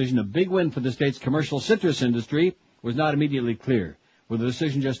of the decision, a big win for the state's commercial citrus industry, was not immediately clear. With the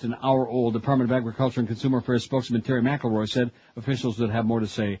decision just an hour old, Department of Agriculture and Consumer Affairs spokesman Terry McElroy said officials would have more to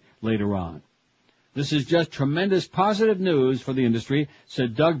say later on. This is just tremendous positive news for the industry,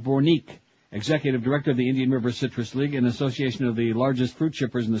 said Doug Bornick, executive director of the Indian River Citrus League, an association of the largest fruit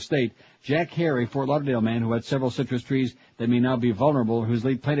shippers in the state. Jack Hare, a Fort Lauderdale man who had several citrus trees that may now be vulnerable, whose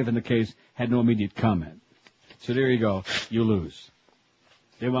lead plaintiff in the case, had no immediate comment. So there you go. You lose.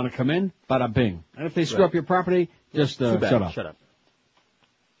 They want to come in? Bada bing. And if they screw up your property, just shut up. Shut up.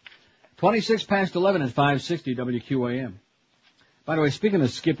 26 past 11 at 560 WQAM. By the way, speaking of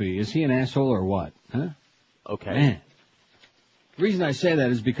Skippy, is he an asshole or what? Huh? Okay. Man. The reason I say that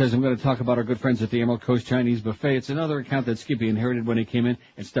is because I'm going to talk about our good friends at the Emerald Coast Chinese Buffet. It's another account that Skippy inherited when he came in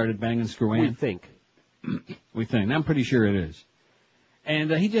and started banging Screw-Ann. We think. We think. I'm pretty sure it is.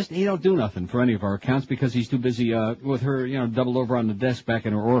 And he don't do nothing for any of our accounts because he's too busy with her, doubled over on the desk back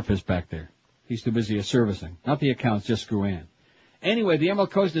in her orifice back there. He's too busy servicing. Not the accounts, just Screw-Ann. Anyway, the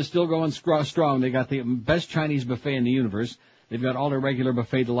Emerald Coast is still going strong. They got the best Chinese buffet in the universe. They've got all their regular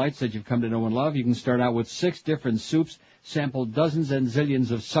buffet delights that you've come to know and love. You can start out with 6 different soups, sample dozens and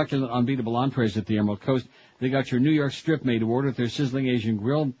zillions of succulent, unbeatable entrees at the Emerald Coast. They got your New York strip made to order with their sizzling Asian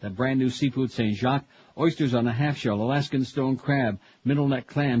grill, that brand new seafood St. Jacques, oysters on a half shell, Alaskan stone crab, middle neck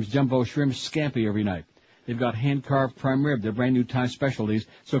clams, jumbo shrimp, scampi every night. They've got hand-carved prime rib, their brand new Thai specialties.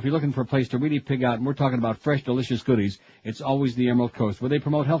 So if you're looking for a place to really pig out, and we're talking about fresh, delicious goodies, it's always the Emerald Coast, where they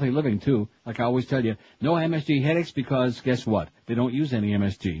promote healthy living, too. Like I always tell you, no MSG headaches because, guess what? They don't use any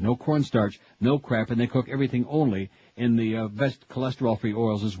MSG. No cornstarch, no crap, and they cook everything only in the best cholesterol-free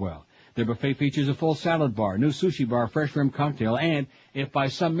oils as well. Their buffet features a full salad bar, new sushi bar, fresh rim cocktail, and if by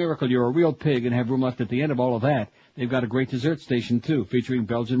some miracle you're a real pig and have room left at the end of all of that, they've got a great dessert station, too, featuring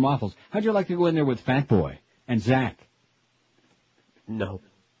Belgian waffles. How'd you like to go in there with Fat Boy and Zach? No.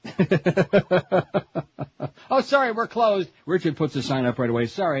 Oh, sorry, we're closed. Richard puts a sign up right away.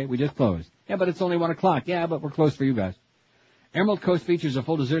 Sorry, we just closed. Yeah, but it's only 1 o'clock. Yeah, but we're closed for you guys. Emerald Coast features a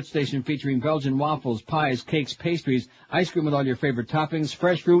full dessert station featuring Belgian waffles, pies, cakes, pastries, ice cream with all your favorite toppings,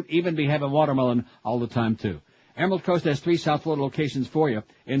 fresh fruit, even be having watermelon all the time, too. Emerald Coast has 3 South Florida locations for you.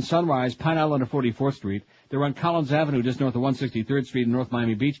 In Sunrise, Pine Island, and 44th Street. They're on Collins Avenue, just north of 163rd Street in North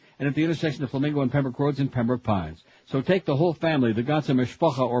Miami Beach, and at the intersection of Flamingo and Pembroke Roads in Pembroke Pines. So take the whole family, the ganze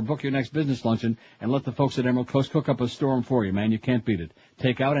Mishpacha, or book your next business luncheon, and let the folks at Emerald Coast cook up a storm for you, man. You can't beat it.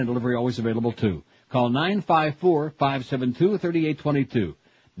 Takeout and delivery always available, too. Call 954-572-3822.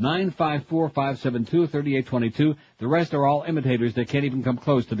 954-572-3822. The rest are all imitators that can't even come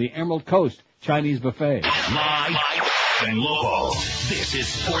close to the Emerald Coast Chinese buffet. Live and local. This is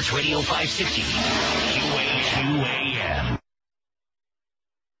Sports Radio 560. QAM.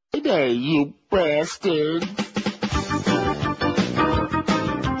 Hey there, you bastard.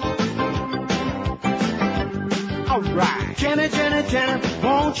 Alright. Jenna, Jenna, Jenna,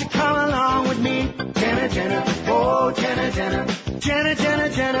 won't you come along with me? Jenna, Jenna, oh, Jenna, Jenna. Jenna, Jenna,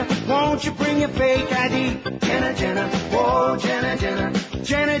 Jenna, won't you bring your fake ID? Jenna, Jenna, oh, Jenna, Jenna.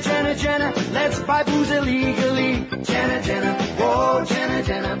 Jenna, Jenna, Jenna, let's buy booze illegally. Jenna, Jenna, oh, Jenna,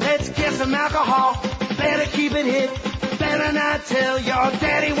 Jenna. Let's get some alcohol, better keep it hid. Better not tell your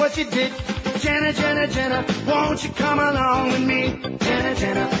daddy what you did. Jenna, Jenna, Jenna, won't you come along with me? Jenna,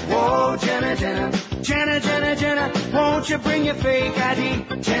 Jenna, oh, Jenna, Jenna. Jenna, Jenna, Jenna, won't you bring your fake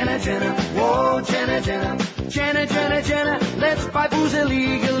ID? Jenna, Jenna, oh, Jenna, Jenna. Jenna, Jenna, Jenna, let's buy booze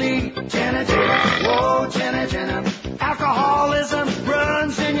illegally. Jenna, Jenna, oh, Jenna, Jenna. Alcoholism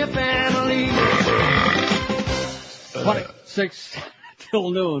runs in your family. 26 till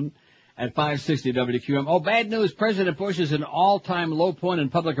noon at 560 WQM. Oh, bad news. President Bush is an all-time low point in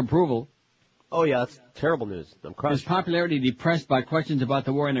public approval. Oh, yeah, that's terrible news. I'm crushed. His popularity depressed by questions about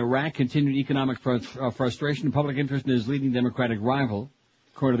the war in Iraq, continued economic frustration, and public interest in his leading Democratic rival,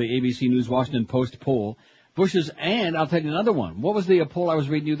 according to the ABC News Washington Post poll. Bush's, and I'll tell you another one. What was the poll I was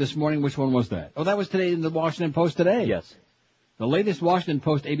reading you this morning? Which one was that? Oh, that was today in the Washington Post today. Yes. The latest Washington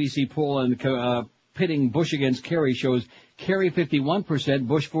Post ABC poll and pitting Bush against Kerry shows Kerry 51%,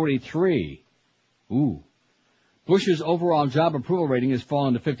 Bush 43%. Ooh. Bush's overall job approval rating has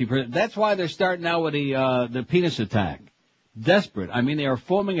fallen to 50%. That's why they're starting out with the penis attack. Desperate. I mean, they are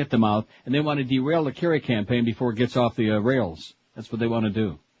foaming at the mouth, and they want to derail the Kerry campaign before it gets off the rails. That's what they want to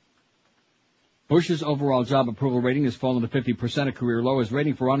do. Bush's overall job approval rating has fallen to 50%, a career low. His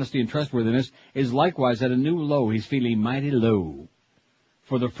rating for honesty and trustworthiness is likewise at a new low. He's feeling mighty low.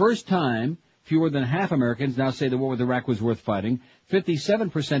 For the first time, fewer than half Americans now say the war with Iraq was worth fighting.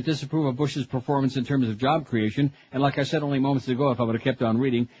 57% disapprove of Bush's performance in terms of job creation. And like I said only moments ago, if I would have kept on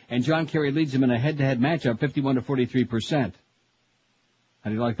reading, and John Kerry leads him in a head-to-head matchup, 51 to 43%. How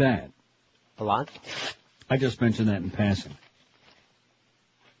do you like that? A lot. I just mentioned that in passing.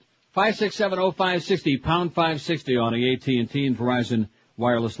 5670560, pound 560 on the AT&T and Verizon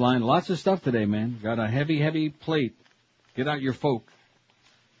wireless line. Lots of stuff today, man. Got a heavy plate. Get out your folk.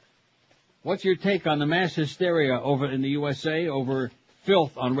 What's your take on the mass hysteria over in the USA over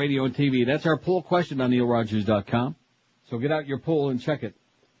filth on radio and TV? That's our poll question on NeilRogers.com. So get out your poll and check it.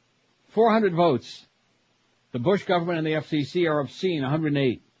 400 votes. The Bush government and the FCC are obscene,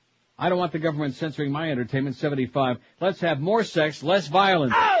 108. I don't want the government censoring my entertainment, 75. Let's have more sex, less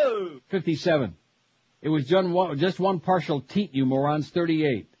violence, 57. It was just one partial teat, you morons,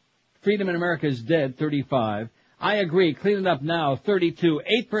 38. Freedom in America is dead, 35. I agree. Clean it up now. 32.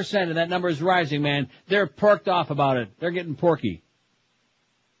 8%, and that number is rising, man. They're porked off about it. They're getting porky.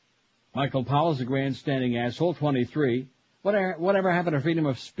 Michael Powell's a grandstanding asshole. 23. Whatever happened to freedom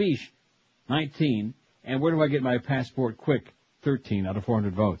of speech? 19. And where do I get my passport quick? 13 out of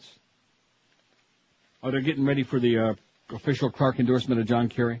 400 votes. Oh, they're getting ready for the official Clark endorsement of John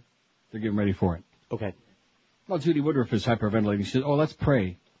Kerry? They're getting ready for it. Okay. Well, Judy Woodruff is hyperventilating. She says, oh, let's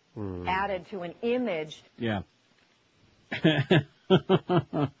pray. Added to an image. Yeah.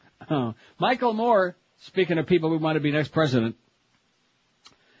 Michael Moore, speaking of people who want to be next president,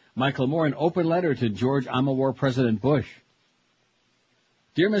 Michael Moore, an open letter to George I'm-a-war President Bush.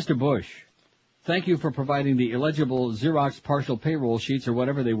 Dear Mr. Bush, thank you for providing the illegible Xerox partial payroll sheets or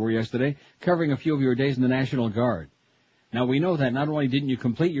whatever they were yesterday, covering a few of your days in the National Guard. Now, we know that not only didn't you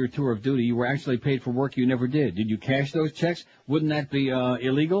complete your tour of duty, you were actually paid for work you never did. Did you cash those checks? Wouldn't that be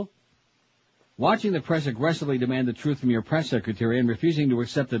illegal? Watching the press aggressively demand the truth from your press secretary and refusing to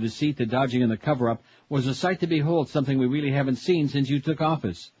accept the deceit, the dodging, and the cover-up was a sight to behold, something we really haven't seen since you took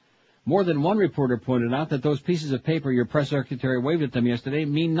office. More than one reporter pointed out that those pieces of paper your press secretary waved at them yesterday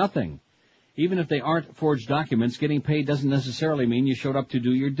mean nothing. Even if they aren't forged documents, getting paid doesn't necessarily mean you showed up to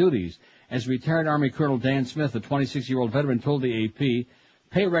do your duties. As retired Army Colonel Dan Smith, a 26-year-old veteran, told the AP,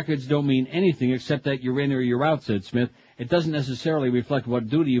 pay records don't mean anything except that you're in or you're out, said Smith. It doesn't necessarily reflect what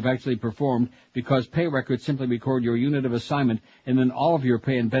duty you've actually performed because pay records simply record your unit of assignment and then all of your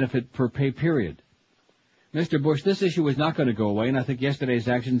pay and benefit per pay period. Mr. Bush, this issue is not going to go away, and I think yesterday's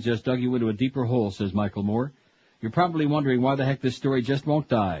actions just dug you into a deeper hole, says Michael Moore. You're probably wondering why the heck this story just won't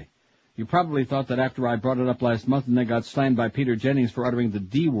die. You probably thought that after I brought it up last month and then got slammed by Peter Jennings for uttering the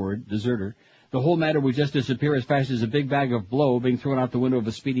D word, deserter, the whole matter would just disappear as fast as a big bag of blow being thrown out the window of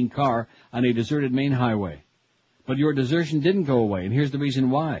a speeding car on a deserted main highway. But your desertion didn't go away, and here's the reason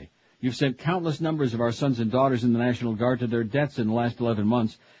why. You've sent countless numbers of our sons and daughters in the National Guard to their deaths in the last 11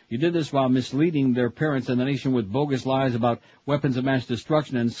 months. You did this while misleading their parents and the nation with bogus lies about weapons of mass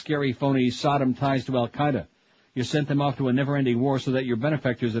destruction and scary, phony Saddam ties to Al-Qaeda. You sent them off to a never-ending war so that your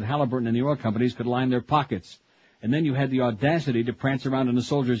benefactors at Halliburton and the oil companies could line their pockets. And then you had the audacity to prance around in a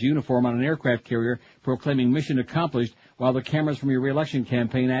soldier's uniform on an aircraft carrier proclaiming mission accomplished while the cameras from your re-election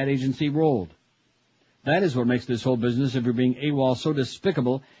campaign ad agency rolled. That is what makes this whole business of your being AWOL so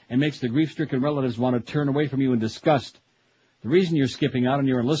despicable and makes the grief-stricken relatives want to turn away from you in disgust. The reason you're skipping out on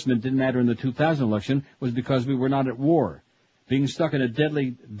your enlistment didn't matter in the 2000 election was because we were not at war. Being stuck in a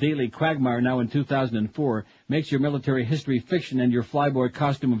deadly daily quagmire now in 2004 makes your military history fiction and your flyboy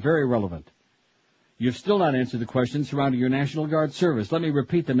costume very relevant. You've still not answered the questions surrounding your National Guard service. Let me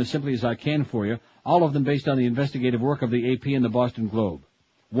repeat them as simply as I can for you, all of them based on the investigative work of the AP and the Boston Globe.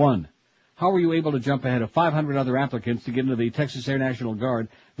 1. How were you able to jump ahead of 500 other applicants to get into the Texas Air National Guard,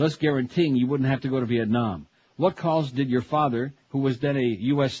 thus guaranteeing you wouldn't have to go to Vietnam? What calls did your father, who was then a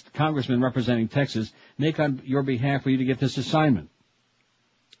U.S. congressman representing Texas, make on your behalf for you to get this assignment?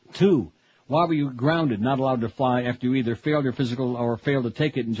 2. Why were you grounded, not allowed to fly after you either failed your physical or failed to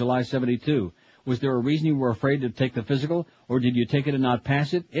take it in July 72? Was there a reason you were afraid to take the physical, or did you take it and not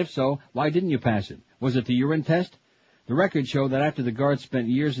pass it? If so, why didn't you pass it? Was it the urine test? The records show that after the Guard spent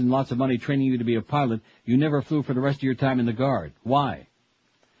years and lots of money training you to be a pilot, you never flew for the rest of your time in the Guard. Why?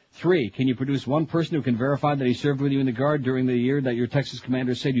 3. Can you produce one person who can verify that he served with you in the Guard during the year that your Texas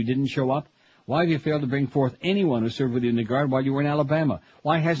commander said you didn't show up? Why have you failed to bring forth anyone who served with you in the Guard while you were in Alabama?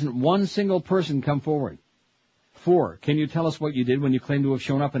 Why hasn't one single person come forward? 4. Can you tell us what you did when you claimed to have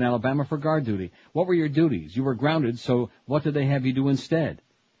shown up in Alabama for Guard duty? What were your duties? You were grounded, so what did they have you do instead?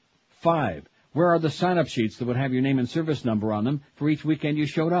 5. Where are the sign-up sheets that would have your name and service number on them for each weekend you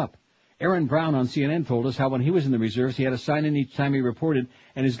showed up? Aaron Brown on CNN told us how when he was in the reserves, he had a sign-in each time he reported,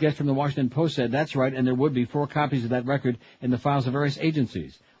 and his guest from the Washington Post said, that's right, and there would be 4 copies of that record in the files of various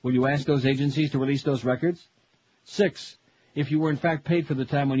agencies. Will you ask those agencies to release those records? 6. If you were in fact paid for the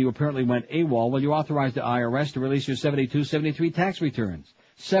time when you apparently went AWOL, will you authorize the IRS to release your 72, 73 tax returns?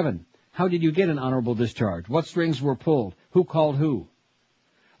 7. How did you get an honorable discharge? What strings were pulled? Who called who?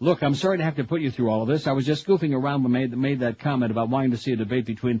 Look, I'm sorry to have to put you through all of this. I was just goofing around when I made that comment about wanting to see a debate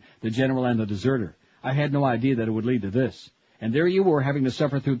between the general and the deserter. I had no idea that it would lead to this. And there you were having to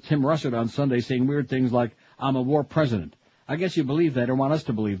suffer through Tim Russert on Sunday saying weird things like, I'm a war president. I guess you believe that or want us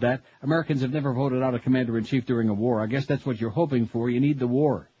to believe that. Americans have never voted out a commander-in-chief during a war. I guess that's what you're hoping for. You need the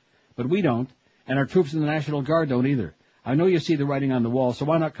war. But we don't, and our troops in the National Guard don't either. I know you see the writing on the wall, so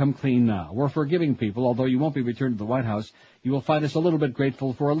why not come clean now? We're forgiving people, although you won't be returned to the White House. You will find us a little bit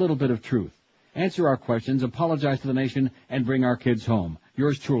grateful for a little bit of truth. Answer our questions, apologize to the nation, and bring our kids home.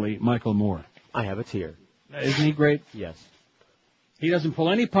 Yours truly, Michael Moore. I have a tear. Isn't he great? Yes. He doesn't pull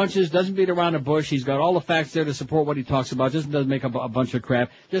any punches, doesn't beat around the bush. He's got all the facts there to support what he talks about. Just doesn't make up a bunch of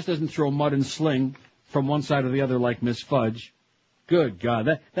crap. Just doesn't throw mud and sling from one side or the other like Miss Fudge. Good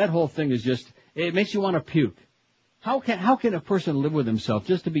God, that whole thing is just, it makes you want to puke. How can a person live with himself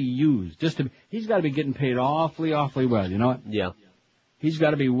just to be used? He's got to be getting paid awfully well, you know what? Yeah. He's got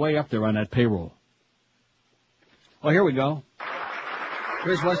to be way up there on that payroll. Well, here we go.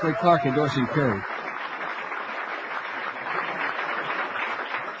 Here's Wesley Clark endorsing Kerry.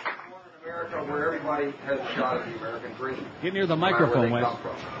 Where everybody has a shot at the American dream. Get near the microphone, Wes.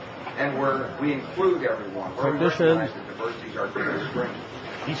 And where we include everyone. Where we recognize that diversity is our greatest strength.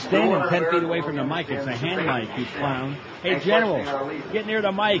 He's standing 10 feet away from the mic. It's a hand mic, you clown. Hey, General, get near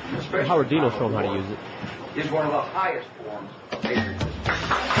the mic. Howard Dean will show him how to use it. Is one of the highest forms of patriotism.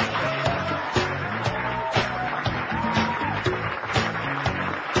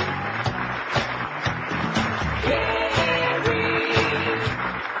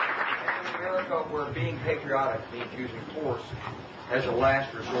 Where being patriotic means using force as a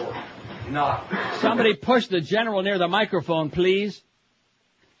last resort, not... Somebody push the General near the microphone, please.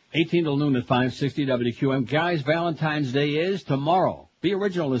 18 till noon at 560 WQM. Guys, Valentine's Day is tomorrow. Be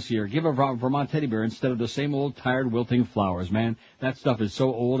original this year. Give a Vermont teddy bear instead of the same old tired wilting flowers, man. That stuff is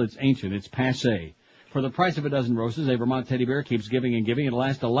so old, it's ancient, it's passé. For the price of a dozen roses, a Vermont teddy bear keeps giving and giving. It'll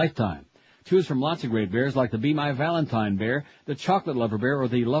last a lifetime. Choose from lots of great bears like the Be My Valentine bear, the Chocolate Lover bear, or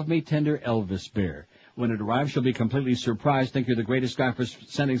the Love Me Tender Elvis bear. When it arrives, she'll be completely surprised, think you're the greatest guy for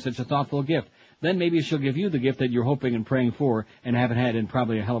sending such a thoughtful gift. Then maybe she'll give you the gift that you're hoping and praying for and haven't had in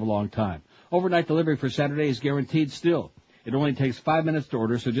probably a hell of a long time. Overnight delivery for Saturday is guaranteed still. It only takes 5 minutes to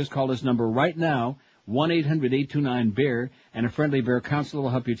order, so just call this number right now, 1-800-829-BEAR, and a friendly bear counselor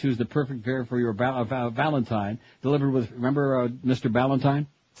will help you choose the perfect bear for your Valentine, delivered with, remember Mr. Valentine?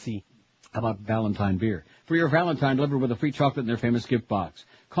 See. How about Valentine beer? For your Valentine, delivered with a free chocolate in their famous gift box.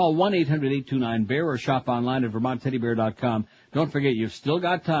 Call 1-800-829-BEAR or shop online at VermontTeddyBear.com. Don't forget, you've still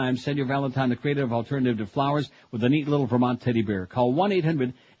got time. Send your Valentine the creative alternative to flowers with a neat little Vermont teddy bear. Call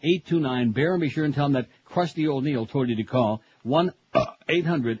 1-800-829-BEAR and be sure and tell them that crusty old Neil told you to call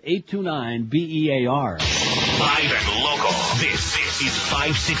 1-800-829-BEAR. Live and local. This is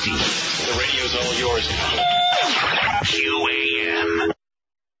 560. The radio's all yours. QAM.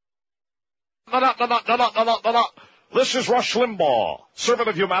 This is Rush Limbaugh, servant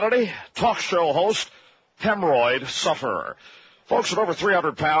of humanity, talk show host, hemorrhoid sufferer. Folks, at over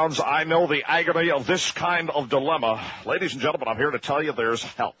 300 pounds, I know the agony of this kind of dilemma. Ladies and gentlemen, I'm here to tell you there's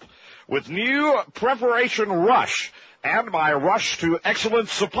help. With new Preparation Rush and my Rush to Excellent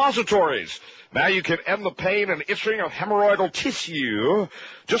suppositories. Now you can end the pain and itching of hemorrhoidal tissue.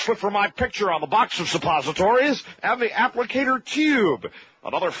 Just look for my picture on the box of suppositories and the applicator tube.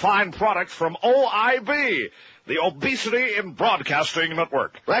 Another fine product from OIB, the Obesity in Broadcasting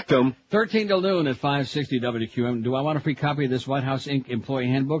Network. Rectum. 13 till noon at 560 WQM. Do I want a free copy of this White House Inc. employee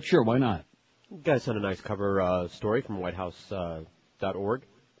handbook? Sure, why not? You guys sent a nice cover story from whitehouse.org.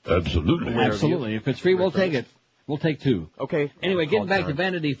 Absolutely. Absolutely. If it's free, we'll take it. We'll take two. Okay. Anyway, getting back to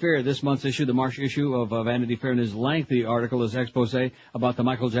Vanity Fair, this month's issue, the March issue of Vanity Fair, and his lengthy article, his expose about the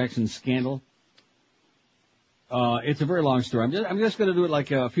Michael Jackson scandal. It's a very long story. I'm just going to do it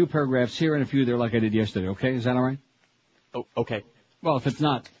like a few paragraphs here and a few there like I did yesterday, okay? Is that all right? Oh, okay. Well, if it's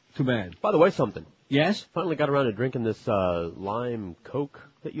not, too bad. By the way, something. Yes? Finally got around to drinking this lime Coke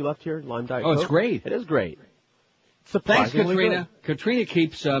that you left here, lime Diet Coke. Oh, it's great. It is great. Thanks, Katrina. Good. Katrina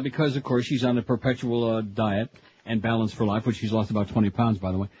keeps, because, of course, she's on the perpetual diet and Balance for Life, which she's lost about 20 pounds,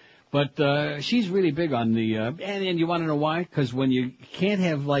 by the way. But she's really big on the, and you want to know why? Because when you can't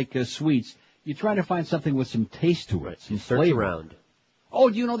have, like, sweets, you try to find something with some taste to it, some flavor. Around. Oh,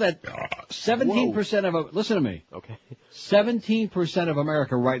 do you know that 17% of, listen to me. Okay. 17% of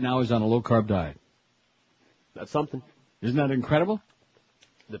America right now is on a low-carb diet. That's something. Isn't that incredible?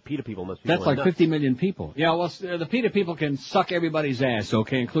 The PETA people must be That's like nuts. 50 million people. Yeah, well, the PETA people can suck everybody's ass,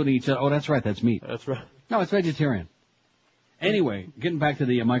 okay, including each other. Oh, that's right, that's meat. That's right. No, it's vegetarian. Anyway, getting back to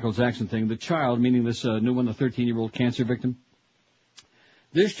the Michael Jackson thing, the child, meaning this new one, the 13-year-old cancer victim,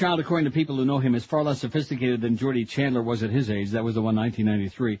 this child, according to people who know him, is far less sophisticated than Jordy Chandler was at his age. That was the one,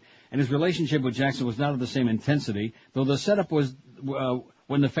 1993. And his relationship with Jackson was not of the same intensity, though the setup was,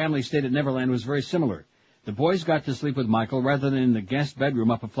 when the family stayed at Neverland, was very similar. The boys got to sleep with Michael rather than in the guest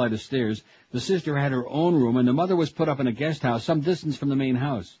bedroom up a flight of stairs. The sister had her own room, and the mother was put up in a guest house some distance from the main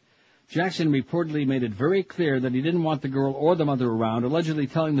house. Jackson reportedly made it very clear that he didn't want the girl or the mother around, allegedly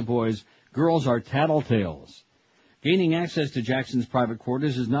telling the boys, girls are tattletales. Gaining access to Jackson's private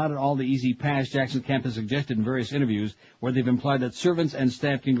quarters is not at all the easy path Jackson's camp has suggested in various interviews, where they've implied that servants and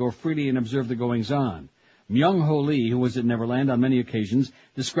staff can go freely and observe the goings-on. Myung-Ho Lee, who was at Neverland on many occasions,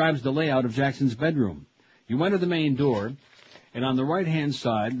 describes the layout of Jackson's bedroom. You enter the main door, and on the right-hand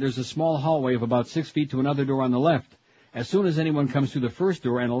side, there's a small hallway of about 6 feet to another door on the left. As soon as anyone comes through the first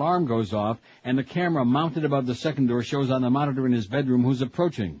door, an alarm goes off, and the camera mounted above the second door shows on the monitor in his bedroom who's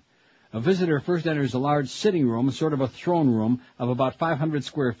approaching. A visitor first enters a large sitting room, sort of a throne room, of about 500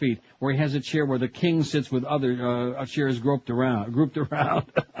 square feet, where he has a chair where the king sits with other chairs grouped around.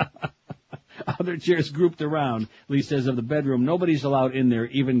 Other chairs grouped around, Lee says of the bedroom. Nobody's allowed in there,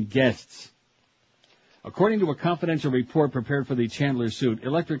 even guests. According to a confidential report prepared for the Chandler suit,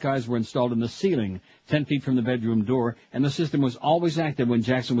 electric eyes were installed in the ceiling 10 feet from the bedroom door, and the system was always active when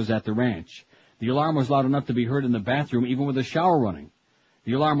Jackson was at the ranch. The alarm was loud enough to be heard in the bathroom, even with the shower running.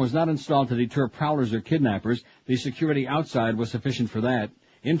 The alarm was not installed to deter prowlers or kidnappers. The security outside was sufficient for that.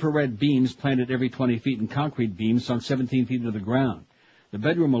 Infrared beams planted every 20 feet and concrete beams sunk 17 feet into the ground. The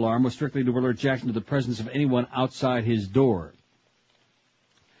bedroom alarm was strictly to alert Jackson to the presence of anyone outside his door.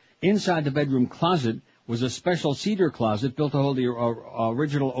 Inside the bedroom closet was a special cedar closet built to hold the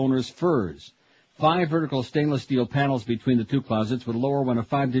original owner's furs. 5 vertical stainless steel panels between the 2 closets would lower when a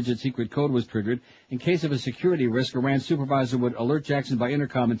 5-digit secret code was triggered. In case of a security risk, a ranch supervisor would alert Jackson by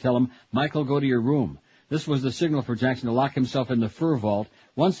intercom and tell him, "Michael, go to your room." This was the signal for Jackson to lock himself in the fur vault.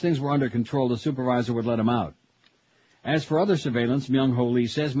 Once things were under control, the supervisor would let him out. As for other surveillance, Myung-Ho Lee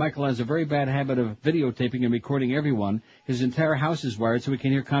says Michael has a very bad habit of videotaping and recording everyone. His entire house is wired so he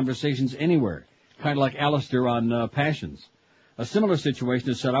can hear conversations anywhere, kind of like Alistair on Passions. A similar situation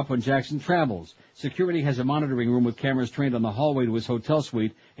is set up when Jackson travels. Security has a monitoring room with cameras trained on the hallway to his hotel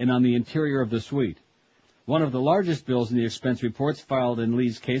suite and on the interior of the suite. One of the largest bills in the expense reports filed in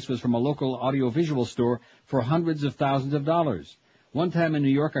Lee's case was from a local audiovisual store for hundreds of thousands of dollars. One time in New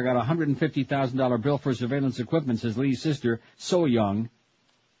York, I got a $150,000 bill for surveillance equipment, says Lee's sister, So Young,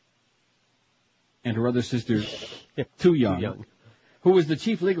 and her other sister, Too Young, who was the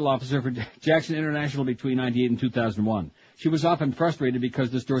chief legal officer for Jackson International between 1998 and 2001. She was often frustrated because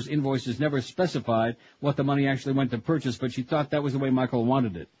the store's invoices never specified what the money actually went to purchase, but she thought that was the way Michael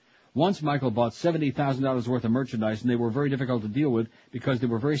wanted it. Once Michael bought $70,000 worth of merchandise, and they were very difficult to deal with because they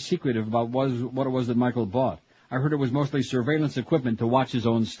were very secretive about what it was that Michael bought. I heard it was mostly surveillance equipment to watch his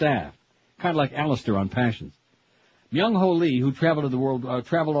own staff, kind of like Alistair on Passions. Myung-Ho Lee, who traveled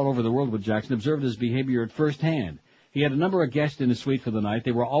all over the world with Jackson, observed his behavior at first hand. He had a number of guests in his suite for the night.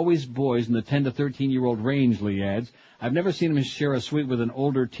 They were always boys in the 10 to 13-year-old range, Lee adds. I've never seen him share a suite with an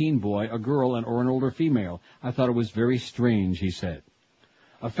older teen boy, a girl, or an older female. I thought it was very strange, he said.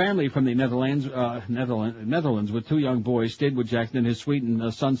 A family from the Netherlands with 2 young boys stayed with Jackson in his suite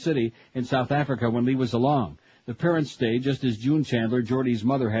in Sun City in South Africa when Lee was along. The parents stayed just as June Chandler, Geordie's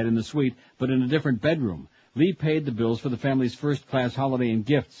mother, had in the suite, but in a different bedroom. Lee paid the bills for the family's first-class holiday and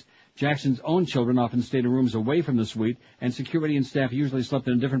gifts. Jackson's own children often stayed in rooms away from the suite, and security and staff usually slept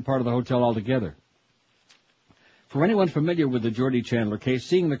in a different part of the hotel altogether. For anyone familiar with the Geordie Chandler case,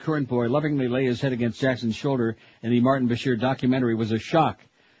 seeing the current boy lovingly lay his head against Jackson's shoulder in the Martin Bashir documentary was a shock.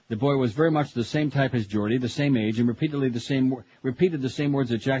 The boy was very much the same type as Geordie, the same age, and repeated the same words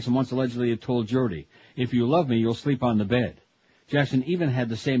that Jackson once allegedly had told Geordie. "If you love me, you'll sleep on the bed." Jackson even had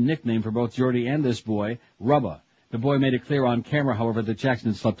the same nickname for both Geordie and this boy, Rubba. The boy made it clear on camera, however, that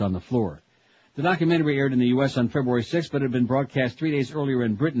Jackson had slept on the floor. The documentary aired in the U.S. on February 6th, but had been broadcast 3 days earlier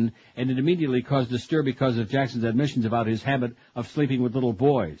in Britain, and it immediately caused a stir because of Jackson's admissions about his habit of sleeping with little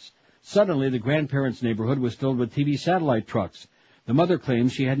boys. Suddenly, the grandparents' neighborhood was filled with TV satellite trucks. The mother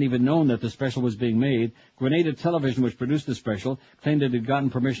claims she hadn't even known that the special was being made. Grenada Television, which produced the special, claimed it had gotten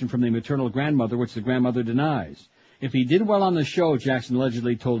permission from the maternal grandmother, which the grandmother denies. If he did well on the show, Jackson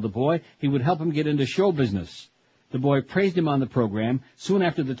allegedly told the boy, he would help him get into show business. The boy praised him on the program. Soon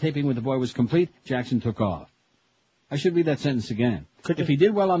after the taping with the boy was complete, Jackson took off. I should read that sentence again. If he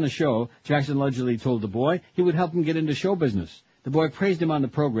did well on the show, Jackson allegedly told the boy, he would help him get into show business. The boy praised him on the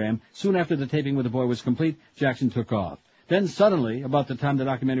program. Soon after the taping with the boy was complete, Jackson took off. Then suddenly, about the time the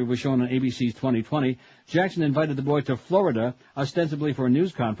documentary was shown on ABC's 2020, Jackson invited the boy to Florida, ostensibly for a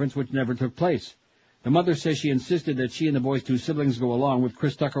news conference, which never took place. The mother says she insisted that she and the boy's 2 siblings go along with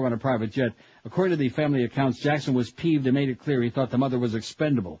Chris Tucker on a private jet. According to the family accounts, Jackson was peeved and made it clear he thought the mother was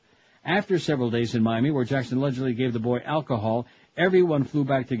expendable. After several days in Miami, where Jackson allegedly gave the boy alcohol, everyone flew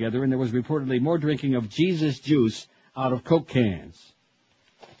back together, and there was reportedly more drinking of Jesus juice out of Coke cans.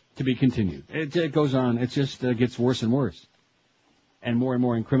 To be continued. It goes on. It just gets worse and worse. And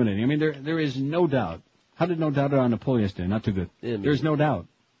more incriminating. I mean, there is no doubt. How did no doubt on the poll yesterday? Not too good. There's no doubt.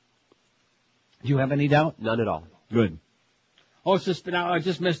 Do you have any doubt? None at all. Good. Oh, now I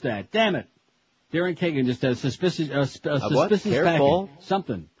just missed that. Damn it. Darren Kagan just had a suspicious Careful. packet.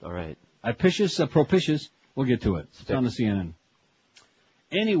 Something. All right. Propitious. We'll get to it. It's on the CNN.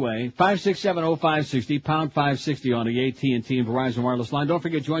 Anyway, 5670560, pound 560 on the AT&T and Verizon wireless line. Don't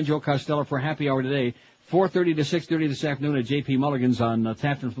forget, join Joe Costello for happy hour today, 4:30 to 6:30 this afternoon at J.P. Mulligan's on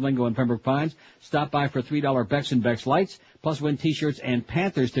Taft and Flamingo and Pembroke Pines. Stop by for $3 Bex and Bex Lights, plus win T-shirts and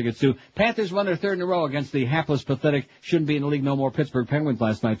Panthers tickets too. Panthers won their 3rd in a row against the hapless, pathetic, shouldn't be in the league no more Pittsburgh Penguins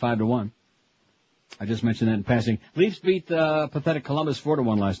last night, 5-1. I just mentioned that in passing. Leafs beat pathetic Columbus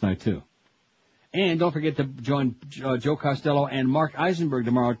 4-1 last night too. And don't forget to join Joe Costello and Mark Eisenberg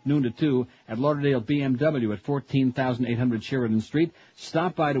tomorrow at noon to 2 at Lauderdale BMW at 14,800 Sheridan Street.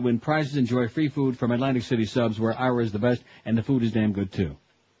 Stop by to win prizes, enjoy free food from Atlantic City Subs, where Ira is the best, and the food is damn good too.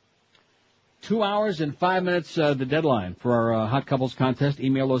 2 hours and 5 minutes, the deadline for our Hot Couples contest.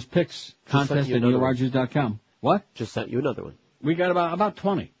 Email those pics, contest@neilrogers.com. What? Just sent you another one. We got about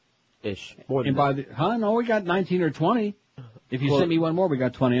 20. Ish. More than that. No, we got 19 or 20. If you send me one more, we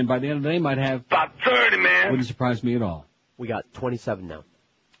got 20, and by the end of the day, might have about 30, man. Wouldn't surprise me at all. We got 27 now.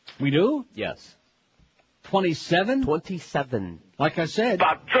 We do? Yes. 27? 27. Like I said.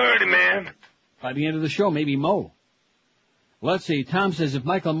 About 30, man. By the end of the show, maybe Mo. Let's see. Tom says, if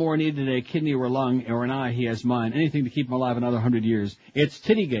Michael Moore needed a kidney or a lung or an eye, he has mine. Anything to keep him alive another 100 years. It's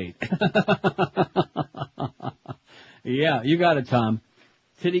Tittygate. Yeah, you got it, Tom.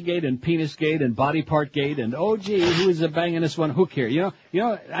 Tittygate and Penisgate and Body Part Gate and, oh, gee, who is banging this one? Who cares? You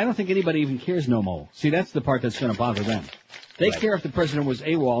know, I don't think anybody even cares no more. See, that's the part that's going to bother them. They care if the president was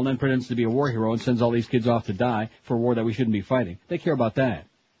AWOL and then pretends to be a war hero and sends all these kids off to die for a war that we shouldn't be fighting. They care about that.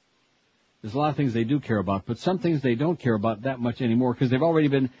 There's a lot of things they do care about, but some things they don't care about that much anymore because they've already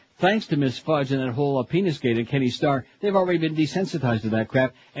been, thanks to Miss Fudge and that whole Penisgate and Kenny Starr, they've already been desensitized to that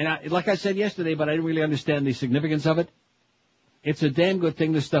crap. And like I said yesterday, but I didn't really understand the significance of it. It's a damn good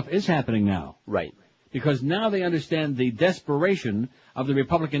thing this stuff is happening now. Right. Because now they understand the desperation of the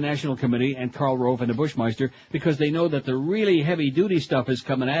Republican National Committee and Karl Rove and the Bushmeister because they know that the really heavy-duty stuff is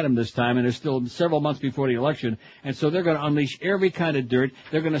coming at them this time, and there's still several months before the election, and so they're going to unleash every kind of dirt.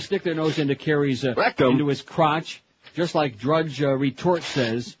 They're going to stick their nose into Kerry's, into his crotch, just like Drudge Retort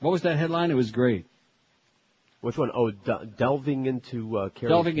says. What was that headline? It was great. Which one? Oh, delving into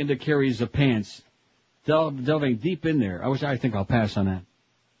Kerry's... Delving into Kerry's pants. Delving deep in there. I think I'll pass on that.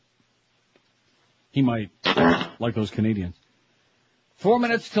 He might, like those Canadians. 4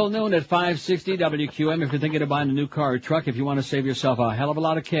 minutes till noon at 560 WQM. If you're thinking of buying a new car or truck, if you want to save yourself a hell of a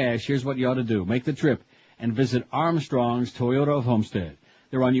lot of cash, here's what you ought to do. Make the trip and visit Armstrong's Toyota of Homestead.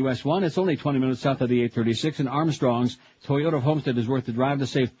 They're on US 1. It's only 20 minutes south of the 836, and Armstrong's Toyota of Homestead is worth the drive to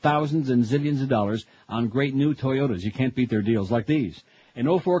save thousands and zillions of dollars on great new Toyotas. You can't beat their deals like these.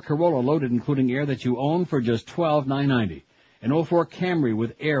 An 04 Corolla loaded including air that you own for just $12,990. An 04 Camry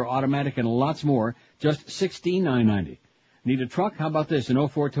with air, automatic, and lots more, just $16,990. Need a truck? How about this? An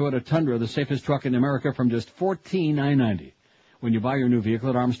 04 Toyota Tundra, the safest truck in America, from just $14,990. When you buy your new vehicle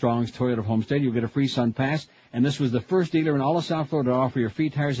at Armstrong's Toyota of Homestead, you'll get a free Sun Pass, and this was the first dealer in all of South Florida to offer your free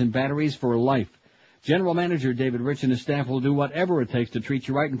tires and batteries for life. General Manager David Rich and his staff will do whatever it takes to treat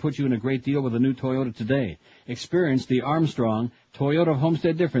you right and put you in a great deal with a new Toyota today. Experience the Armstrong Toyota of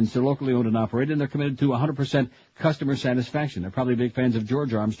Homestead difference. They're locally owned and operated, and they're committed to 100% customer satisfaction. They're probably big fans of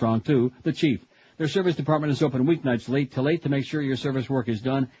George Armstrong, too, the chief. Their service department is open weeknights late till 8 to make sure your service work is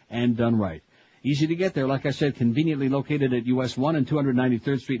done and done right. Easy to get there, like I said, conveniently located at US 1 and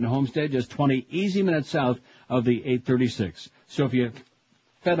 293rd Street in Homestead, just 20 easy minutes south of the 836. So if you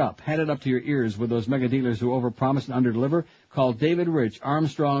fed up, had it up to your ears with those mega dealers who overpromise and underdeliver, call David Rich,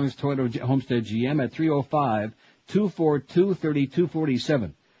 Armstrong's Toyota Homestead GM at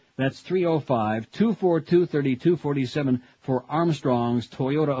 305-242-3247. That's 305-242-3247 for Armstrong's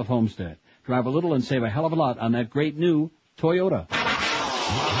Toyota of Homestead. Drive a little and save a hell of a lot on that great new Toyota.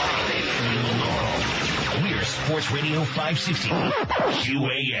 We're Sports Radio 560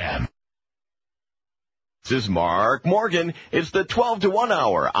 QAM. This is Mark Morgan. It's the 12 to 1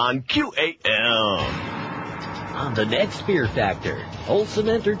 hour on QAM. On the next Fear Factor, wholesome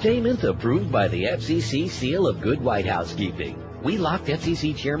entertainment approved by the FCC seal of good White Housekeeping. We locked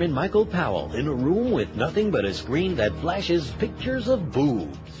FCC Chairman Michael Powell in a room with nothing but a screen that flashes pictures of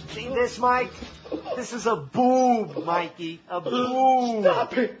boobs. See this, Mike? This is a boob, Mikey. A boob.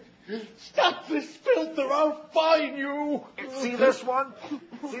 Stop it! Stop this filter! I'll fine you! See this one?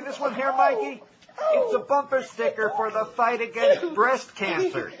 See this one here, Mikey? It's a bumper sticker for the fight against breast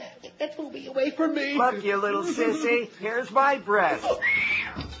cancer. That will be away from me. Look, you little sissy. Here's my breast.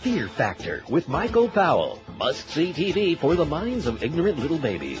 Fear Factor with Michael Powell. Must-see TV for the minds of ignorant little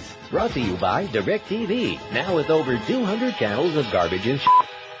babies. Brought to you by DirecTV. Now with over 200 channels of garbage and shit.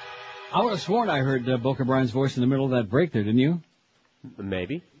 I would have sworn I heard Boca Brian's voice in the middle of that break there, didn't you?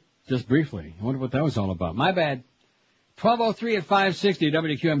 Maybe. Just briefly. I wonder what that was all about. My bad. 12:03 at 560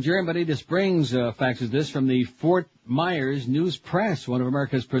 WQM. Jerry Bonita Springs faxes this from the Fort Myers News Press, one of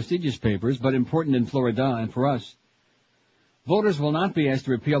America's prestigious papers, but important in Florida and for us. Voters will not be asked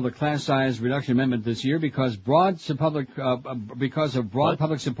to repeal the class size reduction amendment this year because of broad public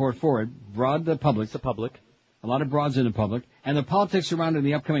support for it. A lot of broads in the public. And the politics surrounding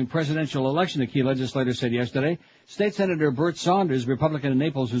the upcoming presidential election, a key legislator said yesterday. State Senator Bert Saunders, Republican in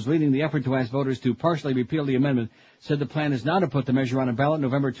Naples, who's leading the effort to ask voters to partially repeal the amendment, said the plan is now to put the measure on a ballot in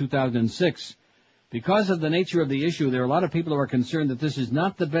November 2006. Because of the nature of the issue, there are a lot of people who are concerned that this is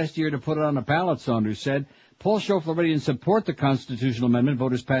not the best year to put it on a ballot, Saunders said. Polls show Floridians support the constitutional amendment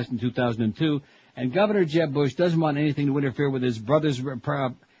voters passed in 2002, and Governor Jeb Bush doesn't want anything to interfere with his brother's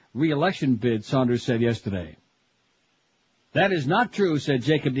re-election bid, Saunders said yesterday. That is not true, said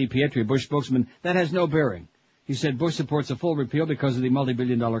Jacob DiPietri, Bush spokesman. That has no bearing. He said Bush supports a full repeal because of the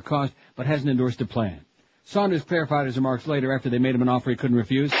multi-billion-dollar cost, but hasn't endorsed a plan. Saunders clarified his remarks later after they made him an offer he couldn't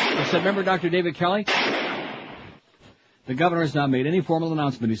refuse. He said, remember Dr. David Kelly? The governor has not made any formal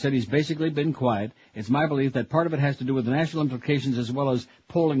announcement. He said he's basically been quiet. It's my belief that part of it has to do with the national implications as well as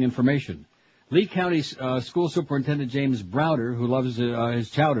polling information. Lee County School Superintendent James Browder, who loves his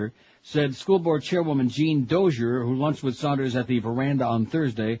chowder, said school board chairwoman Jean Dozier, who lunched with Saunders at the veranda on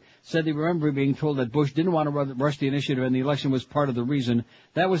Thursday, said they remember being told that Bush didn't want to rush the initiative and the election was part of the reason.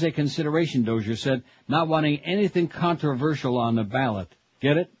 That was a consideration, Dozier said, not wanting anything controversial on the ballot.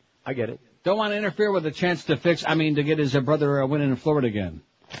 Get it? I get it. Don't want to interfere with the chance to to get his brother winning in Florida again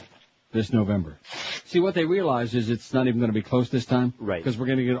this November. See, what they realize is it's not even going to be close this time. Right. Because we're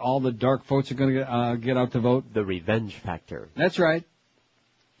going to get all the dark votes are going to get out to vote. The revenge factor. That's right.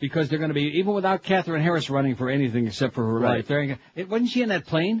 Because they're going to be, even without Catherine Harris running for anything except for her life. Wasn't she in that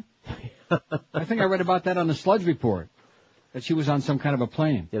plane? I think I read about that on the Sludge Report, that she was on some kind of a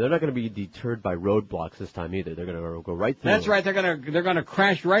plane. Yeah, they're not going to be deterred by roadblocks this time either. They're going to go right through. That's right. They're going to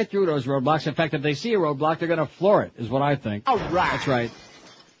crash right through those roadblocks. In fact, if they see a roadblock, they're going to floor it, is what I think. All right. That's right.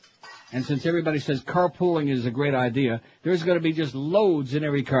 And since everybody says carpooling is a great idea, there's going to be just loads in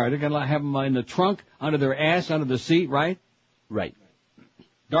every car. They're going to have them in the trunk, under their ass, under the seat, right? Right.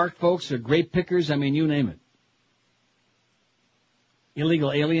 Dark folks are grape pickers. I mean, you name it.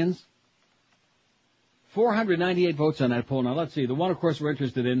 Illegal aliens. 498 votes on that poll. Now, let's see. The one, of course, we're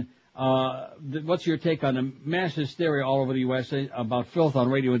interested in, what's your take on the mass hysteria all over the U.S. about filth on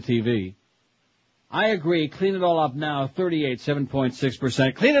radio and TV? I agree. Clean it all up now. 38,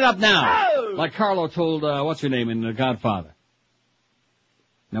 7.6%. Clean it up now! Oh! Like Carlo told, what's her name in The Godfather.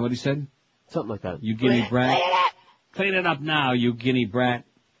 Know what he said? Something like that. You guinea brat. Clean it up now, you guinea brat.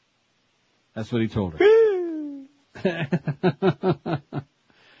 That's what he told her.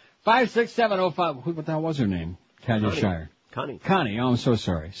 56705. What the hell was her name? Tanya Shire. Connie. Oh, I'm so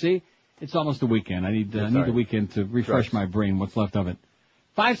sorry. See, it's almost the weekend. I need the weekend to refresh my brain. What's left of it?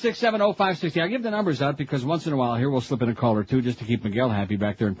 5670560. I give the numbers out because once in a while here we'll slip in a call or two just to keep Miguel happy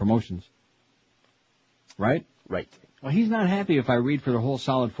back there in promotions. Right? Right. Well, he's not happy if I read for the whole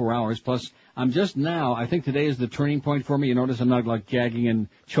solid 4 hours. Plus, I'm just now, I think today is the turning point for me. You notice I'm not like gagging and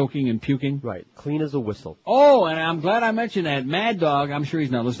choking and puking. Right. Clean as a whistle. Oh, and I'm glad I mentioned that. Mad Dog, I'm sure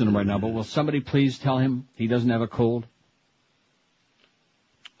he's not listening right now, but will somebody please tell him he doesn't have a cold?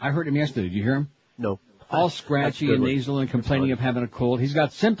 I heard him yesterday. Did you hear him? No. All scratchy and nasal and complaining of having a cold. He's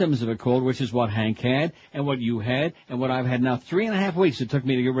got symptoms of a cold, which is what Hank had and what you had and what I've had now. 3.5 weeks it took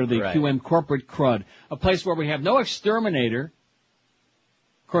me to get rid of the QM corporate crud. A place where we have no exterminator.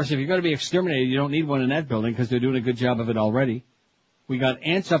 Of course, if you're going to be exterminated, you don't need one in that building because they're doing a good job of it already. We got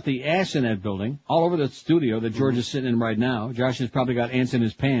ants up the ass in that building, all over the studio that George is sitting in right now. Josh has probably got ants in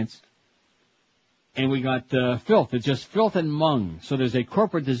his pants. And we got filth. It's just filth and mung. So there's a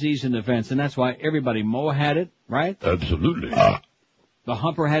corporate disease in the vents, and that's why everybody. Mo had it, right? Absolutely. The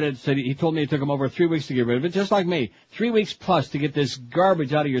Humper had it. Said he told me it took him over 3 weeks to get rid of it, just like me. 3 weeks plus to get this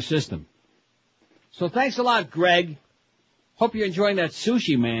garbage out of your system. So thanks a lot, Greg. Hope you're enjoying that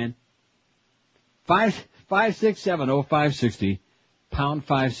sushi, man. 5670560, pound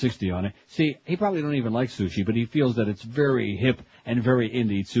 560 on it. See, he probably don't even like sushi, but he feels that it's very hip and very in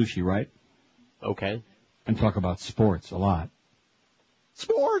to eat sushi, right? Okay. And talk about sports a lot.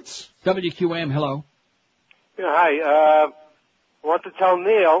 Sports. WQAM, hello. Yeah, hi. I want to tell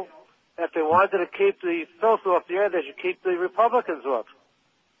Neil that if they wanted to keep the filth off the air, they should keep the Republicans off.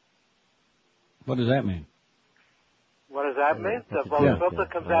 What does that mean? What does that mean? The filth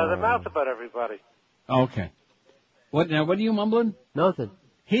comes out of their mouth about everybody. Okay. What are you mumbling? Nothing.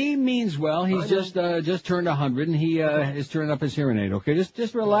 He means well. He's just turned 100, and he is turning up his hearing aid. Okay,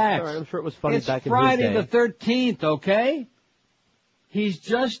 just relax. Sorry, I'm sure it was funny it's back in Friday his day. the 13th. Okay. He's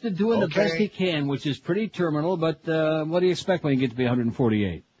just doing the best he can, which is pretty terminal. But what do you expect when you get to be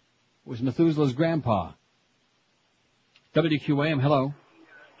 148? It was Methuselah's grandpa. WQAM, hello.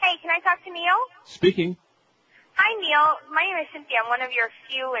 Hey, can I talk to Neil? Speaking. Hi, Neil. My name is Cynthia. I'm one of your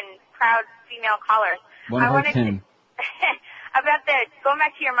few and proud female callers. One of our 10. About going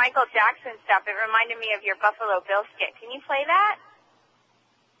back to your Michael Jackson stuff, it reminded me of your Buffalo Bill skit. Can you play that?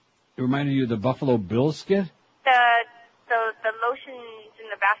 It reminded you of the Buffalo Bill skit? The lotions in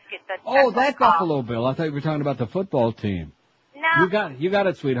the basket. That Buffalo Bill. I thought you were talking about the football team. No. You got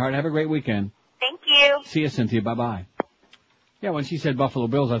it, sweetheart. Have a great weekend. Thank you. See you, Cynthia. Bye-bye. Yeah, when she said Buffalo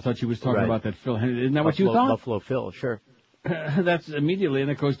Bills, I thought she was talking about that Phil Henry. Isn't that what you thought? Buffalo Phil, sure. That's immediately,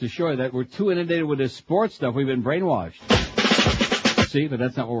 and it goes to show that we're too inundated with this sports stuff. We've been brainwashed. See, but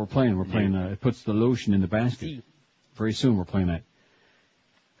that's not what we're playing. We're playing, it puts the lotion in the basket. Very soon we're playing that.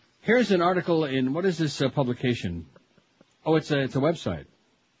 Here's an article in, what is this publication? Oh, it's a website.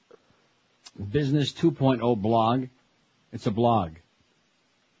 Business 2.0 blog. It's a blog.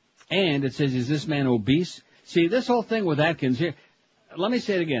 And it says, is this man obese? See, this whole thing with Atkins here, let me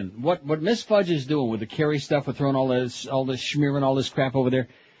say it again. What Miss Fudge is doing with the Kerry stuff, with throwing all this smearing, all this crap over there,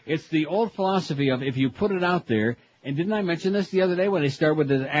 it's the old philosophy of if you put it out there, and didn't I mention this the other day when they started with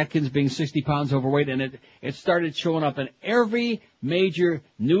the Atkins being 60 pounds overweight, and it started showing up in every major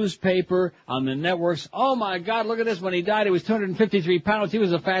newspaper, on the networks. Oh my God, look at this. When he died, he was 253 pounds. He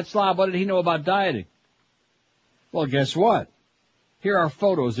was a fat slob. What did he know about dieting? Well, guess what? Here are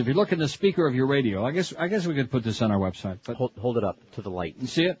photos. If you look in the speaker of your radio, I guess we could put this on our website. But hold it up to the light. You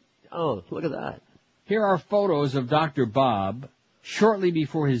see it? Oh, look at that. Here are photos of Dr. Bob shortly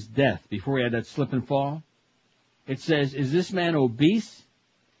before his death, before he had that slip and fall. It says, is this man obese?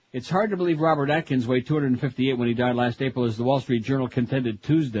 It's hard to believe Robert Atkins weighed 258 when he died last April, as the Wall Street Journal contended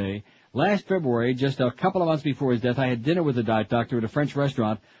Tuesday. Last February, just a couple of months before his death, I had dinner with the diet doctor at a French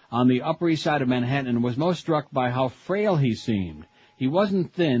restaurant on the Upper East Side of Manhattan and was most struck by how frail he seemed. He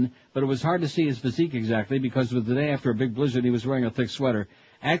wasn't thin, but it was hard to see his physique exactly because with the day after a big blizzard, he was wearing a thick sweater.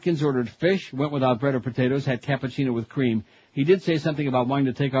 Atkins ordered fish, went without bread or potatoes, had cappuccino with cream. He did say something about wanting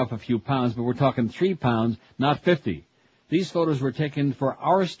to take off a few pounds, but we're talking 3 pounds, not 50. These photos were taken for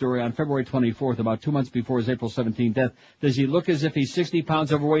our story on February 24th, about 2 months before his April 17th death. Does he look as if he's 60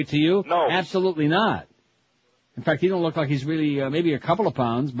 pounds overweight to you? No. Absolutely not. In fact, he don't look like he's really, maybe a couple of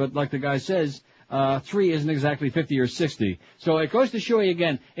pounds, but like the guy says, 3 isn't exactly 50 or 60. So it goes to show you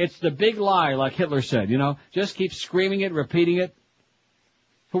again, it's the big lie, like Hitler said, you know. Just keep screaming it, repeating it.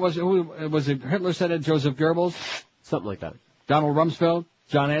 Who was it? Hitler said it, Joseph Goebbels? Something like that. Donald Rumsfeld?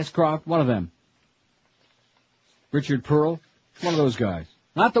 John Ashcroft? One of them. Richard Pearl? One of those guys.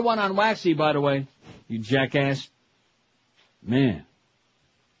 Not the one on Waxy, by the way, you jackass. Man.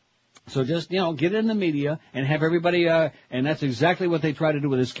 So just, get in the media and have everybody, and that's exactly what they try to do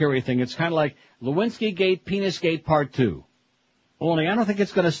with this Kerry thing. It's kind of like Lewinsky Gate, Penis Gate Part 2. Only I don't think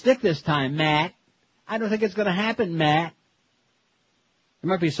it's going to stick this time, Matt. I don't think it's going to happen, Matt. There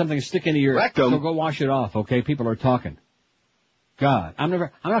might be something sticking to your rectum. So go wash it off, okay? People are talking. God, I'm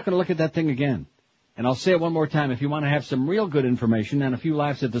not going to look at that thing again. And I'll say it one more time. If you want to have some real good information and a few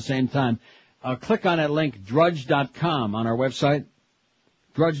laughs at the same time, click on that link, drudge.com, on our website.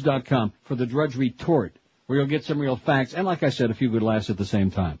 Drudge.com for the Drudge Retort, where you'll get some real facts and, like I said, a few good laughs at the same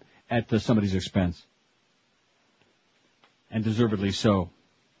time at somebody's expense. And deservedly so.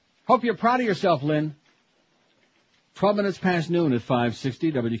 Hope you're proud of yourself, Lynn. 12 minutes past noon at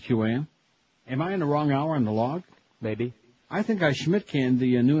 560 WQAM. Am I in the wrong hour on the log? Maybe. I think I Schmidt-canned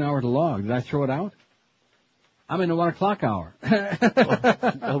the noon hour to log. Did I throw it out? I'm in the 1 o'clock hour.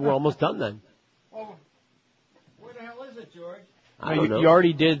 Well, we're almost done then. Well, where the hell is it, George? I don't know. You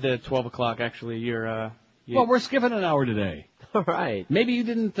already did the 12 o'clock, actually. Well, we're skipping an hour today. All right. Maybe you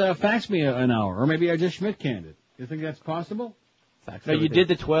didn't fax me an hour, or maybe I just Schmidt-canned it. You think that's possible? No, you did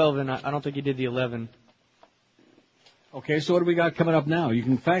the 12, and I don't think you did the 11. Okay, so what do we got coming up now? You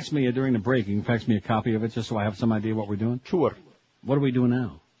can fax me during the break. You can fax me a copy of it just so I have some idea what we're doing. Sure. What are we doing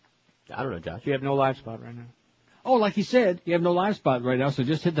now? I don't know, Josh. You have no live spot right now. Oh, like he said, you have no live spot right now, so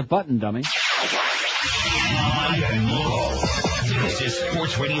just hit the button, dummy. This is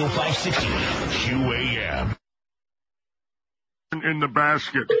Sports Radio 560 QAM. In the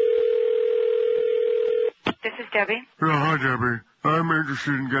basket. This is Debbie. Hi, Debbie. I'm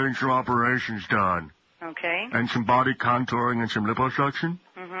interested in getting some operations done. Okay. And some body contouring and some liposuction.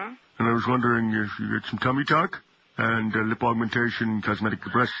 Mm-hmm. And I was wondering if you get some tummy tuck and lip augmentation, cosmetic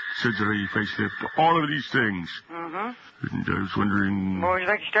breast surgery, facelift, all of these things. Mm-hmm. And I was wondering... What would you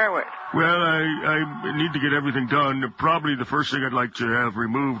like to start with? Well, I need to get everything done. Probably the first thing I'd like to have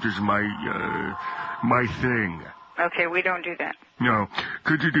removed is my thing. Okay, we don't do that. No.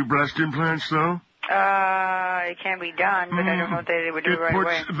 Could you do breast implants, though? It can be done, but I don't know if they would do it right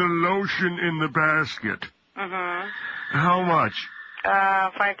away. It puts the lotion in the basket. Mm-hmm. How much?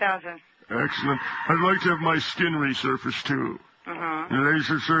 5,000. Excellent. I'd like to have my skin resurfaced, too. Mm-hmm.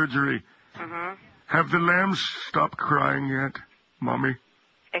 Laser surgery. Mm-hmm. Have the lambs stopped crying yet, Mommy?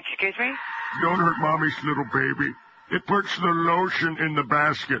 Excuse me? Don't hurt Mommy's little baby. It puts the lotion in the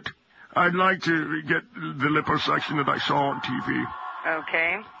basket. I'd like to get the liposuction that I saw on TV.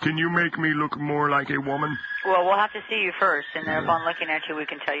 Okay. Can you make me look more like a woman? Well, we'll have to see you first, and then upon looking at you, we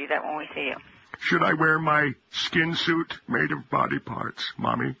can tell you that when we see you. Should I wear my skin suit made of body parts,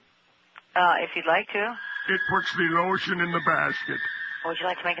 Mommy? If you'd like to. It puts the lotion in the basket. Would you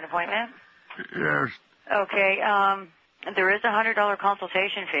like to make an appointment? Yes. Okay, there is a $100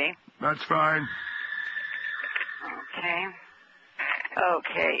 consultation fee. That's fine.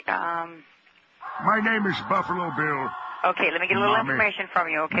 Okay, My name is Buffalo Bill. Okay, let me get a little Mommy. information from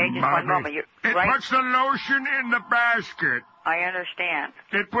you, okay? Just Mommy. one moment. It Right? puts the lotion in the basket. I understand.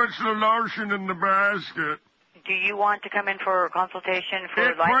 It puts the lotion in the basket. Do you want to come in for a consultation for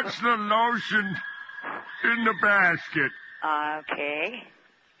It puts the lotion in the basket. Okay.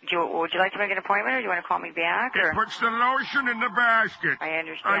 Would you like to make an appointment, or do you want to call me back? Or? It puts the lotion in the basket. I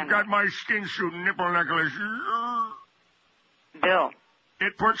understand. I've got my skin suit nipple necklace. Bill.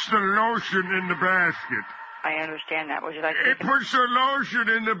 It puts the lotion in the basket. I understand that. Would you like to? It puts the lotion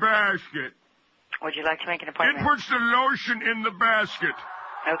in the basket. Would you like to make an It appointment? puts the lotion in the basket.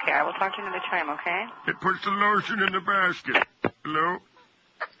 Okay, I will talk to you another time. Okay. It puts the lotion in the basket. Hello.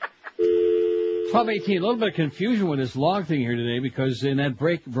 12:18. A little bit of confusion with this log thing here today because in that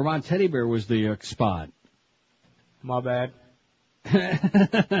break, Vermont Teddy Bear was the spot. My bad.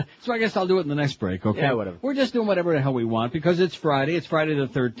 So I guess I'll do it in the next break, okay? Yeah, whatever. We're just doing whatever the hell we want because it's Friday. It's Friday the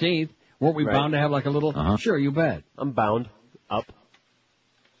 13th. Weren't we Right. bound to have like a little... Sure, you bet. I'm bound. Up.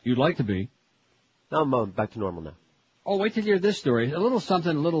 You'd like to be. No, I'm back to normal now. Oh, wait till you hear this story. A little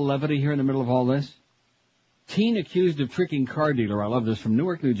something, a little levity here in the middle of all this. Teen accused of tricking car dealer. I love this. From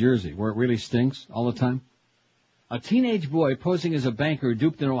Newark, New Jersey, where it really stinks all the time. A teenage boy posing as a banker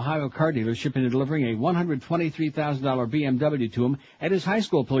duped an Ohio car dealership into delivering a $123,000 BMW to him at his high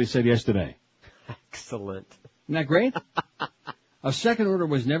school, police said yesterday. Excellent. Isn't that great? A second order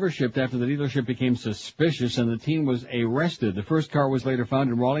was never shipped after the dealership became suspicious and the teen was arrested. The first car was later found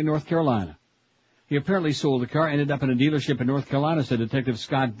in Raleigh, North Carolina. He apparently sold the car, ended up in a dealership in North Carolina, said Detective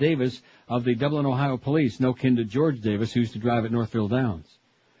Scott Davis of the Dublin, Ohio Police, no kin to George Davis, who used to drive at Northville Downs.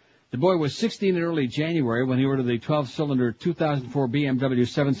 The boy was 16 in early January when he ordered the 12-cylinder 2004 BMW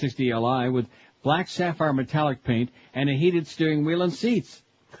 760 Li with black sapphire metallic paint and a heated steering wheel and seats.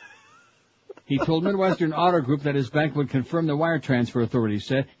 He told Midwestern Auto Group that his bank would confirm the wire transfer, authorities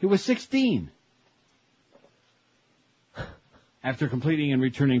said. He was 16. After completing and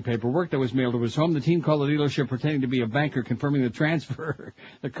returning paperwork that was mailed to his home, the teen called the dealership pretending to be a banker confirming the transfer.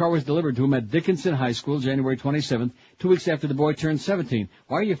 The car was delivered to him at Dickinson High School January 27th, 2 weeks after the boy turned 17.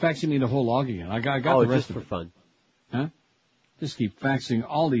 Why are you faxing me the whole log again? I got the rest just of for it. fun. Huh? Just keep faxing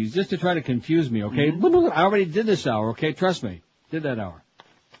all these just to try to confuse me, okay? I already did this hour, okay? Trust me. Did that hour.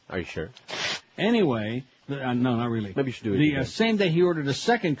 Are you sure? Anyway, no, not really. Maybe you should do it The again. same day he ordered a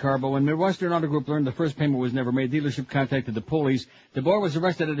second car, but when Midwestern Auto Group learned the first payment was never made, dealership contacted the police. The boy was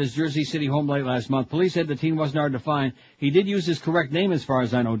arrested at his Jersey City home late last month. Police said the teen wasn't hard to find. He did use his correct name as far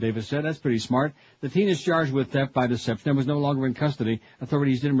as I know, Davis said. That's pretty smart. The teen is charged with theft by deception and was no longer in custody.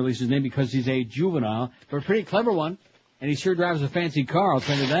 Authorities didn't release his name because he's a juvenile, but a pretty clever one. And he sure drives a fancy car, I'll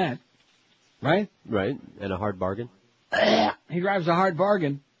tell you that. Right? Right. And a hard bargain. He drives a hard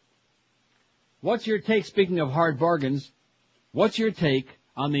bargain. What's your take, speaking of hard bargains, what's your take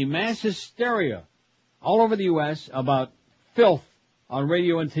on the mass hysteria all over the U.S. about filth on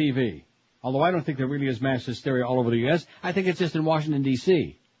radio and TV? Although I don't think there really is mass hysteria all over the U.S. I think it's just in Washington,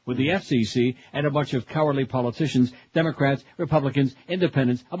 D.C., with the FCC and a bunch of cowardly politicians, Democrats, Republicans,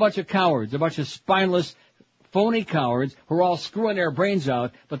 Independents, a bunch of cowards, a bunch of spineless, phony cowards who are all screwing their brains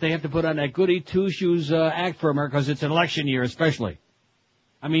out, but they have to put on that goody two-shoes act for America because it's an election year especially.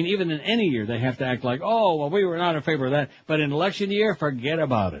 I mean, even in any year, they have to act like, oh, well, we were not in favor of that. But in election year, forget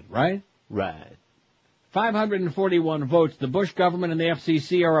about it, right? Right. 541 votes. The Bush government and the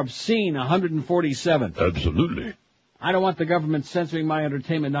FCC are obscene, 147. Absolutely. I don't want the government censoring my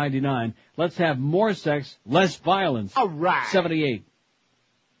entertainment, 99. Let's have more sex, less violence. All right. 78.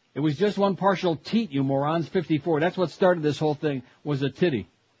 It was just one partial teat, you morons, 54. That's what started this whole thing, was a titty.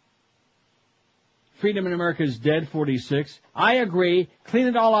 Freedom in America is dead, 46. I agree. Clean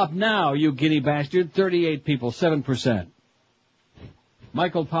it all up now, you giddy bastard. 38 people, 7%.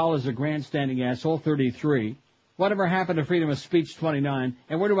 Michael Powell is a grandstanding asshole, 33. Whatever happened to freedom of speech, 29.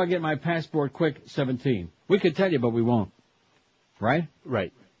 And where do I get my passport quick, 17. We could tell you, but we won't. Right?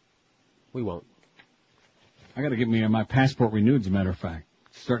 Right. We won't. I gotta get me my passport renewed, as a matter of fact.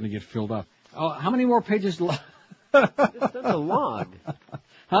 It's starting to get filled up. Oh, how many more pages? Just sent a log.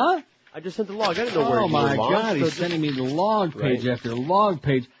 Huh? I just sent the log. I didn't know where Oh you were my lost, God, he's so sending me the log page Right. after log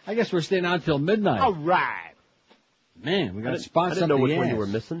page. I guess we're staying on till midnight. All right. Man, we got I spots didn't up know the which one ass. you were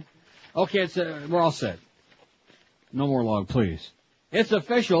missing. Okay, we're all set. No more log, please. It's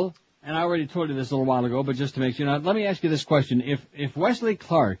official, and I already told you this a little while ago, but just to make sure. Now, let me ask you this question. If Wesley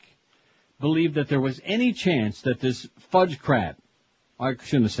Clark believed that there was any chance that this fudge crap, I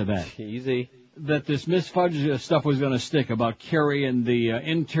shouldn't have said that. Easy. That this Miss Fudge stuff was going to stick about Kerry and the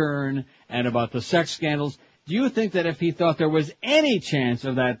intern and about the sex scandals. Do you think that if he thought there was any chance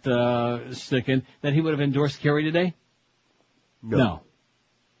of that sticking, that he would have endorsed Kerry today? No.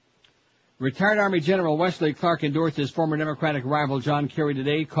 Retired Army General Wesley Clark endorsed his former Democratic rival John Kerry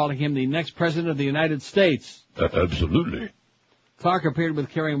today, calling him the next president of the United States. Absolutely. Clark appeared with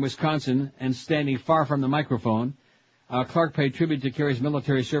Kerry in Wisconsin and standing far from the microphone. Clark paid tribute to Kerry's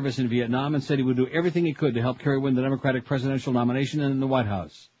military service in Vietnam and said he would do everything he could to help Kerry win the Democratic presidential nomination in the White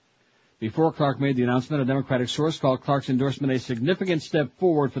House. Before Clark made the announcement, a Democratic source called Clark's endorsement a significant step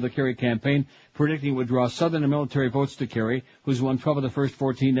forward for the Kerry campaign, predicting it would draw Southern and military votes to Kerry, who's won 12 of the first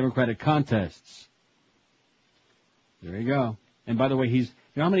 14 Democratic contests. There you go. And by the way, you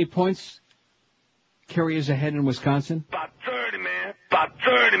know how many points Kerry is ahead in Wisconsin? About 30, man. About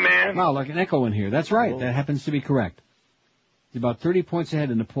 30, man. Wow, like an echo in here. That's right. That happens to be correct. He's about 30 points ahead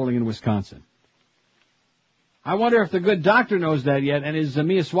in the polling in Wisconsin. I wonder if the good doctor knows that yet, and his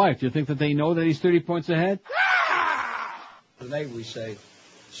Mia's wife. Do you think that they know that he's 30 points ahead? Today we say,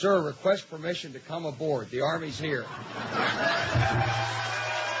 sir, request permission to come aboard. The Army's here.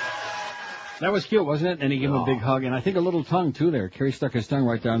 That was cute, wasn't it? And he gave him a big hug, and I think a little tongue, too, there. Kerry stuck his tongue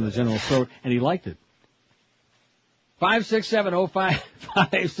right down the general's throat, and he liked it.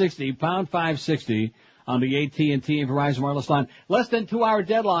 567-05-560, pound 560 on the AT&T and Verizon wireless line. Less than 2-hour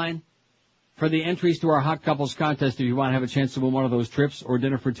deadline for the entries to our Hot Couples contest if you want to have a chance to win one of those trips or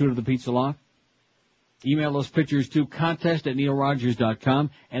dinner for two to the Pizza Loft. Email those pictures to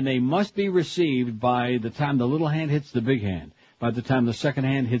contest@neilrogers.com, and they must be received by the time the little hand hits the big hand, by the time the second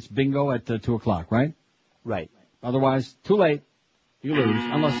hand hits bingo at 2 o'clock, right? Right. Otherwise, too late. You lose,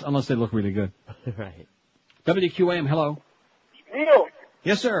 unless they look really good. Right. WQAM, hello. Neil,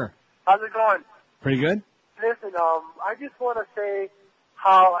 Yes, sir. how's it going? Pretty good? Listen, I just want to say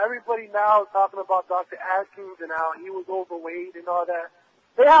how everybody now is talking about Dr. Atkins and how he was overweight and all that.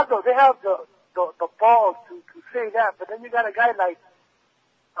 They have the balls to say that, but then you got a guy like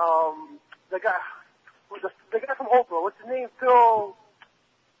the guy from Oprah. What's his name? Phil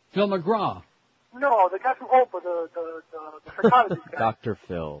McGraw. No, the guy from Oprah, the psychologist guy. Dr.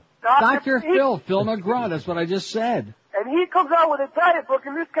 Phil. Phil McGraw. That's what I just said. And he comes out with a diet book,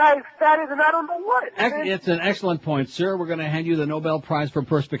 and this guy is fatter than I don't know what. It's an excellent point, sir. We're going to hand you the Nobel Prize for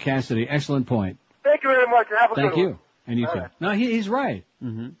perspicacity. Excellent point. Thank you very much, and have a good one. Thank you. And you All too. right. No, he's right.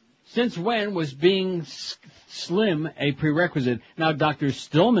 Mm-hmm. Since when was being slim a prerequisite? Now, Dr.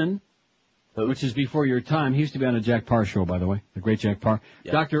 Stillman, which is before your time, he used to be on the Jack Parr show, by the way, the great Jack Parr.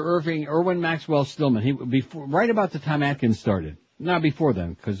 Yeah. Dr. Irwin Maxwell Stillman, right about the time Atkins started. Not before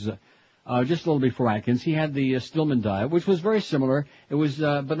then, because just a little before Atkins, he had the Stillman diet, which was very similar. It was,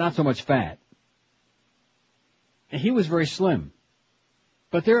 but not so much fat. And he was very slim.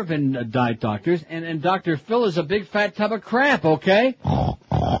 But there have been diet doctors, and Dr. Phil is a big fat tub of crap, okay?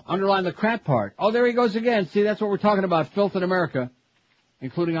 Underline the crap part. Oh, there he goes again. See, that's what we're talking about, filth in America,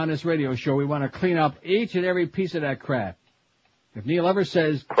 including on this radio show. We want to clean up each and every piece of that crap. If Neil ever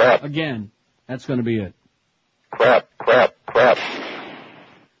says crap again, that's going to be it. Crap.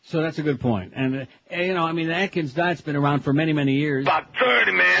 So that's a good point. And, the Atkins diet's been around for many, many years. About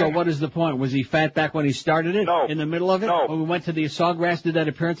 30, man. So what is the point? Was he fat back when he started it? No. In the middle of it? No. When we went to the Sawgrass, did that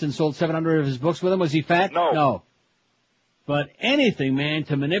appearance and sold 700 of his books with him? Was he fat? No. But anything, man,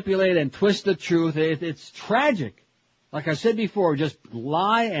 to manipulate and twist the truth, it's tragic. Like I said before, just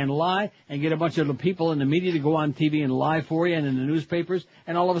lie and get a bunch of the people in the media to go on TV and lie for you and in the newspapers,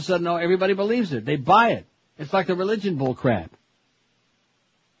 and all of a sudden, everybody believes it. They buy it. It's like the religion bull crap.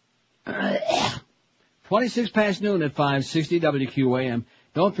 26 past noon at 560 WQAM.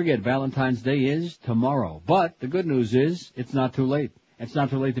 Don't forget, Valentine's Day is tomorrow. But the good news is, it's not too late. It's not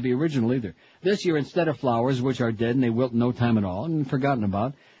too late to be original either. This year, instead of flowers, which are dead and they wilt in no time at all and forgotten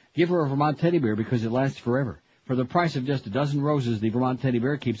about, give her a Vermont teddy bear because it lasts forever. For the price of just a dozen roses, the Vermont teddy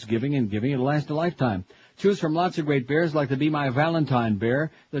bear keeps giving and giving. It'll last a lifetime. Choose from lots of great bears like the Be My Valentine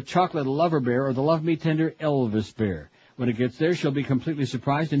bear, the Chocolate Lover bear, or the Love Me Tender Elvis bear. When it gets there, she'll be completely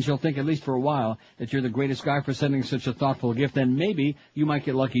surprised, and she'll think, at least for a while, that you're the greatest guy for sending such a thoughtful gift, and maybe you might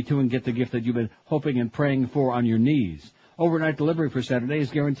get lucky, too, and get the gift that you've been hoping and praying for on your knees. Overnight delivery for Saturday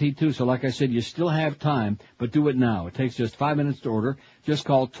is guaranteed, too, so like I said, you still have time, but do it now. It takes just 5 minutes to order. Just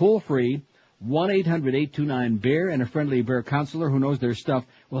call toll-free 1-800-829-BEAR, and a friendly bear counselor who knows their stuff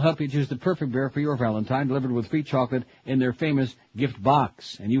will help you choose the perfect bear for your Valentine, delivered with free chocolate in their famous gift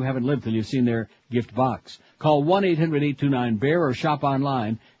box. And you haven't lived till you've seen their gift box. Call 1-800-829-BEAR or shop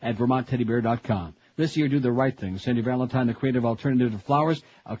online at VermontTeddyBear.com. This year, do the right thing. Send your Valentine a creative alternative to flowers,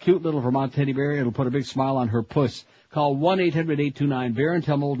 a cute little Vermont teddy bear. It'll put a big smile on her puss. Call 1-800-829-BEAR and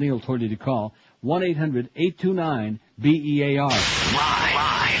tell them old Neil told you to call 1-800-829-BEAR.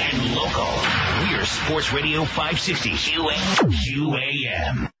 Live and local. We're Sports Radio 560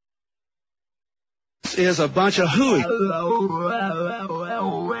 QAM. This is a bunch of hooey.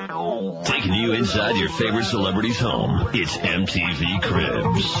 Taking you inside your favorite celebrity's home. It's MTV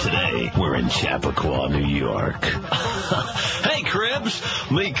Cribs. Today, we're in Chappaqua, New York. Hey, Cribs.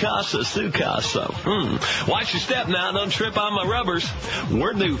 Mi casa, su casa. Watch your step now. Don't trip on my rubbers.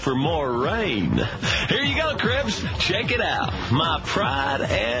 We're due for more rain. Here you go, Cribs. Check it out. My pride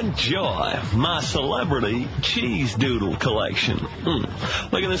and joy. My celebrity cheese doodle collection.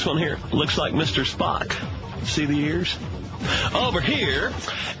 Look at this one here. Looks like Mr. Spock. See the ears? Over here,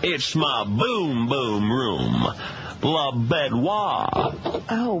 it's my boom boom room. La Bedouin.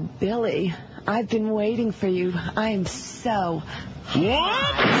 Oh, Billy, I've been waiting for you. I'm so...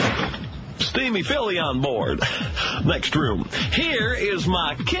 What? Steamy Philly on board. Next room. Here is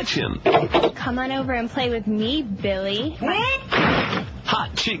my kitchen. Come on over and play with me, Billy.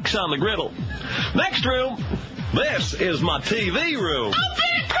 Hot cheeks on the griddle. Next room. This is my TV room. Oh,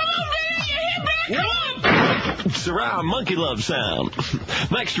 Billy, come on, Billy. You're here, Billy. Come on. Surround monkey love sound.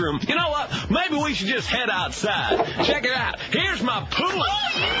 Next room. You know what? Maybe we should just head outside. Check it out. Here's my pool.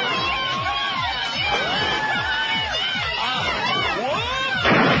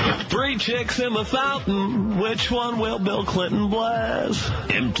 Three chicks in the fountain. Which one will Bill Clinton bless?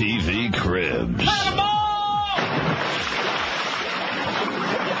 MTV Cribs.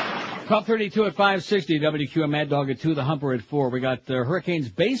 12:32 at 560. WQM Mad Dog at 2. The Humper at 4. We got Hurricanes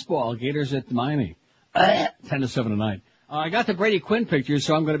baseball. Gators at Miami. 10-7 tonight. I got the Brady Quinn pictures,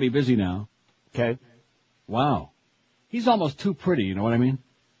 so I'm going to be busy now. Okay. Wow. He's almost too pretty, you know what I mean?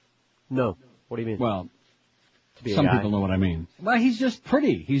 No. What do you mean? Well, to be a some guy? people know what I mean. Well, he's just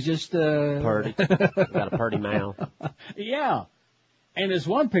pretty. He's just, Party. Got a party mouth. Yeah. And there's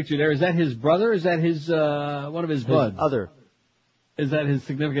one picture there. Is that his brother? Is that his, one of his buds? Other. Is that his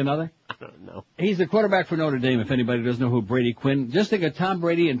significant other? I don't know. He's the quarterback for Notre Dame, if anybody doesn't know who Brady Quinn. Just think of Tom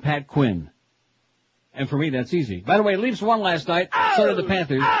Brady and Pat Quinn. And for me, that's easy. By the way, Leafs won last night. So did the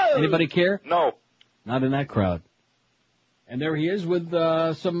Panthers. Anybody care? No. Not in that crowd. And there he is with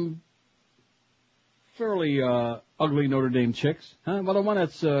some fairly ugly Notre Dame chicks. Huh? Well, the one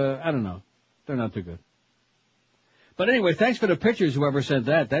that's, I don't know. They're not too good. But anyway, thanks for the pictures, whoever sent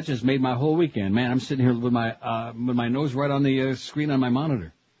that. That just made my whole weekend. Man, I'm sitting here with my nose right on the screen on my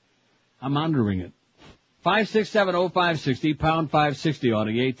monitor. I'm monitoring it. 5670560, pound 560 on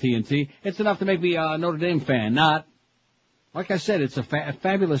the AT&T. It's enough to make me a Notre Dame fan. Not, like I said, it's a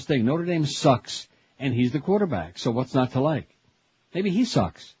fabulous thing. Notre Dame sucks, and he's the quarterback. So what's not to like? Maybe he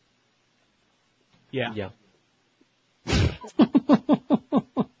sucks. Yeah.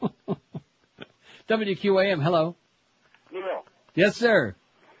 WQAM, hello. Neil, Yes, sir.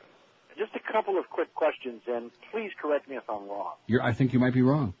 just a couple of quick questions, and please correct me if I'm wrong. I think you might be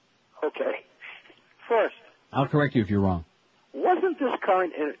wrong. Okay. First, I'll correct you if you're wrong. wasn't this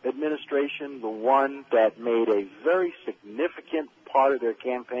current administration the one that made a very significant part of their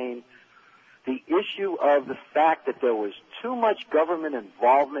campaign the issue of the fact that there was too much government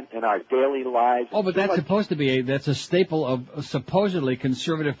involvement in our daily lives? Oh, but that's supposed to be that's a staple of supposedly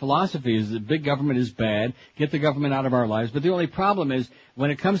conservative philosophy, is that big government is bad, get the government out of our lives. But the only problem is when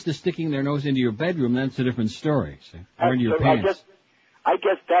it comes to sticking their nose into your bedroom, that's a different story. See? Or into your pants. I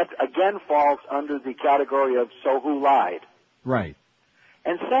guess that again falls under the category of so who lied. Right.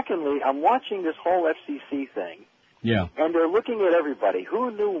 And secondly, I'm watching this whole FCC thing. Yeah. And they're looking at everybody.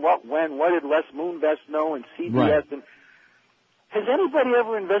 Who knew what, when, what did Les Moonves know, and CBS? Right. And has anybody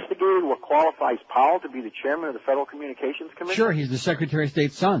ever investigated what qualifies Powell to be the chairman of the Federal Communications Commission? Sure, he's the Secretary of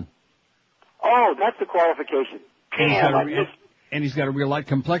State's son. Oh, that's the qualification. And he's got a real light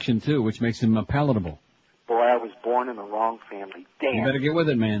complexion, too, which makes him palatable. Boy, I was born in the wrong family. Damn. You better get with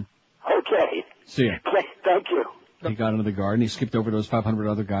it, man. Okay. See ya. Thank you. He got into the garden. He skipped over those 500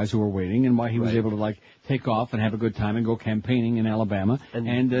 other guys who were waiting, and why he was able to take off and have a good time and go campaigning in Alabama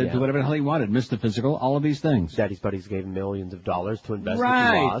and do whatever the hell he wanted. Missed the physical, all of these things. Daddy's buddies gave him millions of dollars to invest right.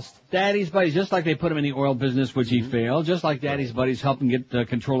 if he lost. Daddy's buddies, just like they put him in the oil business, which he failed, just like Daddy's buddies helped him get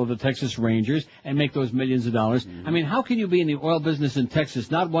control of the Texas Rangers and make those millions of dollars. I mean, how can you be in the oil business in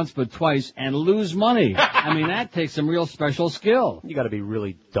Texas not once but twice and lose money? I mean, that takes some real special skill. You got to be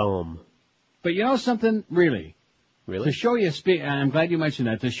really dumb. But you know something? Really? To show you, I'm glad you mentioned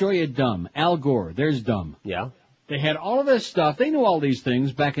that, to show you dumb. Al Gore, there's dumb. Yeah. They had all of this stuff. They knew all these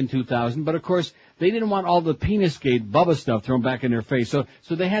things back in 2000, but of course, they didn't want all the Penisgate Bubba stuff thrown back in their face. So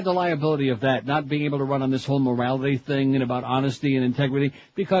they had the liability of that, not being able to run on this whole morality thing and about honesty and integrity,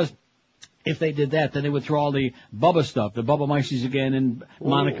 because if they did that, then they would throw all the Bubba stuff, the Bubba Mices again, and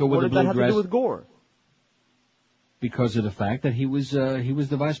Monica with the blue dress. What did that have to do with Gore? Because of the fact that he was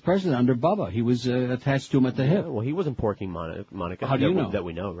the vice president under Bubba. He was attached to him at the hip. Well, he wasn't porking Monica. How do you know? That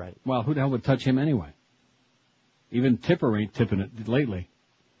we know, right? Well, who the hell would touch him anyway? Even Tipper ain't tipping it lately.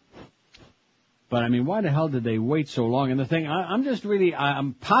 But I mean, why the hell did they wait so long? And the thing, I'm just really,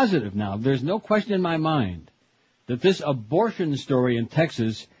 I'm positive now. There's no question in my mind that this abortion story in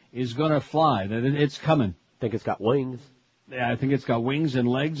Texas is going to fly, that it's coming. Think it's got wings? Yeah, I think it's got wings and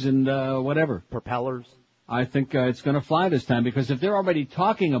legs and whatever. Propellers? I think it's going to fly this time, because if they're already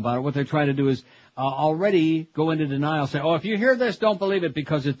talking about it, what they're trying to do is already go into denial, say, oh, if you hear this, don't believe it,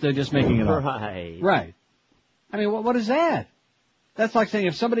 because they're just making it up. Right. I mean, what is that? That's like saying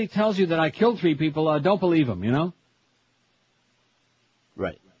if somebody tells you that I killed 3 people, don't believe them, you know?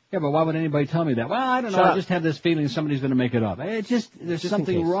 Right. Yeah, but why would anybody tell me that? Well, I don't know. I just have this feeling somebody's going to make it up. There's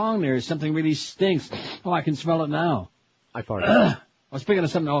something wrong there. Something really stinks. Oh, I can smell it now. I farted. Well, speaking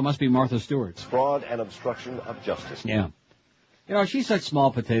of something, it must be Martha Stewart. Fraud and obstruction of justice. Yeah. You know, she's such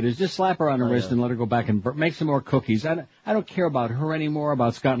small potatoes. Just slap her on the wrist and let her go back and make some more cookies. I don't care about her anymore,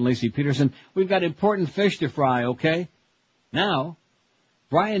 about Scott and Lacey Peterson. We've got important fish to fry, okay? Now,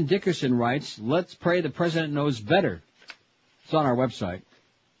 Brian Dickerson writes, let's pray the president knows better. It's on our website.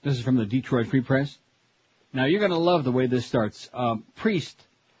 This is from the Detroit Free Press. Now, you're going to love the way this starts. Priest,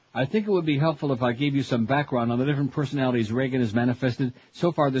 I think it would be helpful if I gave you some background on the different personalities Reagan has manifested.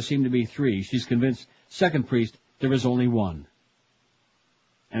 So far, there seem to be 3. She's convinced. Second priest, there is only one.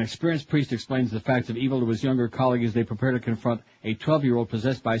 An experienced priest explains the facts of evil to his younger colleague as they prepare to confront a 12-year-old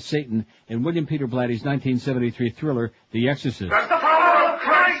possessed by Satan in William Peter Blatty's 1973 thriller, The Exorcist. That the power of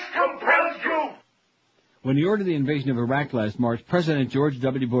Christ compels you! When he ordered the invasion of Iraq last March, President George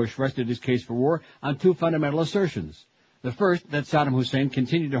W. Bush rested his case for war on 2 fundamental assertions. The first, that Saddam Hussein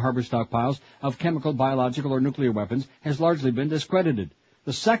continued to harbor stockpiles of chemical, biological, or nuclear weapons, has largely been discredited.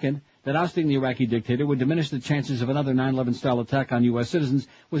 The second, that ousting the Iraqi dictator would diminish the chances of another 9/11-style attack on U.S. citizens,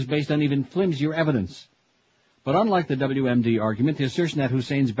 was based on even flimsier evidence. But unlike the WMD argument, the assertion that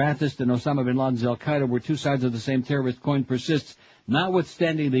Hussein's Ba'athist and Osama bin Laden's al-Qaeda were 2 sides of the same terrorist coin persists,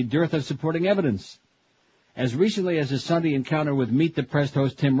 notwithstanding the dearth of supporting evidence. As recently as his Sunday encounter with Meet the Press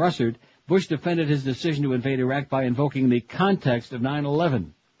host Tim Russert, Bush defended his decision to invade Iraq by invoking the context of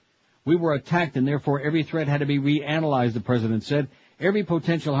 9/11. We were attacked and therefore every threat had to be reanalyzed, the president said. Every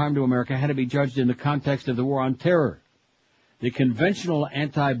potential harm to America had to be judged in the context of the war on terror. The conventional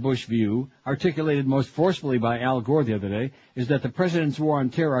anti-Bush view, articulated most forcefully by Al Gore the other day, is that the president's war on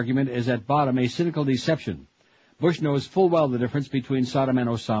terror argument is at bottom a cynical deception. Bush knows full well the difference between Saddam and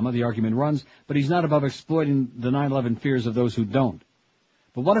Osama, the argument runs, but he's not above exploiting the 9/11 fears of those who don't.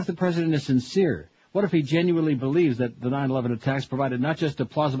 But what if the president is sincere? What if he genuinely believes that the 9/11 attacks provided not just a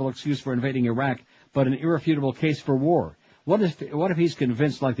plausible excuse for invading Iraq, but an irrefutable case for war? What if he's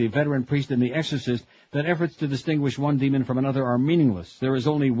convinced, like the veteran priest in The Exorcist, that efforts to distinguish one demon from another are meaningless? There is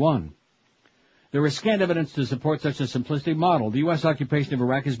only one. There is scant evidence to support such a simplistic model. The U.S. occupation of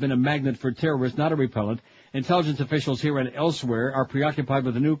Iraq has been a magnet for terrorists, not a repellent. Intelligence officials here and elsewhere are preoccupied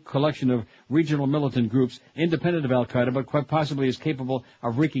with a new collection of regional militant groups, independent of al-Qaeda, but quite possibly as capable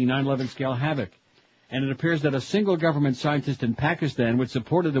of wreaking 9/11-scale havoc. And it appears that a single government scientist in Pakistan, which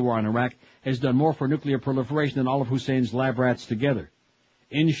supported the war on Iraq, has done more for nuclear proliferation than all of Hussein's lab rats together.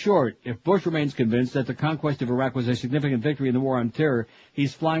 In short, if Bush remains convinced that the conquest of Iraq was a significant victory in the war on terror,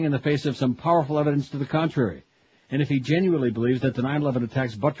 he's flying in the face of some powerful evidence to the contrary. And if he genuinely believes that the 9/11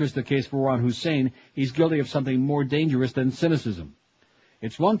 attacks buttress the case for war on Hussein, he's guilty of something more dangerous than cynicism.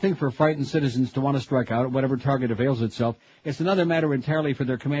 It's one thing for frightened citizens to want to strike out at whatever target avails itself. It's another matter entirely for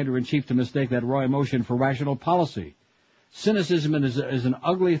their commander-in-chief to mistake that raw emotion for rational policy. Cynicism is an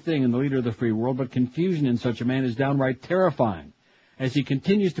ugly thing in the leader of the free world, but confusion in such a man is downright terrifying. As he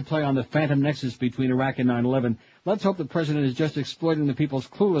continues to play on the phantom nexus between Iraq and 9/11, let's hope the president is just exploiting the people's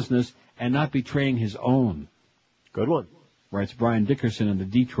cluelessness and not betraying his own. Good one. Writes Brian Dickerson in the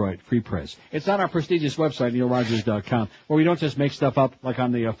Detroit Free Press. It's on our prestigious website, NeilRogers.com, where we don't just make stuff up like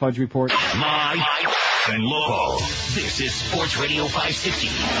on the Fudge Report. Live and local. This is Sports Radio 560.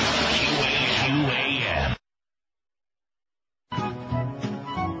 QAM.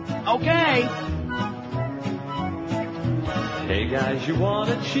 Okay. Hey guys, you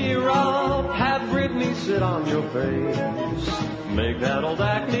wanna cheer up? Have Britney sit on your face. Make that old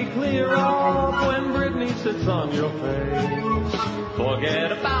acne clear up when Britney sits on your face.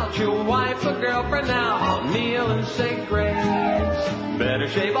 Forget about your wife or girlfriend now. Kneel and say grace. Better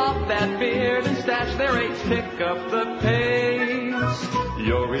shave off that beard and stash their eights. Pick up the pace.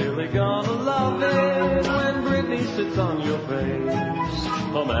 You're really gonna love it when Britney sits on your face.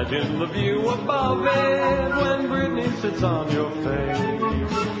 Imagine the view above it when Britney sits on your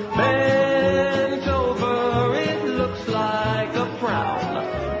face. Bent over, it looks like a frown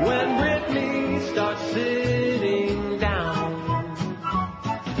when Britney starts sitting down.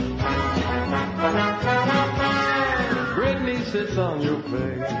 Britney sits on your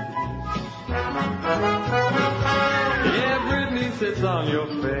face. Yeah, Britney sits on your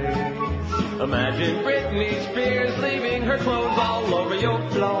face. Imagine Britney Spears leaving her clothes all over your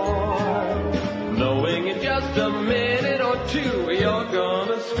floor, knowing in just a minute or two you're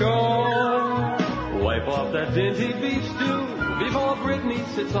gonna score. Wipe off that dinty beef stew before Britney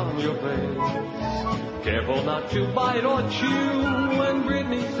sits on your face. Careful not to bite or chew when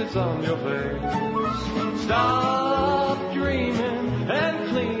Britney sits on your face. Stop dreaming and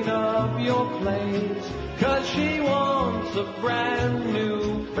clean up your place, 'cause she wants a brand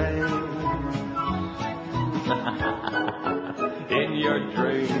new face. In your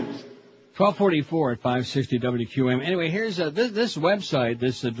dreams. 1244 at 560 WQM. Anyway, here's this website,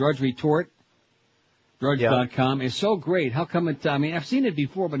 this Drudge Retort, Drudge.com, is so great. How come it, I mean, I've seen it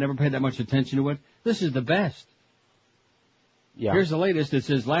before, but never paid that much attention to it. This is the best. Yeah. Here's the latest. It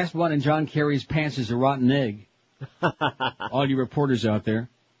says, last one in John Kerry's pants is a rotten egg. All you reporters out there.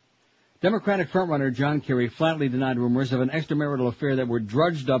 Democratic frontrunner John Kerry flatly denied rumors of an extramarital affair that were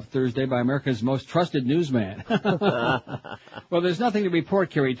drudged up Thursday by America's most trusted newsman. Well, there's nothing to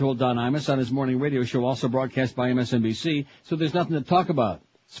report, Kerry told Don Imus on his morning radio show, also broadcast by MSNBC, so there's nothing to talk about.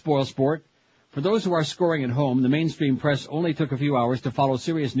 Spoil sport. For those who are scoring at home, the mainstream press only took a few hours to follow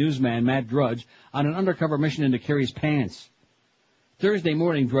serious newsman Matt Drudge on an undercover mission into Kerry's pants. Thursday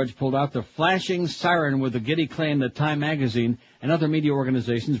morning, Drudge pulled out the flashing siren with the giddy claim that Time magazine and other media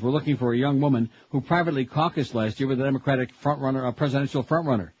organizations were looking for a young woman who privately caucused last year with the Democratic frontrunner, a presidential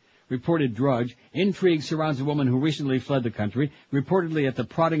frontrunner. Reported Drudge, intrigue surrounds a woman who recently fled the country, reportedly at the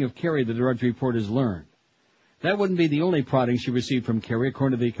prodding of Kerry, the Drudge report has learned. That wouldn't be the only prodding she received from Kerry,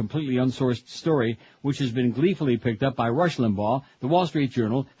 according to the completely unsourced story, which has been gleefully picked up by Rush Limbaugh, the Wall Street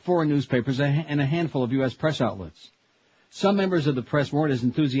Journal, foreign newspapers, and a handful of U.S. press outlets. Some members of the press weren't as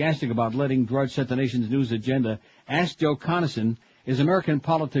enthusiastic about letting Drudge set the nation's news agenda. Ask Joe Conason, is American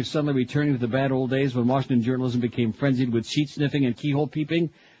politics suddenly returning to the bad old days when Washington journalism became frenzied with sheet sniffing and keyhole peeping?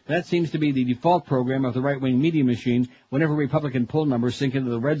 That seems to be the default program of the right-wing media machine whenever Republican poll numbers sink into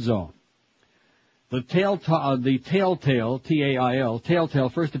the red zone. The Telltale, T-A-I-L, Telltale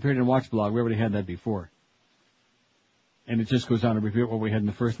first appeared in Watchblog. We already had that before. And it just goes on to repeat what we had in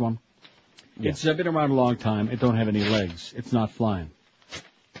the first one. Yeah. It's been around a long time. It don't have any legs. It's not flying.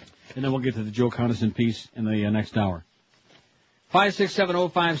 And then we'll get to the Joe Conason piece in the next hour.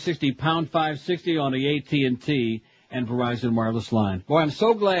 5670560, pound 560 on the AT&T and Verizon wireless line. Boy, I'm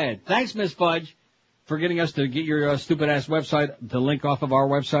so glad. Thanks, Miss Fudge, for getting us to get your stupid-ass website, the link off of our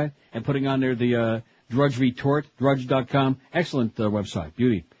website, and putting on there the Drudge Retort, Drudge.com. Excellent website.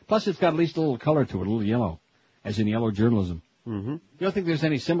 Beauty. Plus, it's got at least a little color to it, a little yellow, as in yellow journalism. Mm-hmm. You don't think there's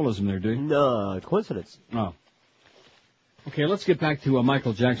any symbolism there, do you? No, coincidence. Oh. Okay, let's get back to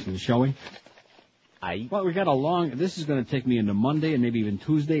Michael Jackson, shall we? Well, we got a long... This is going to take me into Monday and maybe even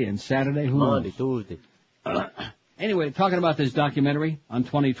Tuesday and Saturday. Who knows? Monday, Tuesday. Anyway, talking about this documentary on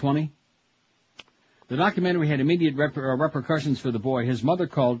 2020. The documentary had immediate repercussions for the boy. His mother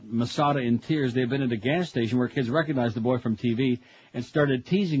called Masada in tears. They had been at a gas station where kids recognized the boy from TV and started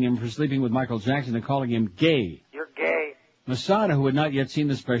teasing him for sleeping with Michael Jackson and calling him gay. You're gay. Masada, who had not yet seen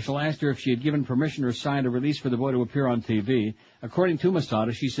the special, asked her if she had given permission or signed a release for the boy to appear on TV. According to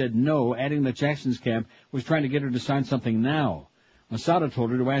Masada, she said no, adding that Jackson's camp was trying to get her to sign something now. Masada told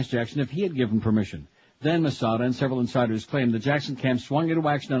her to ask Jackson if he had given permission. Then Masada and several insiders claimed the Jackson camp swung into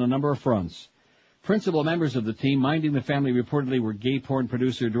action on a number of fronts. Principal members of the team minding the family reportedly were gay porn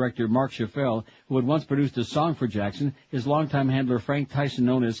producer-director Mark Schaffel, who had once produced a song for Jackson, his longtime handler Frank Tyson,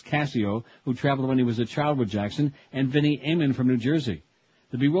 known as Casio, who traveled when he was a child with Jackson, and Vinnie Amon from New Jersey.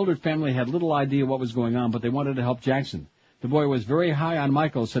 The bewildered family had little idea what was going on, but they wanted to help Jackson. The boy was very high on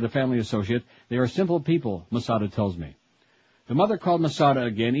Michael, said a family associate. They are simple people, Masada tells me. The mother called Masada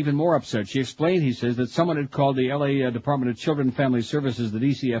again, even more upset. She explained, he says, that someone had called the L.A. Department of Children and Family Services, the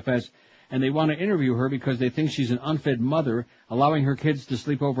DCFS, and they want to interview her because they think she's an unfed mother, allowing her kids to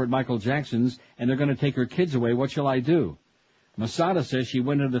sleep over at Michael Jackson's, and they're going to take her kids away. What shall I do? Masada says she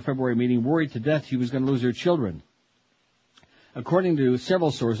went into the February meeting worried to death she was going to lose her children. According to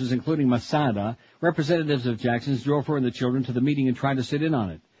several sources, including Masada, representatives of Jackson's drove her and the children to the meeting and tried to sit in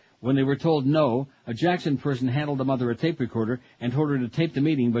on it. When they were told no, a Jackson person handed the mother a tape recorder and told her to tape the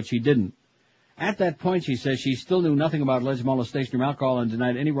meeting, but she didn't. At that point, she says, she still knew nothing about alleged molestation or alcohol and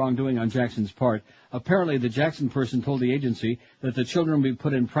denied any wrongdoing on Jackson's part. Apparently, the Jackson person told the agency that the children would be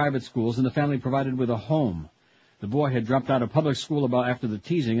put in private schools and the family provided with a home. The boy had dropped out of public school after the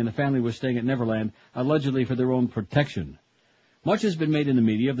teasing, and the family was staying at Neverland, allegedly for their own protection. Much has been made in the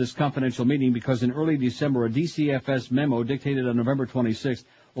media of this confidential meeting because in early December, a DCFS memo dictated on November 26th,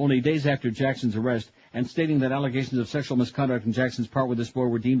 only days after Jackson's arrest, and stating that allegations of sexual misconduct on Jackson's part with this boy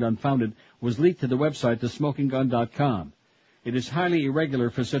were deemed unfounded, was leaked to the website, thesmokinggun.com. It is highly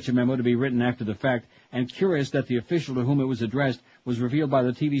irregular for such a memo to be written after the fact, and curious that the official to whom it was addressed was revealed by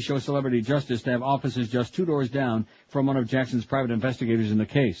the TV show Celebrity Justice to have offices just 2 doors down from one of Jackson's private investigators in the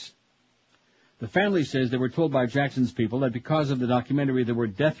case. The family says they were told by Jackson's people that because of the documentary there were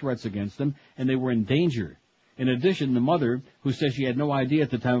death threats against them and they were in danger. In addition, the mother, who says she had no idea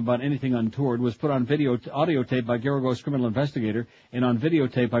at the time about anything untoward, was put on audio tape by Garagos' criminal investigator and on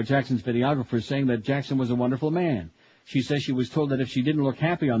videotape by Jackson's videographer saying that Jackson was a wonderful man. She says she was told that if she didn't look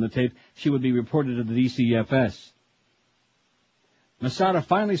happy on the tape, she would be reported to the DCFS. Masada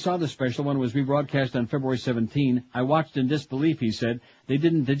finally saw the special when it was rebroadcast on February 17. I watched in disbelief, he said. They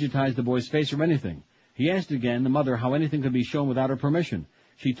didn't digitize the boy's face or anything. He asked again the mother how anything could be shown without her permission.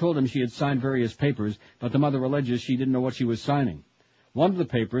 She told him she had signed various papers, but the mother alleges she didn't know what she was signing. One of the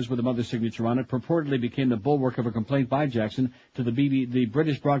papers, with the mother's signature on it, purportedly became the bulwark of a complaint by Jackson to the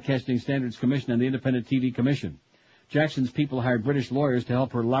British Broadcasting Standards Commission and the Independent TV Commission. Jackson's people hired British lawyers to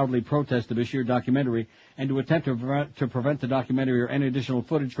help her loudly protest the Bashir documentary and to attempt to prevent the documentary or any additional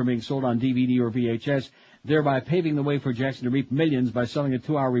footage from being sold on DVD or VHS, thereby paving the way for Jackson to reap millions by selling a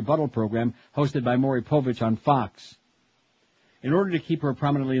 2-hour rebuttal program hosted by Maury Povich on Fox. In order to keep her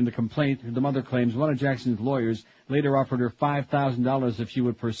prominently in the complaint, the mother claims one of Jackson's lawyers later offered her $5,000 if she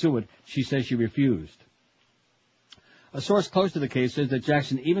would pursue it. She says she refused. A source close to the case says that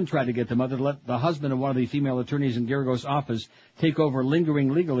Jackson even tried to get the mother to let the husband of one of the female attorneys in Garagos' office take over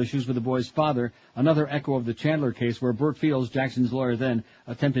lingering legal issues with the boy's father, another echo of the Chandler case where Burt Fields, Jackson's lawyer then,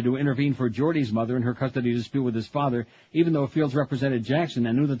 attempted to intervene for Jordy's mother in her custody dispute with his father, even though Fields represented Jackson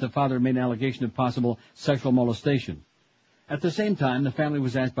and knew that the father made an allegation of possible sexual molestation. At the same time, the family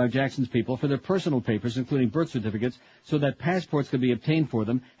was asked by Jackson's people for their personal papers, including birth certificates, so that passports could be obtained for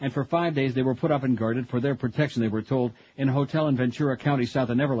them, and for 5 days they were put up and guarded for their protection, they were told, in a hotel in Ventura County, south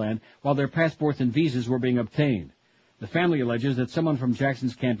of Neverland, while their passports and visas were being obtained. The family alleges that someone from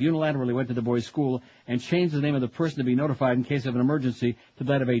Jackson's camp unilaterally went to the boys' school and changed the name of the person to be notified in case of an emergency to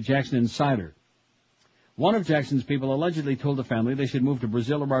that of a Jackson insider. One of Jackson's people allegedly told the family they should move to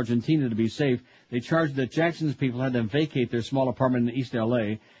Brazil or Argentina to be safe. They charged that Jackson's people had them vacate their small apartment in East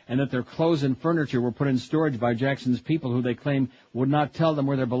L.A. and that their clothes and furniture were put in storage by Jackson's people who they claim would not tell them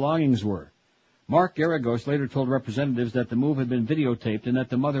where their belongings were. Mark Garagos later told representatives that the move had been videotaped and that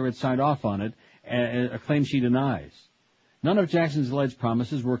the mother had signed off on it, a claim she denies. None of Jackson's alleged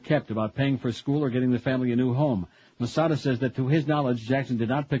promises were kept about paying for school or getting the family a new home. Masada says that to his knowledge, Jackson did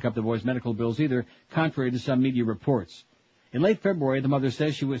not pick up the boy's medical bills either, contrary to some media reports. In late February, the mother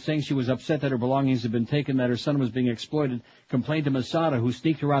says she was upset that her belongings had been taken, that her son was being exploited, complained to Masada, who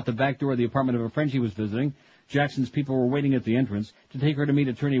sneaked her out the back door of the apartment of a friend she was visiting. Jackson's people were waiting at the entrance to take her to meet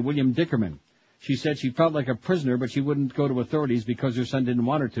attorney William Dickerman. She said she felt like a prisoner, but she wouldn't go to authorities because her son didn't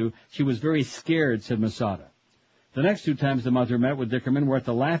want her to. She was very scared, said Masada. The next 2 times the mother met with Dickerman were at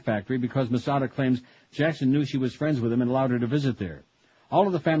the Laugh Factory because Masada claims Jackson knew she was friends with him and allowed her to visit there. All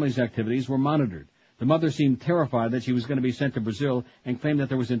of the family's activities were monitored. The mother seemed terrified that she was going to be sent to Brazil and claimed that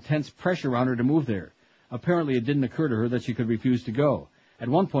there was intense pressure on her to move there. Apparently it didn't occur to her that she could refuse to go. At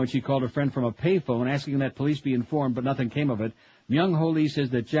one point she called a friend from a payphone asking that police be informed, but nothing came of it. Myung Ho Lee says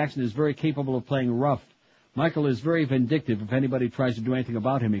that Jackson is very capable of playing rough. Michael is very vindictive if anybody tries to do anything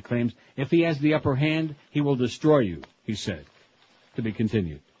about him, he claims. If he has the upper hand, he will destroy you, he said. To be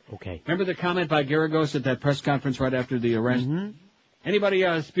continued. Okay. Remember the comment by Garagos at that press conference right after the arrest? Mm-hmm.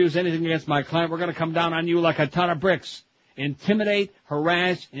 Anybody spews anything against my client, we're going to come down on you like a ton of bricks. Intimidate,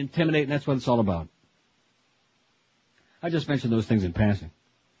 harass, intimidate, and that's what it's all about. I just mentioned those things in passing.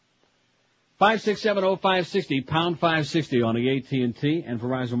 5670560, pound 560 on the AT&T and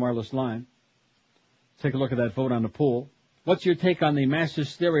Verizon wireless line. Take a look at that vote on the poll. What's your take on the mass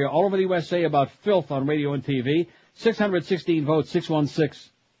hysteria all over the USA about filth on radio and TV? 616 votes,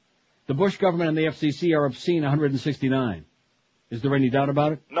 616. The Bush government and the FCC are obscene, 169. Is there any doubt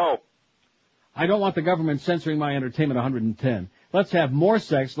about it? No. I don't want the government censoring my entertainment, 110. Let's have more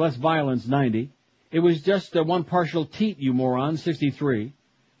sex, less violence, 90. It was just one partial teat, you moron, 63.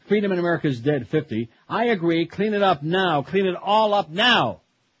 Freedom in America is dead, 50. I agree, clean it up now, clean it all up now.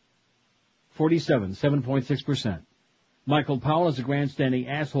 47, 7.6%. Michael Powell is a grandstanding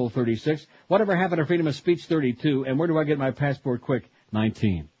asshole, 36. Whatever happened to freedom of speech, 32. And where do I get my passport quick?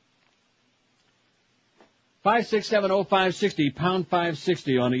 19. 5670560, pound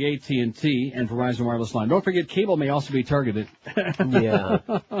 560 on the AT&T and Verizon wireless line. Don't forget, cable may also be targeted. Yeah.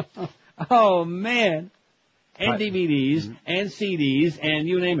 Oh, man. And DVDs and CDs and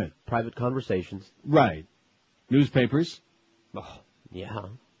you name it. Private conversations. Right. Newspapers. Oh, yeah.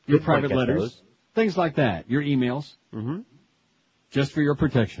 Your private letters. Things like that. Your emails. Mm-hmm. Just for your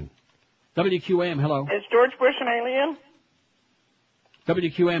protection. WQAM, hello. Is George Bush an alien?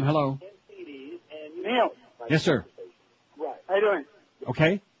 WQAM, hello. Neil. Yes, sir. Right. How you doing?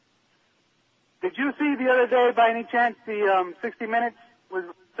 Okay. Did you see the other day, by any chance, the 60 Minutes with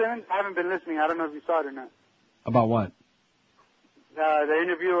Simmons? I haven't been listening. I don't know if you saw it or not. About what? The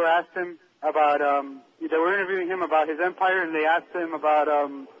interviewer asked him about, they were interviewing him about his empire, and they asked him about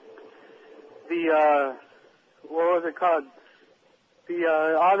what was it called?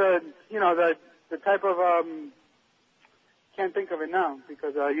 All the, the type of, can't think of it now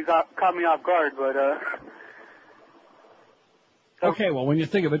because you caught me off guard, but Okay, well, when you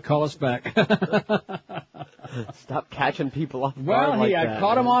think of it, call us back. Stop catching people off guard Well, like I that,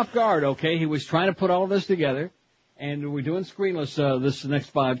 caught him man. off guard, okay? He was trying to put all of this together, and we're doing screenless this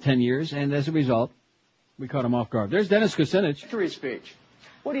next 5-10 years, and as a result, we caught him off guard. There's Dennis Kucinich. Victory speech.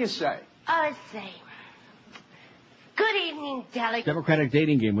 What do you say? Let's see. Good evening, delegate. Democratic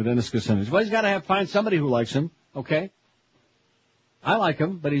dating game with Dennis Kucinich. Well, he's got to find somebody who likes him, okay? I like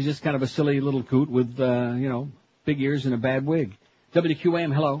him, but he's just kind of a silly little coot with, big ears and a bad wig.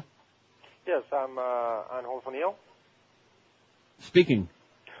 WQAM, hello. Yes, I'm on hold for Neil. Speaking.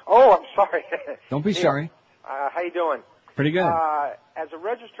 Oh, I'm sorry. Don't be Neil, sorry. how you doing? Pretty good. As a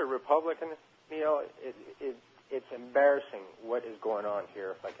registered Republican, Neil, it's embarrassing what is going on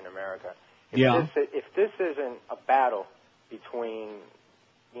here, like in America. If this isn't a battle between,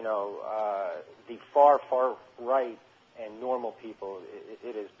 the far right and normal people,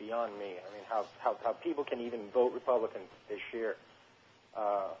 it is beyond me. I mean, how people can even vote Republican this year,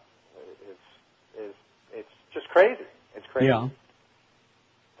 it's just crazy. It's crazy. Yeah.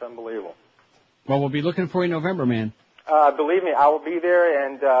 It's unbelievable. Well, we'll be looking for you in November, man. Believe me, I will be there,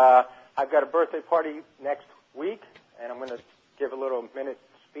 and I've got a birthday party next week, and I'm going to give a little minute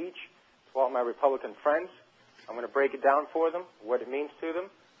speech to all my Republican friends. I'm going to break it down for them, what it means to them,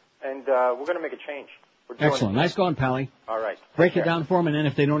 and we're going to make a change. We're doing Excellent. it. Nice going, Pally. All right. Break it down for them, and then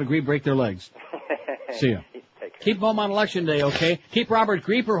if they don't agree, break their legs. See ya. Keep home on Election Day, okay? Keep Robert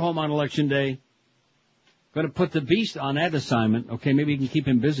Grieper home on Election Day. Going to put the beast on that assignment, okay? Maybe you can keep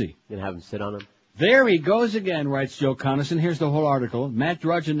him busy. You can have him sit on him. There he goes again, writes Joe Conason. Here's the whole article. Matt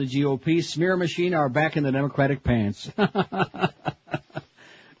Drudge and the GOP smear machine are back in the Democratic pants.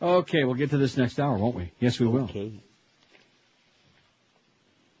 Okay, we'll get to this next hour, won't we? Yes, we will. Okay.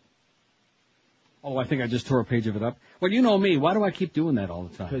 Oh, I think I just tore a page of it up. Well, you know me. Why do I keep doing that all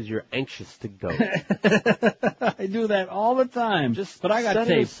the time? Because you're anxious to go. I do that all the time. But I got set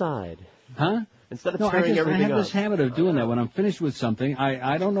tape. it aside. Huh? Instead of No, tearing I everything have up. this habit of doing that. When I'm finished with something,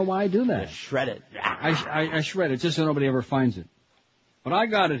 I don't know why I do that. Shred it. I shred it just so nobody ever finds it. But I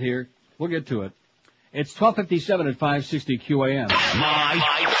got it here. We'll get to it. It's 12:57 at 560 QAM.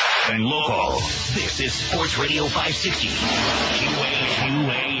 Live and local. This is Sports Radio 560.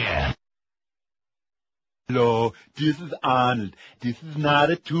 QAM. Hello, this is Arnold. This is not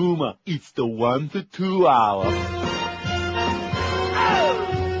a tumor. It's the 1 to 2 hour.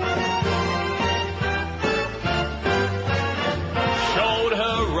 Showed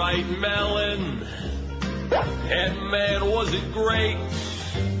her right melon. And man, was it great.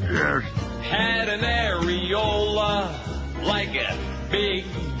 Yes. Had an areola like a big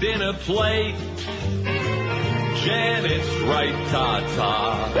dinner plate. Janet's right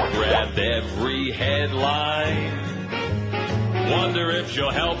ta-ta grabbed every headline. Wonder if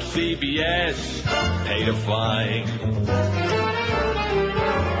she'll help CBS pay the fine.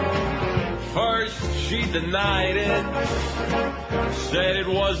 First she denied it, said it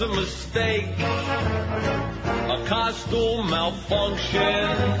was a mistake. A costume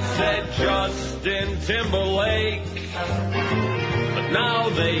malfunction, said Justin Timberlake. But now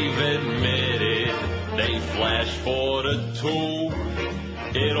they've admitted they flashed for the tube.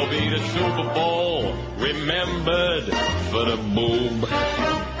 It'll be the Super Bowl, remembered for the boob.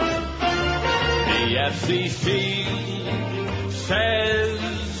 The FCC says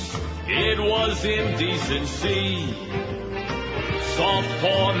it was indecency. Soft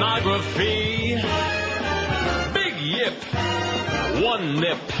pornography. Big yip, one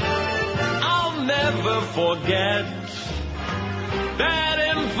nip. I'll never forget that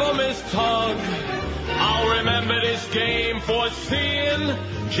infamous tug. I'll remember this game for seeing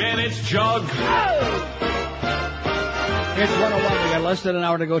Janet's jug. It's 1:01. We got less than an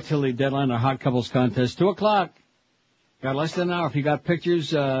hour to go till the deadline of Hot Couples Contest. 2 o'clock. Got less than an hour. If you got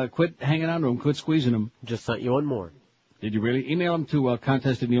pictures, quit hanging on to them. Quit squeezing them. Just sent you one more. Did you really? Email them to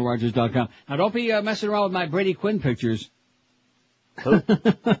contest@neilrogers.com. Now, don't be messing around with my Brady Quinn pictures. Do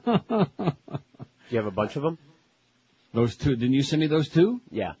you have a bunch of them? Those two. Didn't you send me those two?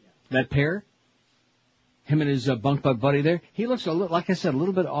 Yeah. That pair? Him and his bunk bed buddy there. He looks like I said, a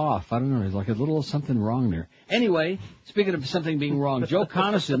little bit off. I don't know. There's like a little something wrong there. Anyway, speaking of something being wrong, Joe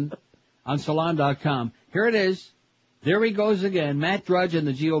Conason on Salon.com. Here it is. There he goes again. Matt Drudge and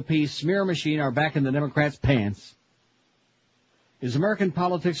the GOP smear machine are back in the Democrats' pants. Is American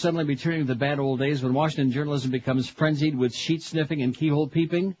politics suddenly returning to the bad old days when Washington journalism becomes frenzied with sheet sniffing and keyhole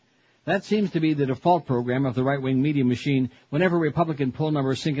peeping? That seems to be the default program of the right-wing media machine whenever Republican poll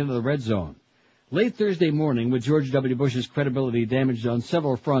numbers sink into the red zone. Late Thursday morning, with George W. Bush's credibility damaged on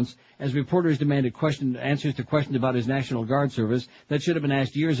several fronts as reporters demanded answers to questions about his National Guard service that should have been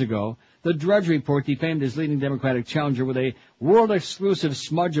asked years ago, the Drudge Report defamed his leading Democratic challenger with a world-exclusive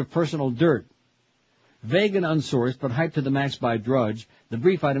smudge of personal dirt. Vague and unsourced, but hyped to the max by Drudge, the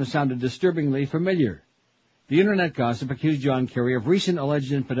brief item sounded disturbingly familiar. The Internet gossip accused John Kerry of recent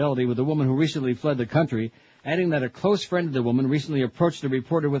alleged infidelity with a woman who recently fled the country, adding that a close friend of the woman recently approached the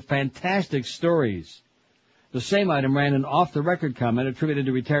reporter with fantastic stories. The same item ran an off-the-record comment attributed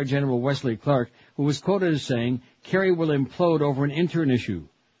to retired General Wesley Clark, who was quoted as saying, Kerry will implode over an intern issue.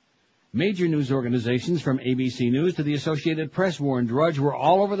 Major news organizations from ABC News to the Associated Press warned Drudge were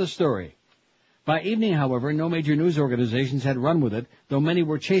all over the story. By evening, however, no major news organizations had run with it, though many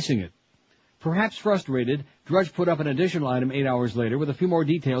were chasing it. Perhaps frustrated, Drudge put up an additional item 8 hours later with a few more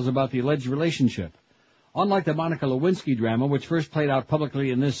details about the alleged relationship. Unlike the Monica Lewinsky drama, which first played out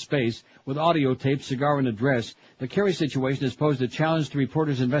publicly in this space with audio tape, cigar, and address, the Kerry situation has posed a challenge to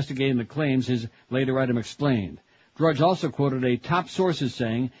reporters investigating the claims, his later item explained. Drudge also quoted a top source as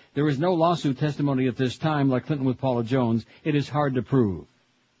saying, there is no lawsuit testimony at this time, like Clinton with Paula Jones. It is hard to prove.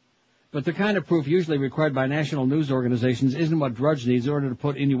 But the kind of proof usually required by national news organizations isn't what Drudge needs in order to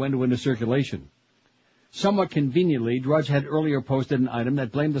put innuendo into circulation. Somewhat conveniently, Drudge had earlier posted an item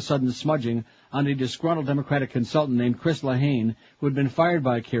that blamed the sudden smudging on a disgruntled Democratic consultant named Chris Lehane, who had been fired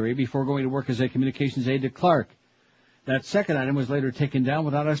by Kerry before going to work as a communications aide to Clark. That second item was later taken down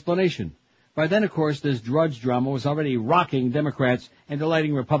without explanation. By then, of course, this Drudge drama was already rocking Democrats and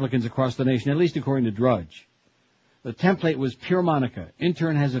delighting Republicans across the nation, at least according to Drudge. The template was pure Monica.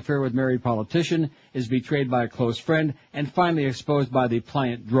 Intern has affair with married politician, is betrayed by a close friend, and finally exposed by the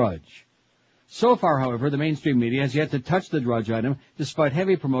pliant Drudge. So far, however, the mainstream media has yet to touch the Drudge item, despite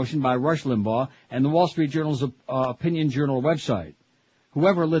heavy promotion by Rush Limbaugh and the Wall Street Journal's Opinion Journal website.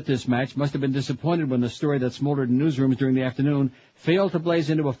 Whoever lit this match must have been disappointed when the story that smoldered in newsrooms during the afternoon failed to blaze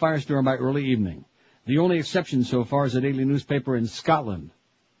into a firestorm by early evening. The only exception so far is a daily newspaper in Scotland.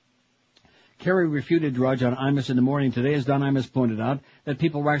 Kerry refuted Drudge on Imus in the morning today, as Don Imus pointed out, that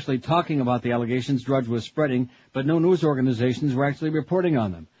people were actually talking about the allegations Drudge was spreading, but no news organizations were actually reporting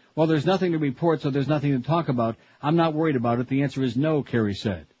on them. Well, there's nothing to report, so there's nothing to talk about. I'm not worried about it. The answer is no, Kerry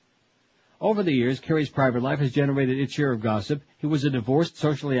said. Over the years, Kerry's private life has generated its share of gossip. He was a divorced,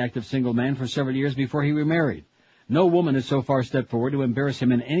 socially active single man for several years before he remarried. No woman has so far stepped forward to embarrass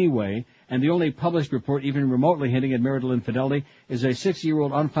him in any way, and the only published report even remotely hinting at marital infidelity is a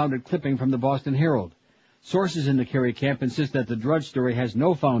 6-year-old unfounded clipping from the Boston Herald. Sources in the Kerry camp insist that the Drudge story has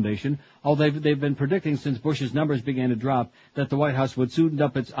no foundation, although they've been predicting since Bush's numbers began to drop that the White House would soon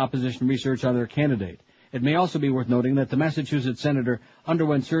dump its opposition research on their candidate. It may also be worth noting that the Massachusetts senator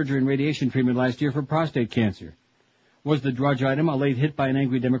underwent surgery and radiation treatment last year for prostate cancer. Was the Drudge item a late hit by an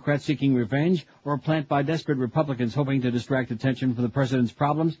angry Democrat seeking revenge, or a plant by desperate Republicans hoping to distract attention from the president's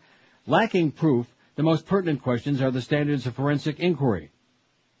problems? Lacking proof, the most pertinent questions are the standards of forensic inquiry.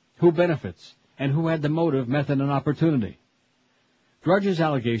 Who benefits? And who had the motive, method, and opportunity? Drudge's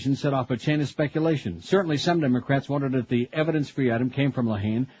allegations set off a chain of speculation. Certainly some Democrats wondered if the evidence-free item came from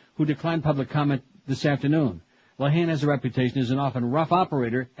Lehane, who declined public comment this afternoon. Lehane has a reputation as an often rough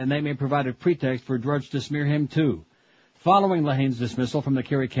operator, and they may provide a pretext for Drudge to smear him, too. Following Lehane's dismissal from the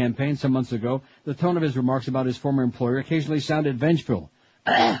Kerry campaign some months ago, the tone of his remarks about his former employer occasionally sounded vengeful.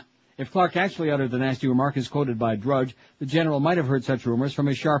 If Clark actually uttered the nasty remark as quoted by Drudge, the general might have heard such rumors from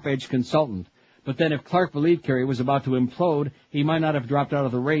a sharp-edged consultant. But then if Clark believed Kerry was about to implode, he might not have dropped out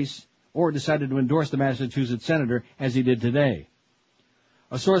of the race or decided to endorse the Massachusetts senator as he did today.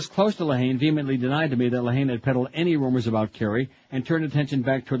 A source close to Lehane vehemently denied to me that Lehane had peddled any rumors about Kerry and turned attention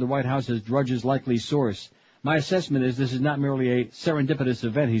back toward the White House as Drudge's likely source. My assessment is this is not merely a serendipitous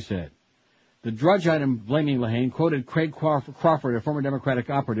event, he said. The Drudge item blaming Lehane quoted Craig Crawford, a former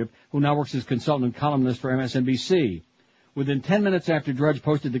Democratic operative who now works as consultant and columnist for MSNBC. Within 10 minutes after Drudge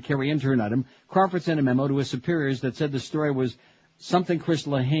posted the Kerry intern item, Crawford sent a memo to his superiors that said the story was something Chris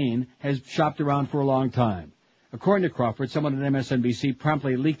Lehane has shopped around for a long time. According to Crawford, someone at MSNBC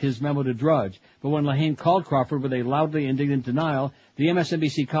promptly leaked his memo to Drudge. But when Lehane called Crawford with a loudly indignant denial, the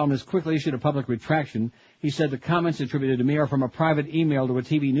MSNBC columnist quickly issued a public retraction. He said the comments attributed to me are from a private email to a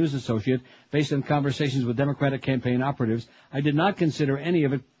TV news associate based on conversations with Democratic campaign operatives. I did not consider any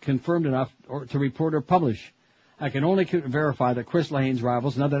of it confirmed enough to report or publish. I can only verify that Chris Lehane's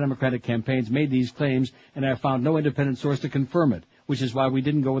rivals and other Democratic campaigns made these claims, and I have found no independent source to confirm it, which is why we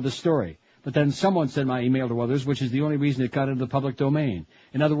didn't go with the story. But then someone sent my email to others, which is the only reason it got into the public domain.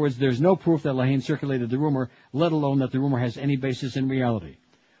 In other words, there's no proof that Lehane circulated the rumor, let alone that the rumor has any basis in reality.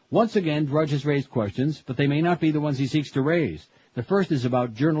 Once again, Drudge has raised questions, but they may not be the ones he seeks to raise. The first is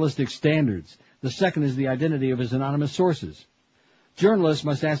about journalistic standards. The second is the identity of his anonymous sources. Journalists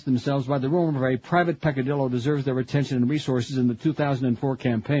must ask themselves why the rumor of a private peccadillo deserves their attention and resources in the 2004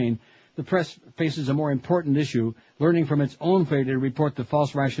 campaign. The press faces a more important issue, learning from its own failure to report the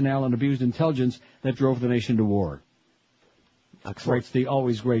false rationale and abused intelligence that drove the nation to war. Writes the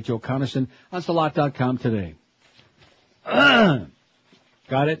always great Joe Coniston on Salat.com today.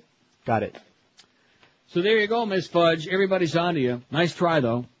 Got it? Got it. So there you go, Miss Fudge. Everybody's on to you. Nice try,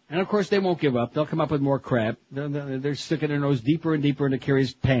 though. And, of course, they won't give up. They'll come up with more crap. They're sticking their nose deeper and deeper into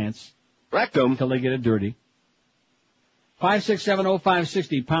Kerry's pants. Rectum. Until they get it dirty.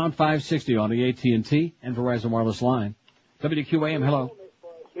 5670560, pound 560 on the AT&T and Verizon Wireless line. WQAM, hello.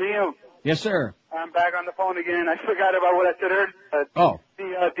 Neil. Yes, sir. I'm back on the phone again. I forgot about what I said earlier.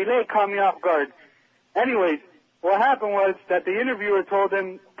 The delay caught me off guard. Anyways, what happened was that the interviewer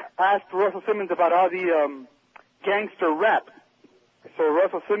asked Russell Simmons about all the gangster rap. So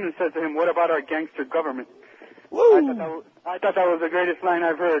Russell Simmons said to him, what about our gangster government? Woo! I thought that was the greatest line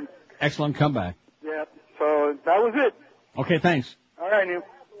I've heard. Excellent comeback. Yeah, so that was it. Okay, thanks. All right, Neil.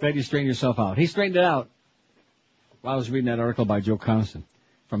 Glad you straightened yourself out. He straightened it out. Well, I was reading that article by Joe Coniston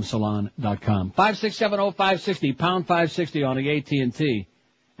from Salon.com. 5670560, pound 560 on the AT&T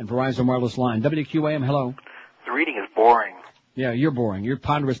and Verizon Wireless line. WQAM, hello. The reading is boring. Yeah, you're boring. You're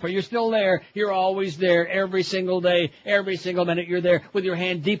ponderous, but you're still there. You're always there every single day, every single minute. You're there with your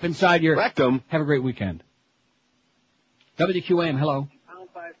hand deep inside your rectum. Have a great weekend. WQAM, hello.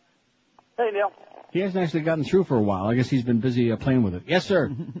 Hey, Neil. He hasn't actually gotten through for a while. I guess he's been busy playing with it. Yes, sir.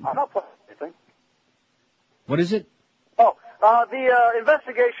 I'm not playing anything. What is it? Oh, the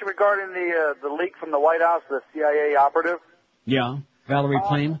investigation regarding the leak from the White House, the CIA operative. Yeah, Valerie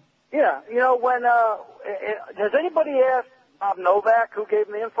Plame. Yeah, you know, has anybody asked Bob Novak who gave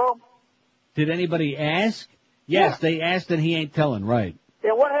him the info? Did anybody ask? Yes, they asked and he ain't telling, right.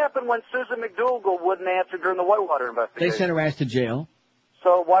 Yeah, what happened when Susan McDougal wouldn't answer during the Whitewater investigation? They sent her ass to jail.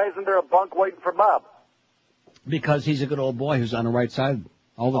 So why isn't there a bunk waiting for Bob? Because he's a good old boy who's on the right side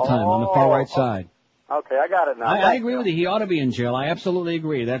all the time, on the far right side. Okay, I got it now. I agree with you. He ought to be in jail. I absolutely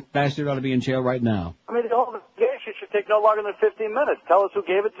agree. That bastard ought to be in jail right now. I mean, the whole investigation should take no longer than 15 minutes. Tell us who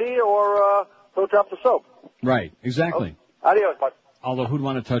gave it to you or go drop the soap. Right, exactly. Adios, bud. Although, who'd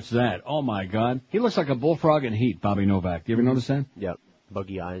want to touch that? Oh, my God. He looks like a bullfrog in heat, Bobby Novak. You ever notice that? Yep.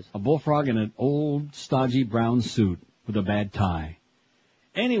 Buggy eyes. A bullfrog in an old, stodgy brown suit with a bad tie.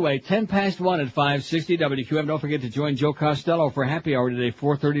 Anyway, 1 at 560 WQM. Don't forget to join Joe Costello for happy hour today,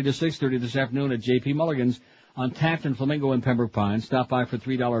 4:30 to 6:30 this afternoon at J.P. Mulligan's on Taft and Flamingo in Pembroke Pines. Stop by for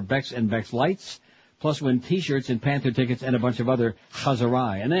 $3 Bex and Bex Lights, plus win T-shirts and Panther tickets and a bunch of other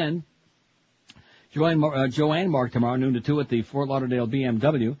chazarai. And then Joanne Mark tomorrow, noon to 2 at the Fort Lauderdale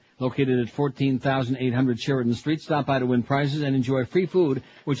BMW, located at 14,800 Sheridan Street. Stop by to win prizes and enjoy free food,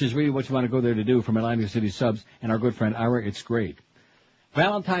 which is really what you want to go there to do from Atlantic City Subs and our good friend Ira. It's great.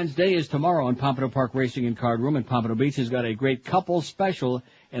 Valentine's Day is tomorrow on Pompano Park Racing and Card Room, and Pompano Beach has got a great couple special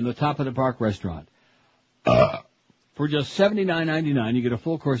in the Top of the Park restaurant. For just $79.99, you get a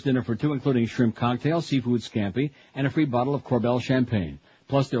full-course dinner for two, including shrimp cocktail, seafood scampi, and a free bottle of Corbel champagne.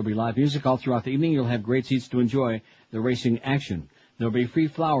 Plus, there will be live music all throughout the evening. You'll have great seats to enjoy the racing action. There will be free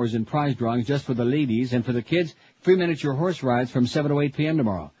flowers and prize drawings just for the ladies, and for the kids, free miniature horse rides from 7 to 8 p.m.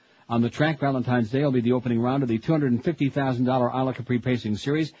 tomorrow. On the track, Valentine's Day will be the opening round of the $250,000 Isla Capri Pacing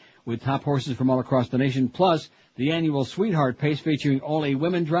Series with top horses from all across the nation, plus the annual Sweetheart Pace featuring only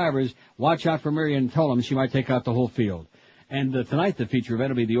women drivers. Watch out for Marion Tolan. She might take out the whole field. And tonight, the feature event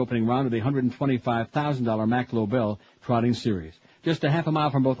will be the opening round of the $125,000 Mac Lobel Trotting Series. Just a half a mile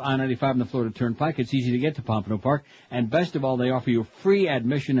from both I-95 and the Florida Turnpike. It's easy to get to Pompano Park. And best of all, they offer you free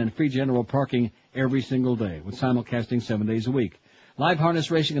admission and free general parking every single day with simulcasting 7 days a week. Live harness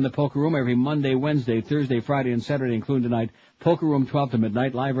racing in the Poker Room every Monday, Wednesday, Thursday, Friday, and Saturday, including tonight. Poker Room 12 to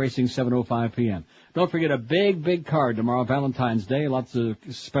midnight. Live racing 7:05 p.m. Don't forget a big card tomorrow, Valentine's Day. Lots of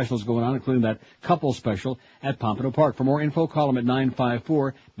specials going on, including that couple special at Pompano Park. For more info, call them at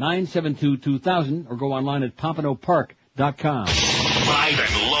 954-972-2000 or go online at pompanopark.com. Live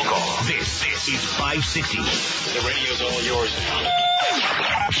and local. This is 560. The radio's all yours now.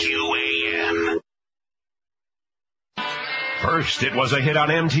 QAM. First, it was a hit on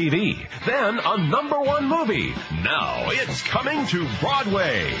MTV, then a #1 movie. Now it's coming to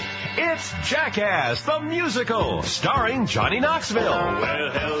Broadway. It's Jackass, the musical, starring Johnny Knoxville.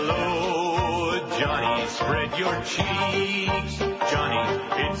 Well, hello, Johnny, spread your cheeks. Johnny,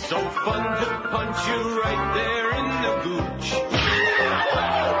 it's so fun to punch you right there in the gooch.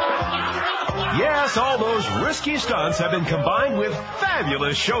 Yes, all those risky stunts have been combined with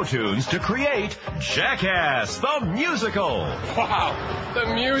fabulous show tunes to create Jackass, the musical. Wow, the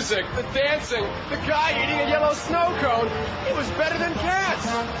music, the dancing, the guy eating a yellow snow cone. It was better than Cats.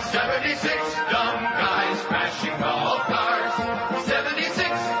 76 dumb guys smashing golf cars. 76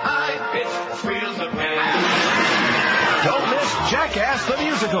 high-pitched squeals of pain. Don't miss Jackass the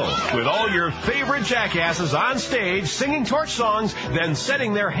Musical, with all your favorite jackasses on stage singing torch songs, then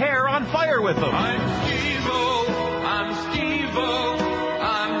setting their hair on fire with them. I'm Steve-O,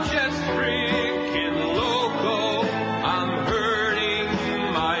 I'm just freaking loco. I'm hurting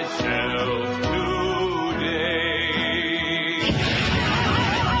myself today.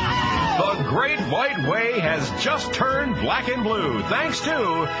 The Great White Way has just turned black and blue, thanks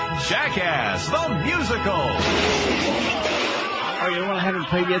to Jackass the Musical. Oh, you want to have it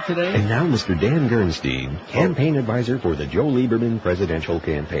played yet today? And now Mr. Dan Gernstein, campaign advisor for the Joe Lieberman presidential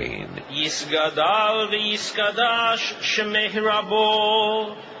campaign. Yisgadal v'yiskadash shemeh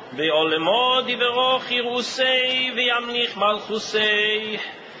rabo ve'olemo divero chirusei ve'yamlich malchusei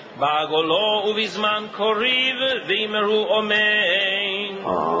ba'agolo uvizman koriv ve'imeru omein.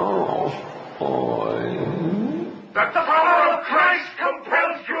 Oh, boy. That the power of Christ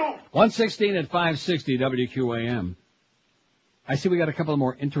compels you. 116 at 560 WQAM. I see we got a couple of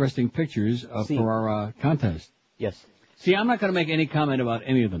more interesting pictures for our contest. Yes. See, I'm not going to make any comment about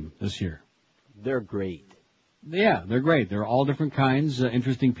any of them this year. They're great. Yeah, they're great. They're all different kinds,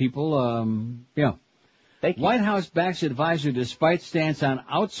 interesting people. Yeah. Thank you. White House backs advisor despite stance on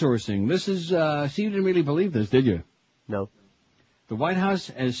outsourcing. This is, see, you didn't really believe this, did you? No. The White House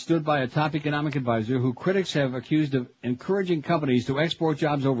has stood by a top economic advisor who critics have accused of encouraging companies to export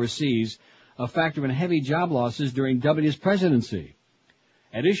jobs overseas, a factor in heavy job losses during W's presidency.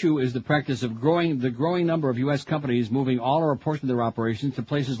 At issue is the practice of the growing number of U.S. companies moving all or a portion of their operations to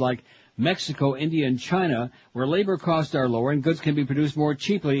places like Mexico, India, and China, where labor costs are lower and goods can be produced more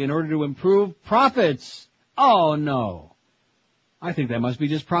cheaply in order to improve profits. Oh, no. I think that must be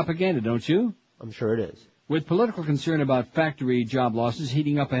just propaganda, don't you? I'm sure it is. With political concern about factory job losses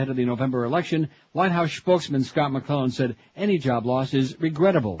heating up ahead of the November election, White House spokesman Scott McClellan said any job loss is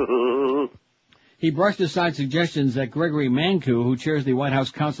regrettable. He brushed aside suggestions that Gregory Mankiw, who chairs the White House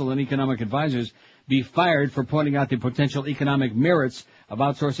Council on Economic Advisors, be fired for pointing out the potential economic merits of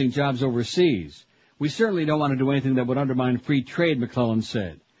outsourcing jobs overseas. We certainly don't want to do anything that would undermine free trade, McClellan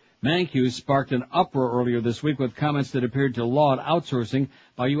said. Mankiw sparked an uproar earlier this week with comments that appeared to laud outsourcing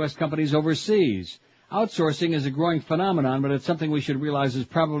by U.S. companies overseas. Outsourcing is a growing phenomenon, but it's something we should realize is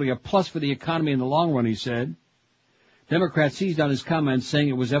probably a plus for the economy in the long run, he said. Democrats seized on his comments, saying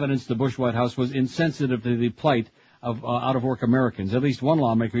it was evidence the Bush White House was insensitive to the plight of out-of-work Americans. At least one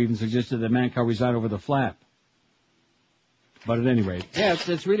lawmaker even suggested that Mankiw resign over the flap. But at any rate, yeah,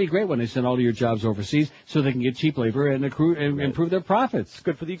 it's really great when they send all of your jobs overseas so they can get cheap labor and improve their profits. It's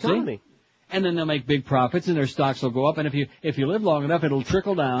good for the economy. See? And then they'll make big profits and their stocks will go up. And if you live long enough, it'll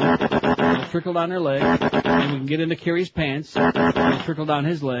trickle down. It'll trickle down their leg. And we can get into Kerry's pants. It'll trickle down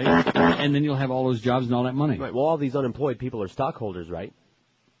his leg. And then you'll have all those jobs and all that money. Right. Well, all these unemployed people are stockholders, right?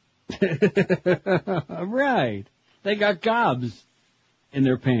 Right. They got gobs in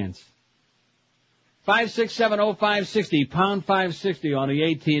their pants. 5670560, pound 560 on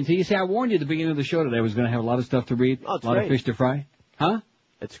the AT&T. You see, I warned you at the beginning of the show today I was going to have a lot of stuff to read, a lot of fish to fry. Huh?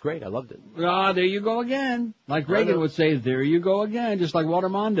 It's great. I loved it. Ah, there you go again. Like Reagan would say, there you go again, just like Walter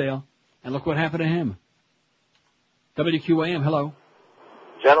Mondale. And look what happened to him. WQAM, hello.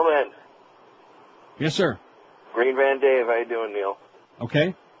 Gentlemen. Yes, sir. Green Van Dave, how you doing, Neil?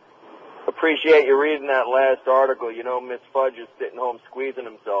 Okay. Appreciate you reading that last article. You know, Miss Fudge is sitting home squeezing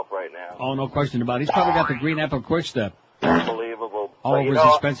himself right now. Oh, no question about it. He's probably got the green apple quick step. Unbelievable. All over his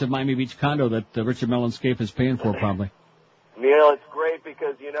expensive Miami Beach condo that Richard Mellon Scape is paying for, probably. Neil, it's great great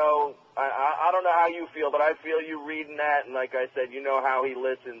because, you know, I don't know how you feel, but I feel you reading that, and like I said, you know how he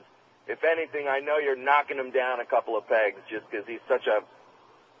listens. If anything, I know you're knocking him down a couple of pegs just because he's such a,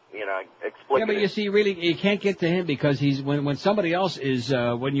 you know, explicative. Yeah, but you see, really, you can't get to him because he's when somebody else is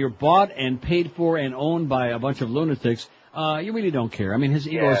when you're bought and paid for and owned by a bunch of lunatics. You really don't care. I mean, his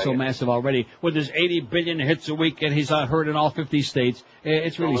ego is so massive already. With his 80 billion hits a week and he's heard in all 50 states,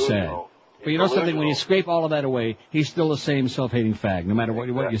 it's really sad. But you know something? When you scrape all of that away, he's still the same self-hating fag, no matter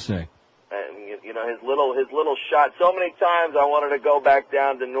what you say. And you know his little shot. So many times I wanted to go back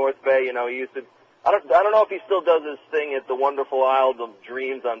down to North Bay. You know, he used to. I don't know if he still does his thing at the Wonderful Isles of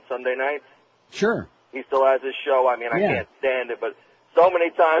Dreams on Sunday nights. Sure. He still has his show. I mean, I can't stand it, but so many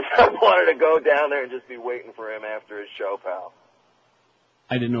times I wanted to go down there and just be waiting for him after his show, pal.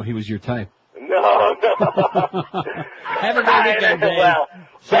 I didn't know he was your type. No. Have a good weekend, Dave. Well,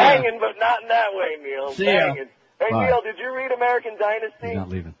 banging, but not in that way, Neil. See ya. Banging. Hey, Bye. Neil, did you read American Dynasty? He's not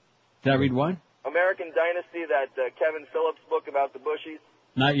leaving. Did I read what? American Dynasty, that Kevin Phillips book about the Bushies?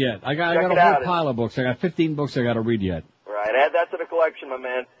 Not yet. I got Check it a whole out. pile of books. I got 15 books I got to read yet. Right, add that to the collection, my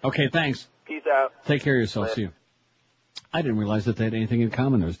man. Okay, thanks. Peace out. Take care of yourself. Later. See you. I didn't realize that they had anything in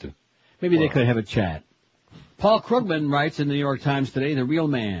common, those two. Maybe they could have a chat. Paul Krugman writes in the New York Times today, the real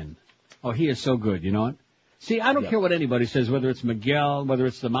man. Oh, he is so good, you know what? See, I don't care what anybody says, whether it's Miguel, whether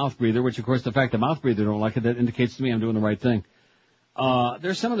it's the mouth breather, which, of course, the fact the mouth breather don't like it, that indicates to me I'm doing the right thing.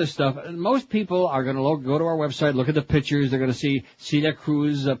 There's some of this stuff. Most people are going to go to our website, look at the pictures. They're going to see Celia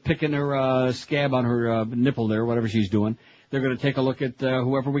Cruz picking her scab on her nipple there, whatever she's doing. They're going to take a look at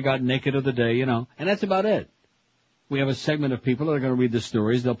whoever we got naked of the day, you know, and that's about it. We have a segment of people that are going to read the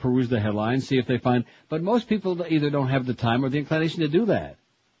stories. They'll peruse the headlines, see if they find. But most people either don't have the time or the inclination to do that.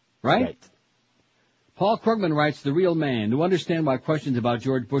 Right? Paul Krugman writes, the real man. To understand why questions about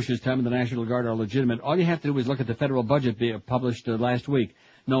George Bush's time in the National Guard are legitimate, all you have to do is look at the federal budget published last week.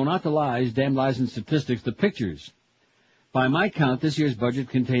 No, not the lies, damn lies and statistics, the pictures. By my count, this year's budget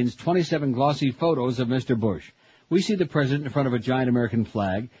contains 27 glossy photos of Mr. Bush. We see the president in front of a giant American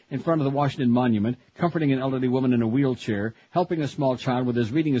flag, in front of the Washington Monument, comforting an elderly woman in a wheelchair, helping a small child with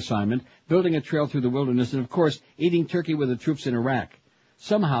his reading assignment, building a trail through the wilderness, and, of course, eating turkey with the troops in Iraq.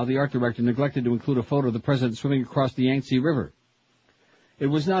 Somehow, the art director neglected to include a photo of the president swimming across the Yangtze River. It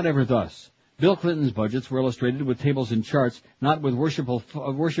was not ever thus. Bill Clinton's budgets were illustrated with tables and charts, not with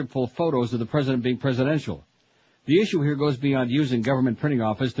worshipful photos of the president being presidential. The issue here goes beyond using government printing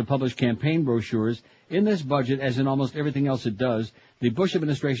office to publish campaign brochures. In this budget, as in almost everything else it does, the Bush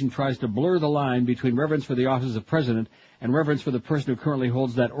administration tries to blur the line between reverence for the office of president and reverence for the person who currently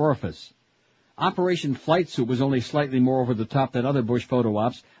holds that orifice. Operation Flight Suit was only slightly more over the top than other Bush photo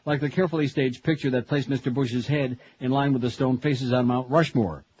ops, like the carefully staged picture that placed Mr. Bush's head in line with the stone faces on Mount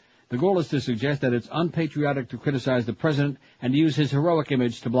Rushmore. The goal is to suggest that it's unpatriotic to criticize the president and to use his heroic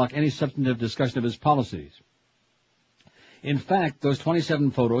image to block any substantive discussion of his policies. In fact, those 27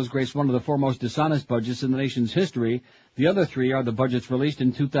 photos grace one of the foremost dishonest budgets in the nation's history. The other three are the budgets released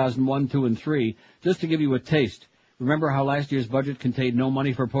in 2001, 2, and 3. Just to give you a taste, remember how last year's budget contained no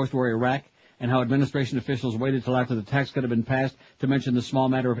money for post-war Iraq, and how administration officials waited till after the tax cut had been passed to mention the small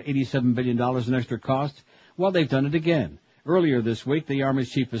matter of $87 billion in extra costs? Well, they've done it again. Earlier this week, the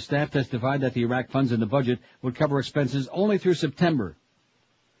Army's Chief of Staff testified that the Iraq funds in the budget would cover expenses only through September.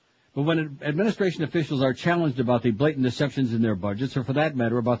 But when administration officials are challenged about the blatant deceptions in their budgets, or for that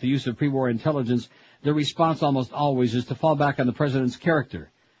matter about the use of pre-war intelligence, their response almost always is to fall back on the president's character.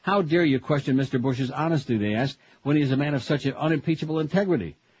 How dare you question Mr. Bush's honesty, they ask, when he is a man of such unimpeachable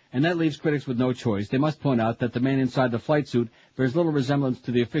integrity? And that leaves critics with no choice. They must point out that the man inside the flight suit bears little resemblance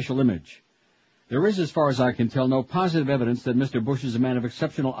to the official image. There is, as far as I can tell, no positive evidence that Mr. Bush is a man of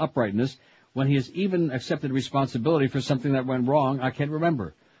exceptional uprightness when he has even accepted responsibility for something that went wrong I can't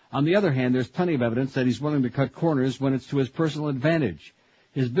remember. On the other hand, there's plenty of evidence that he's willing to cut corners when it's to his personal advantage.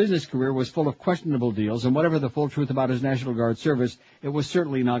 His business career was full of questionable deals, and whatever the full truth about his National Guard service, it was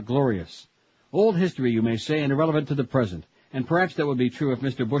certainly not glorious. Old history, you may say, and irrelevant to the present. And perhaps that would be true if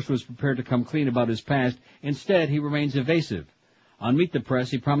Mr. Bush was prepared to come clean about his past. Instead, he remains evasive. On Meet the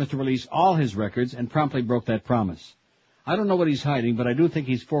Press, he promised to release all his records and promptly broke that promise. I don't know what he's hiding, but I do think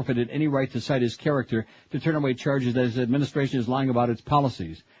he's forfeited any right to cite his character to turn away charges that his administration is lying about its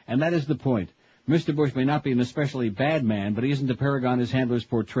policies. And that is the point. Mr. Bush may not be an especially bad man, but he isn't the paragon his handlers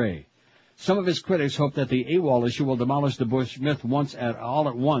portray. Some of his critics hope that the AWOL issue will demolish the Bush myth all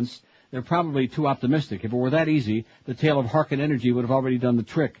at once. They're probably too optimistic. If it were that easy, the tale of Harkin Energy would have already done the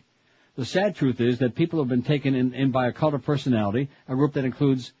trick. The sad truth is that people have been taken in by a cult of personality, a group that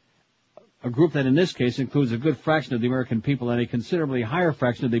includes a group that in this case includes a good fraction of the American people and a considerably higher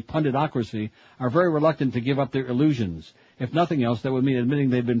fraction of the punditocracy, are very reluctant to give up their illusions. If nothing else, that would mean admitting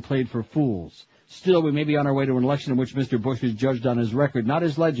they've been played for fools. Still, we may be on our way to an election in which Mr. Bush is judged on his record, not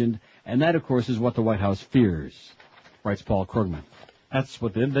his legend, and that, of course, is what the White House fears, writes Paul Krugman. That's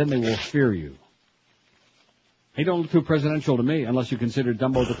what then they will fear you. He don't look too presidential to me, unless you consider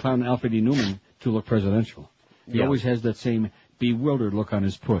Dumbo the Clown and Alfred E. Newman to look presidential. He always has that same bewildered look on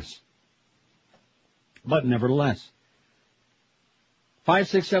his puss. But nevertheless,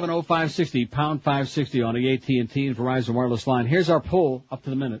 5670560, pound 560 on the AT&T and Verizon wireless line. Here's our poll up to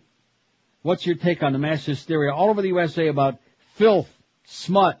the minute. What's your take on the mass hysteria all over the USA about filth,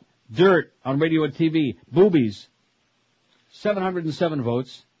 smut, dirt on radio and TV, boobies? 707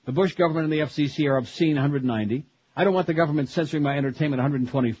 votes. The Bush government and the FCC are obscene, 190. I don't want the government censoring my entertainment,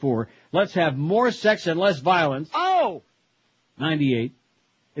 124. Let's have more sex and less violence. Oh! 98.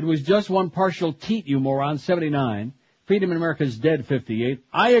 It was just one partial teat, you moron, 79. Freedom in America's dead, 58.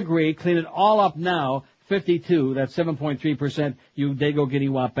 I agree, clean it all up now, 52. That's 7.3%, you dago guinea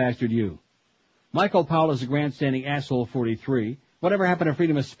wop bastard, you. Michael Powell is a grandstanding asshole, 43. Whatever happened to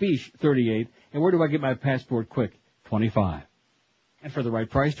freedom of speech, 38. And where do I get my passport quick? 25. And for the right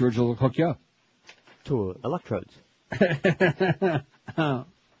price, George will hook you up. To electrodes.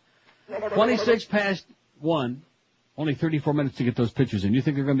 26 past 1. Only 34 minutes to get those pictures in. You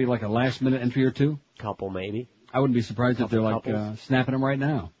think they're going to be like a last-minute entry or two? Couple, maybe. I wouldn't be surprised if they're like snapping them right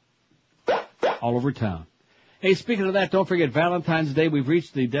now. All over town. Hey, speaking of that, don't forget Valentine's Day. We've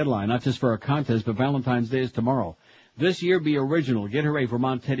reached the deadline, not just for our contest, but Valentine's Day is tomorrow. This year, be original. Get her a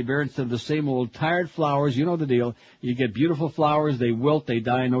Vermont teddy bear instead of the same old tired flowers. You know the deal. You get beautiful flowers. They wilt. They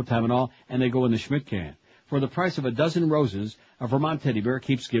die in no time at all. And they go in the Schmidt can. For the price of a dozen roses, a Vermont teddy bear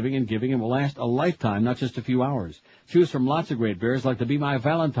keeps giving and giving and will last a lifetime, not just a few hours. Choose from lots of great bears like the Be My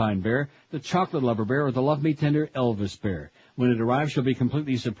Valentine bear, the Chocolate Lover bear, or the Love Me Tender Elvis bear. When it arrives, she'll be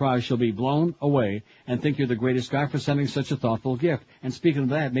completely surprised. She'll be blown away and think you're the greatest guy for sending such a thoughtful gift. And speaking of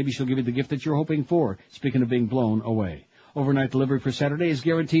that, maybe she'll give you the gift that you're hoping for. Speaking of being blown away. Overnight delivery for Saturday is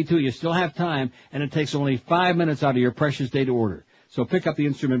guaranteed too. You still have time, and it takes only 5 minutes out of your precious day to order. So pick up the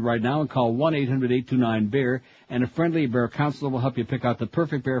instrument right now and call 1-800-829-BEAR, and a friendly bear counselor will help you pick out the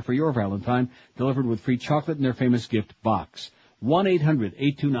perfect bear for your Valentine, delivered with free chocolate in their famous gift box.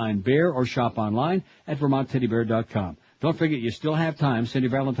 1-800-829-BEAR or shop online at VermontTeddyBear.com. Don't forget, you still have time. Send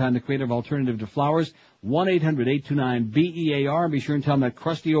your Valentine the creative alternative to flowers. 1-800-829-BEAR, and be sure and tell them that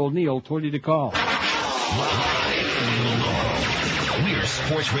crusty old Neil told you to call. We're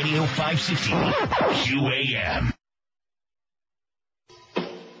Sports Radio 560 QAM.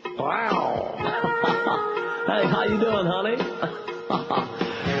 Wow. Hey, how you doing, honey?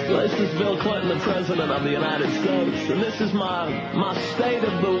 This is Bill Clinton, the President of the United States, and this is my State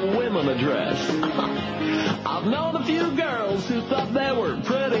of the Women address. I've known a few girls who thought they were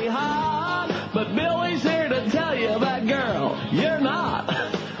pretty hot, but Billy's here to tell you that, girl, you're not.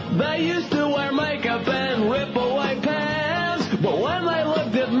 They used to wear makeup and rip away pants, but when they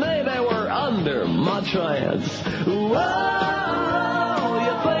looked at me, they were under my trance. Whoa,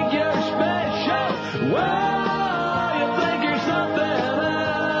 you think you're special? Whoa, you think you're something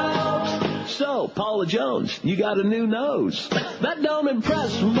else? So, Paula Jones, you got a new nose. That don't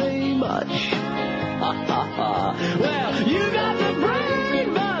impress me much. Well, you got the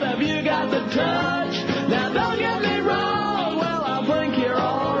brain, but have you got the touch? Now, don't get me wrong, well, I think you're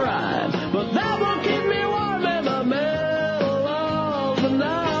alright, but that won't keep me warm in the middle of the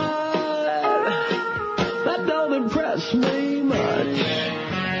night. That don't impress me much.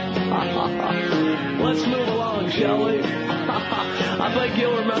 Let's move along, shall we? I think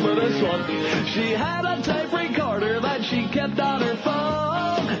you'll remember this one. She had a tape recorder that she kept on her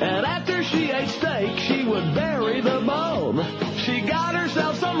phone, and after she ate steak, she would bury the bone. She got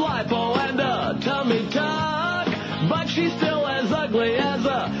herself some lipo and a tummy tuck, but she's still as ugly as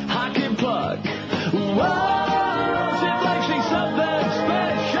a hockey puck. Whoa, she thinks she's something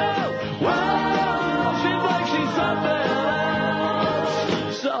special. Whoa, she thinks she's something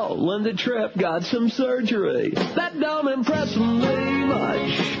else. So Linda Tripp got some surgery. That don't impress me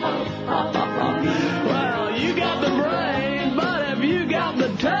much. Well, you got the brain, but have you got the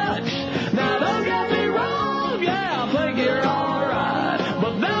touch? Now don't get me wrong, yeah, I think you're alright,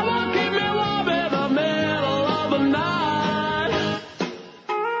 but that won't keep me warm in the middle of the night.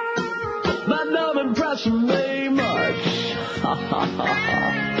 That don't impress me much.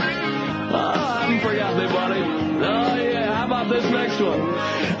 I haven't forgotten anybody. Oh yeah, how about this next one?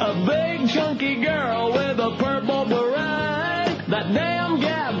 A big chunky girl with a purple beret. That damn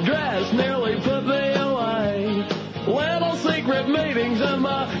Gap dress nearly put me away. Little secret meetings in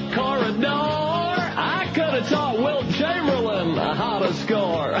my the corridor. I could have taught Wilt Chamberlain how to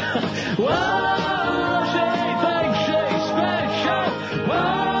score. Whoa, she thinks she's special.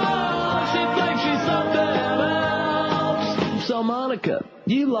 Whoa, she thinks she's something else. So, Monica,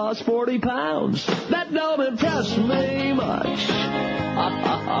 you lost 40 pounds. That don't impress me much.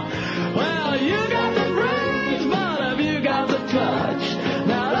 Well, you got the brains, but have you got the touch?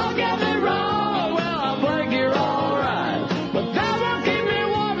 Now, don't get me wrong, well, I think you're all right, but that won't keep me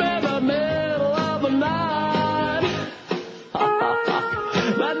warm in the middle of the night.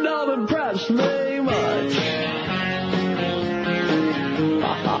 That don't impress me much.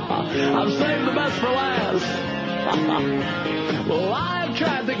 I've saved the best for last. Well, I've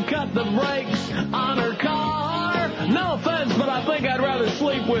tried to cut the brakes on her car. No offense, but I think I'd rather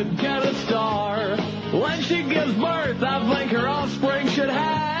sleep with Kenneth Starr. When she gives birth, I think her offspring should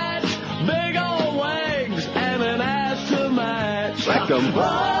hatch big old legs and an ass to match. Rectum.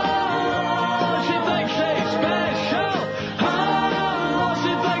 Oh, she thinks she's special. Oh,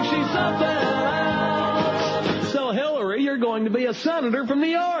 she thinks she's something else. So, Hillary, you're going to be a senator from New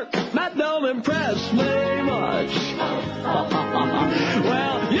York. That don't impress me much.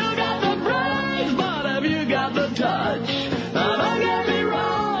 Well, you got the brains, but have you got the touch? Now, don't get me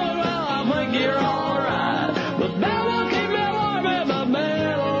wrong, well, I think you're all right, but that won't keep me warm in the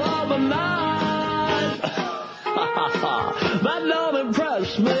middle of the night. That don't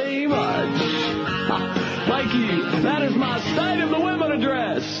impress me much. Thank you. That is my State of the Women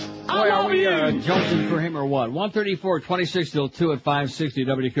address. Boy, are we jonesing for him or what? 1:34, 26 till 2 at 560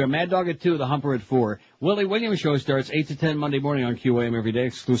 WQAM. Mad Dog at 2, the Humper at 4. Willie Williams show starts 8 to 10 Monday morning on QAM every day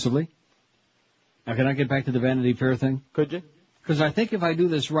exclusively. Now, can I get back to the Vanity Fair thing? Could you? Because I think if I do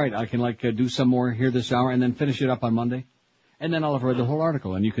this right, I can, do some more here this hour and then finish it up on Monday. And then I'll have read the whole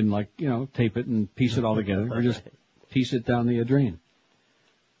article, and you can, tape it and piece it all together, or just piece it down the drain.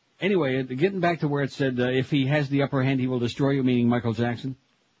 Anyway, getting back to where it said, if he has the upper hand, he will destroy you, meaning Michael Jackson.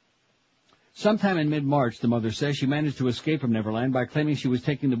 Sometime in mid-March, the mother says, she managed to escape from Neverland by claiming she was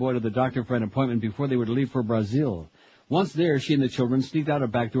taking the boy to the doctor for an appointment before they would leave for Brazil. Once there, she and the children sneaked out a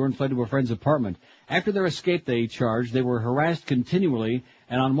back door and fled to a friend's apartment. After their escape, they charged, they were harassed continually,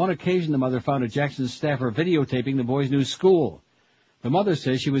 and on one occasion the mother found a Jackson staffer videotaping the boy's new school. The mother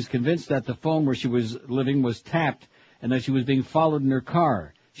says she was convinced that the phone where she was living was tapped and that she was being followed in her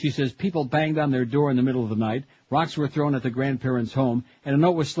car. She says people banged on their door in the middle of the night, rocks were thrown at the grandparents' home, and a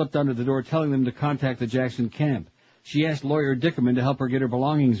note was slipped under the door telling them to contact the Jackson camp. She asked lawyer Dickerman to help her get her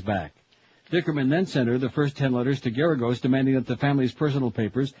belongings back. Dickerman then sent her the first 10 letters to Garagos demanding that the family's personal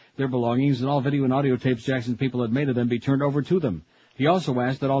papers, their belongings, and all video and audio tapes Jackson's people had made of them be turned over to them. He also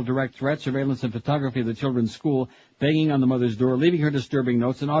asked that all direct threats, surveillance, and photography of the children's school, banging on the mother's door, leaving her disturbing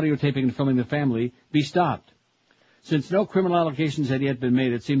notes, and audio taping and filming the family be stopped. Since no criminal allegations had yet been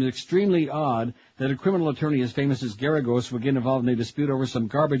made, it seems extremely odd that a criminal attorney as famous as Garagos would get involved in a dispute over some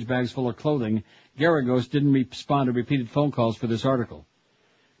garbage bags full of clothing. Garagos didn't respond to repeated phone calls for this article.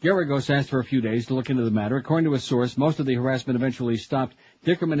 Garagos asked for a few days to look into the matter. According to a source, most of the harassment eventually stopped.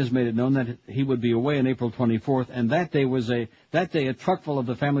 Dickerman has made it known that he would be away on April 24th, and that day a truck full of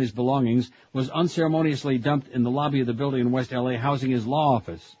the family's belongings was unceremoniously dumped in the lobby of the building in West L.A. housing his law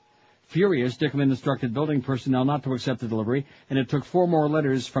office. Furious, Dickerman instructed building personnel not to accept the delivery, and it took 4 more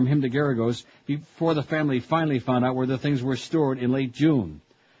letters from him to Garagos before the family finally found out where the things were stored in late June.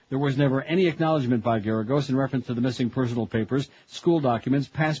 There was never any acknowledgement by Garagos in reference to the missing personal papers, school documents,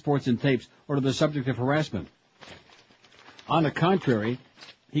 passports, and tapes, or to the subject of harassment. On the contrary,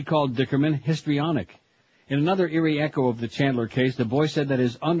 he called Dickerman histrionic. In another eerie echo of the Chandler case, the boy said that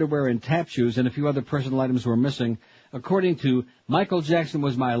his underwear and tap shoes and a few other personal items were missing. According to Michael Jackson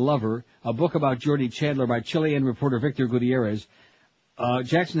Was My Lover, a book about Jordy Chandler by Chilean reporter Victor Gutierrez,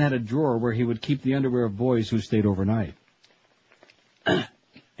 Jackson had a drawer where he would keep the underwear of boys who stayed overnight.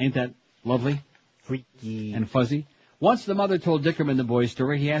 Ain't that lovely? Freaky. And fuzzy? Once the mother told Dickerman the boy's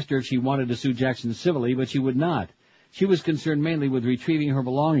story, he asked her if she wanted to sue Jackson civilly, but she would not. She was concerned mainly with retrieving her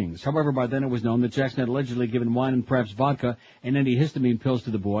belongings. However, by then it was known that Jackson had allegedly given wine and perhaps vodka and antihistamine pills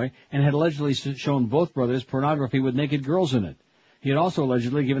to the boy, and had allegedly shown both brothers pornography with naked girls in it. He had also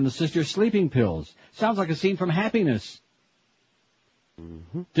allegedly given the sister sleeping pills. Sounds like a scene from Happiness.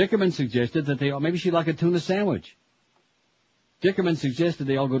 Mm-hmm. Dickerman suggested that maybe she'd like a tuna sandwich. Dickerman suggested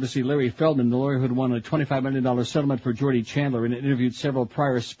they all go to see Larry Feldman, the lawyer who had won a $25 million settlement for Jordy Chandler, and interviewed several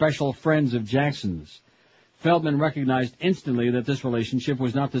prior special friends of Jackson's. Feldman recognized instantly that this relationship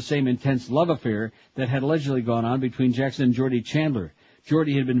was not the same intense love affair that had allegedly gone on between Jackson and Jordy Chandler.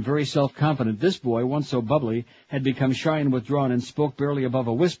 Jordy had been very self-confident. This boy, once so bubbly, had become shy and withdrawn and spoke barely above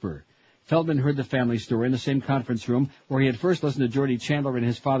a whisper. Feldman heard the family story in the same conference room where he had first listened to Geordie Chandler and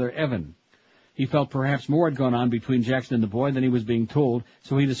his father, Evan. He felt perhaps more had gone on between Jackson and the boy than he was being told,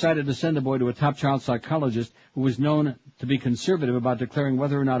 so he decided to send the boy to a top child psychologist who was known to be conservative about declaring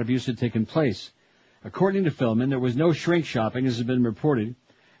whether or not abuse had taken place. According to Feldman, there was no shrink shopping, as has been reported.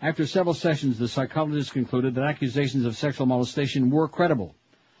 After several sessions, the psychologist concluded that accusations of sexual molestation were credible.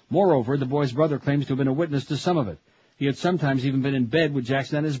 Moreover, the boy's brother claims to have been a witness to some of it. He had sometimes even been in bed with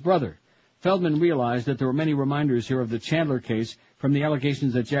Jackson and his brother. Feldman realized that there were many reminders here of the Chandler case, from the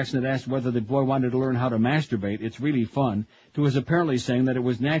allegations that Jackson had asked whether the boy wanted to learn how to masturbate, it's really fun, to his apparently saying that it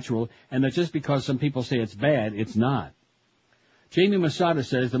was natural and that just because some people say it's bad, it's not. Jamie Masada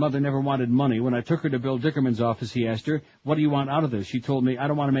says the mother never wanted money. When I took her to Bill Dickerman's office, he asked her, "What do you want out of this?" She told me, "I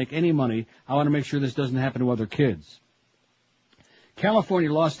don't want to make any money. I want to make sure this doesn't happen to other kids."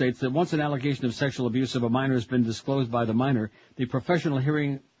 California law states that once an allegation of sexual abuse of a minor has been disclosed by the minor, the professional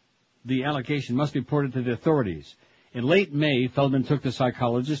hearing the allegation must be reported to the authorities. In late May, Feldman took the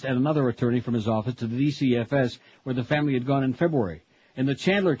psychologist and another attorney from his office to the DCFS, where the family had gone in February. In the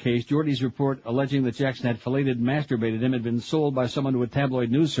Chandler case, Geordie's report alleging that Jackson had filleted and masturbated him had been sold by someone to a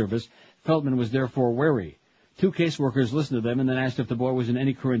tabloid news service. Feldman was therefore wary. 2 caseworkers listened to them and then asked if the boy was in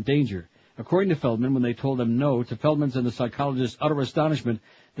any current danger. According to Feldman, when they told him no, to Feldman's and the psychologist's utter astonishment,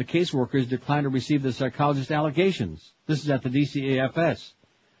 the caseworkers declined to receive the psychologist's allegations. This is at the DCAFS.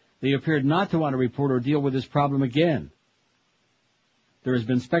 They appeared not to want to report or deal with this problem again. There has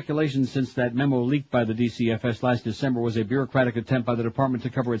been speculation since that memo leaked by the DCFS last December was a bureaucratic attempt by the department to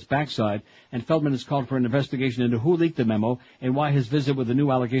cover its backside, and Feldman has called for an investigation into who leaked the memo and why his visit with the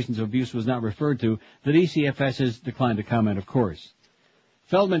new allegations of abuse was not referred to. The DCFS has declined to comment, of course.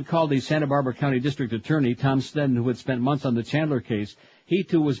 Feldman called the Santa Barbara County District Attorney, Tom Sneddon, who had spent months on the Chandler case. He,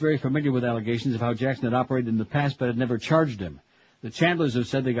 too, was very familiar with allegations of how Jackson had operated in the past but had never charged him. The Chandlers have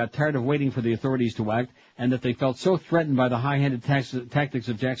said they got tired of waiting for the authorities to act and that they felt so threatened by the high-handed tactics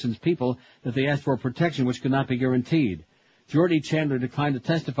of Jackson's people that they asked for protection which could not be guaranteed. Geordie Chandler declined to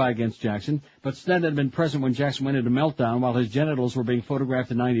testify against Jackson, but Sneddon had been present when Jackson went into meltdown while his genitals were being photographed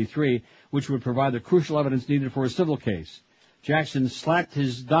in '93, which would provide the crucial evidence needed for a civil case. Jackson slapped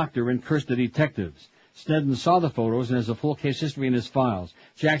his doctor and cursed the detectives. Sneddon saw the photos and has a full case history in his files.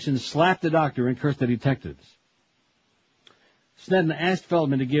 Jackson slapped the doctor and cursed the detectives. Sneddon asked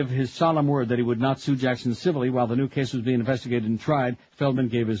Feldman to give his solemn word that he would not sue Jackson civilly while the new case was being investigated and tried. Feldman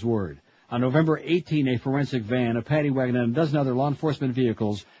gave his word. On November 18, a forensic van, a paddy wagon, and a dozen other law enforcement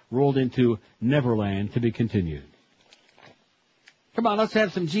vehicles rolled into Neverland, to be continued. Come on, let's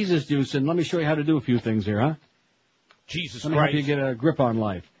have some Jesus juice, and let me show you how to do a few things here, huh? Jesus Let me help you get a grip on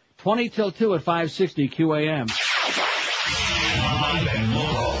life. 20 till 2 at 560 QAM. Live and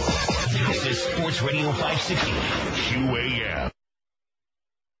local. This is Sports Radio 560 QAM.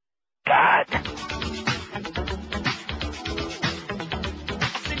 God.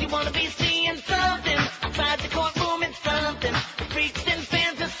 Said you want to be seeing something outside the courtroom and something. Freaks and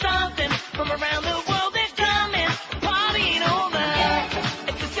fans or something from around the world. They're coming, partying over.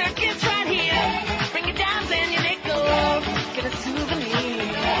 It's a circus right here. Bring your dimes and your nickels. Get a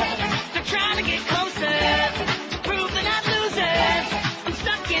souvenir. They're trying to get closer to prove they're not losers. I'm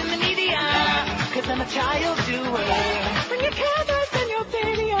stuck in the media, 'cause I'm a child doer. Bring your cameras and your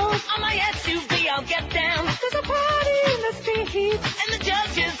videos. On my SUV, I'll get down. There's a party in the streets, and the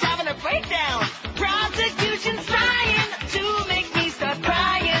judge is having a breakdown. Prosecution's trying to make me start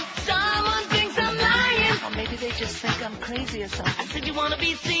crying. Someone thinks I'm lying, or maybe they just think I'm crazy or something. I said you want to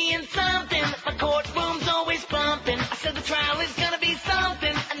be seeing something. My courtroom's always bumping. I said the trial is gonna be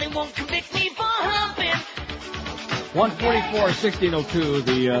something, and they won't convict me for humping. 144, 1602.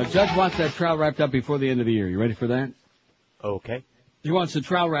 The judge wants that trial wrapped up before the end of the year. You ready for that? Okay. He wants the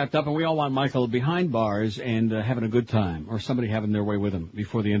trial wrapped up, and we all want Michael behind bars and having a good time, or somebody having their way with him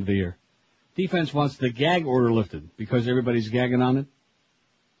before the end of the year. Defense wants the gag order lifted because everybody's gagging on it.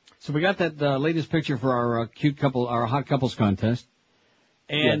 So we got that latest picture for our cute couple, our hot couples contest.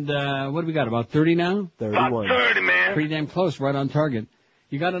 And what do we got, about 30 now? 31. About 30, man. Pretty damn close, right on target.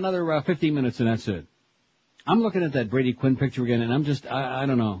 You got another 15 minutes, and that's it. I'm looking at that Brady Quinn picture again, and I'm just, I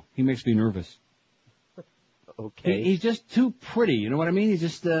don't know. He makes me nervous. Okay. He's just too pretty, you know what I mean? He's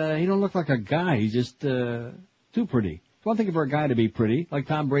just, he don't look like a guy. He's just, too pretty. It's one thing for a guy to be pretty, like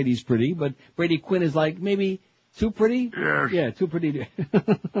Tom Brady's pretty, but Brady Quinn is like maybe too pretty? Yes. Yeah, too pretty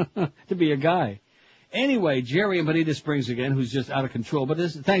to be a guy. Anyway, Jerry in Bonita Springs again, who's just out of control. But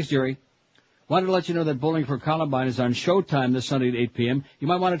thanks, Jerry. Wanted to let you know that Bowling for Columbine is on Showtime this Sunday at 8 p.m. You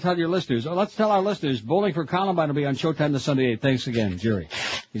might want to tell your listeners. Oh, let's tell our listeners, Bowling for Columbine will be on Showtime this Sunday at 8. Thanks again, Jerry.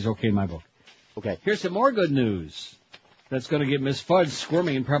 He's okay in my book. Okay. Here's some more good news. that's going to get Miss Fudge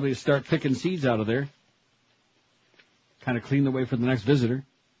squirming and probably start picking seeds out of there. Kind of clean the way for the next visitor.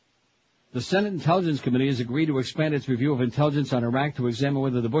 The Senate Intelligence Committee has agreed to expand its review of intelligence on Iraq to examine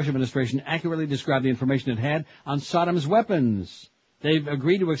whether the Bush administration accurately described the information it had on Saddam's weapons. They've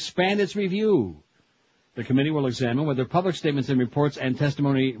agreed to expand its review. The committee will examine whether public statements and reports and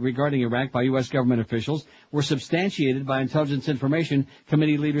testimony regarding Iraq by U.S. government officials were substantiated by intelligence information,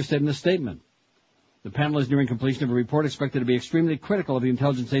 committee leaders said in a statement. The panel is nearing completion of a report expected to be extremely critical of the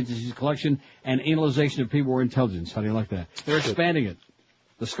intelligence agency's collection and analyzation of pre-war intelligence. How do you like that? They're expanding it,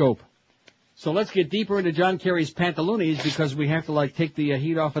 the scope. So let's get deeper into John Kerry's pantaloonies because we have to, take the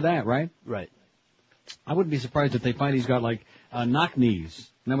heat off of that, right? Right. I wouldn't be surprised if they find he's got, knock knees. Isn't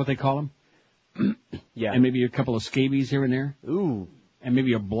that what they call them? Yeah. And maybe a couple of scabies here and there. Ooh. And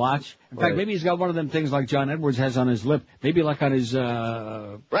maybe a blotch. In fact, maybe he's got one of them things like John Edwards has on his lip. Maybe like on his,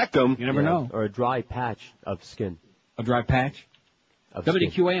 rectum. You never know. Or a dry patch of skin. A dry patch? Of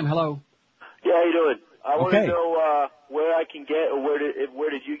WQAM, hello. Yeah, how you doing? I want Okay. to know where I can get, or where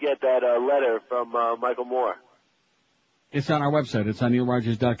did you get that letter from Michael Moore? It's on our website. It's on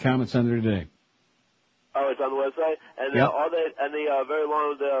neilrogers.com. It's under today. Oh, it's on the website, and Yep. all that, and the very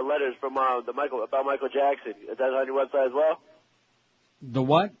long letters from about Michael Jackson. Is that on your website as well? The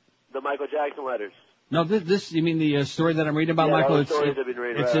what? The Michael Jackson letters. No, this you mean the story that I'm reading about, Yeah, Michael? all the It's, stories I've been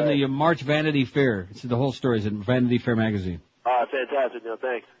reading, it's right, in the March Vanity Fair. It's the whole story is in Vanity Fair magazine. Fantastic, Neil.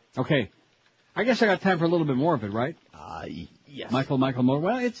 Thanks. Okay. I guess I got time for a little bit more of it, right? Yes. Michael Moore.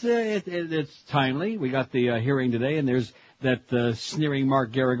 Well, it's timely. We got the hearing today, and there's that sneering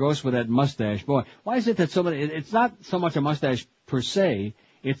Mark Garagos with that mustache. Boy, why is it that so many? It's not so much a mustache per se.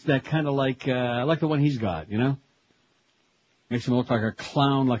 It's that kind of like the one he's got, you know. Makes him look like a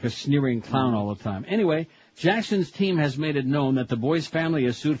clown, like a sneering clown all the time. Anyway, Jackson's team has made it known that the boy's family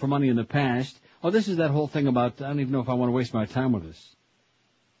has sued for money in the past. Oh, this is that whole thing about. I don't even know if I want to waste my time with this.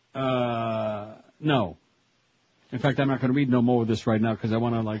 No. In fact, I'm not going to read no more of this right now because I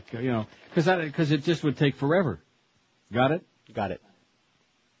want to because it just would take forever. Got it? Got it.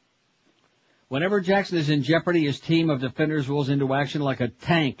 Whenever Jackson is in jeopardy, his team of defenders rolls into action like a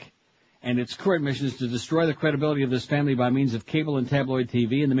tank, and its current mission is to destroy the credibility of this family by means of cable and tabloid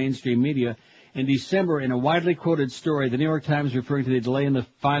TV and the mainstream media. In December, in a widely quoted story, the New York Times, referring to the delay in the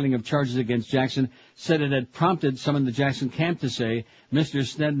filing of charges against Jackson, said it had prompted some in the Jackson camp to say, Mr.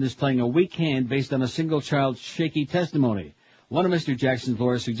 Snedden is playing a weak hand based on a single child's shaky testimony. One of Mr. Jackson's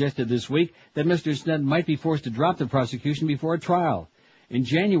lawyers suggested this week that Mr. Snedden might be forced to drop the prosecution before a trial. In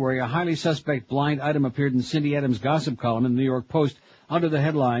January, a highly suspect blind item appeared in Cindy Adams' gossip column in the New York Post under the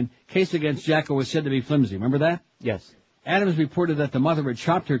headline, Case Against Jacko was said to be flimsy. Remember that? Yes. Adams reported that the mother had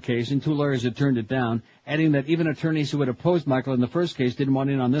chopped her case and two lawyers had turned it down, adding that even attorneys who had opposed Michael in the first case didn't want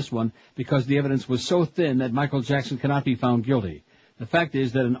in on this one because the evidence was so thin that Michael Jackson cannot be found guilty. The fact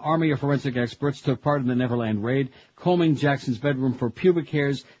is that an army of forensic experts took part in the Neverland raid, combing Jackson's bedroom for pubic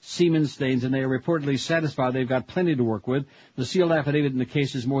hairs, semen stains, and they are reportedly satisfied they've got plenty to work with. The sealed affidavit in the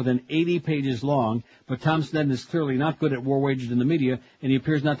case is more than 80 pages long, but Tom Snedden is clearly not good at war wages in the media, and he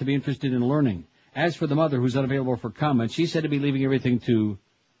appears not to be interested in learning. As for the mother, who's unavailable for comment, she said to be leaving everything to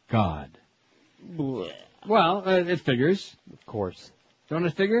God. Well, it figures. Of course. Don't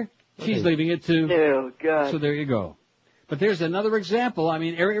it figure? She's leaving it to... Oh, God. So there you go. But there's another example. I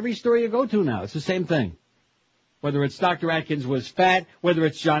mean, every story you go to now, it's the same thing. Whether it's Dr. Atkins was fat, whether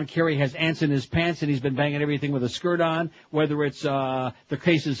it's John Kerry has ants in his pants and he's been banging everything with a skirt on, whether it's the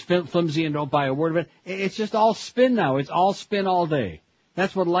case is flimsy and don't buy a word of it. It's just all spin now. It's all spin all day.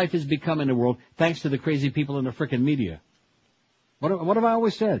 That's what life has become in the world, thanks to the crazy people in the frickin' media. What have I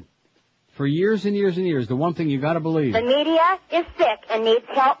always said? For years and years and years, the one thing you gotta believe. The media is sick and needs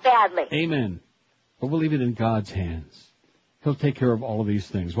help badly. Amen. But we'll leave it in God's hands. He'll take care of all of these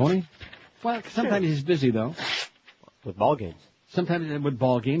things, won't he? Well, sometimes he's busy, though. With ball games. Sometimes with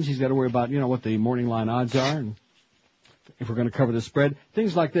ball games, he's got to worry about, what the morning line odds are, and if we're going to cover the spread.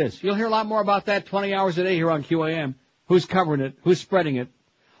 Things like this. You'll hear a lot more about that 20 hours a day here on QAM. Who's covering it? Who's spreading it?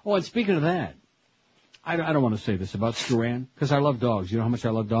 Oh, and speaking of that, I don't want to say this about Screw-Ann, because I love dogs. You know how much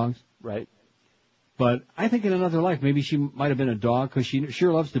I love dogs? Right. But I think in another life, maybe she might have been a dog, because she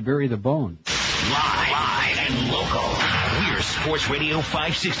sure loves to bury the bone. Live and local. We're Sports Radio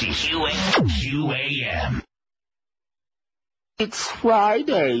 560 QAM. It's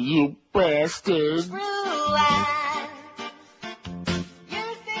Friday, you bastards.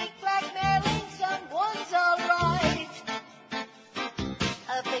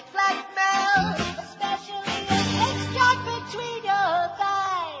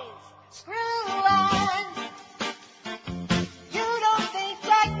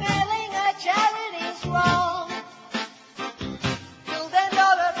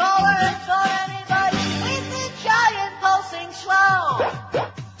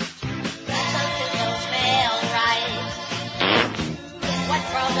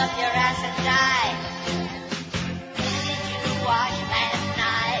 up your ass and die. Who did you wash last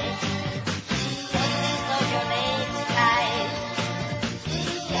night? Don't close your legs tight.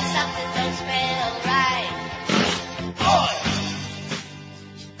 Something don't smell right.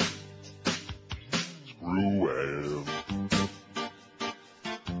 Screw him.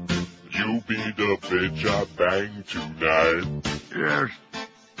 You be the bitch I bang tonight. Yes.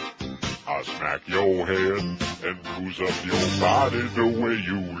 I'll smack your head and bruise up your body the way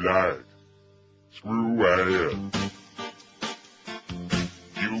you like. Screw ass.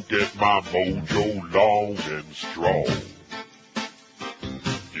 You get my mojo long and strong.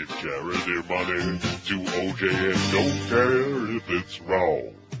 Give charity money to OJ and don't care if it's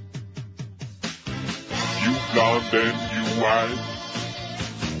wrong. You blonde and you white.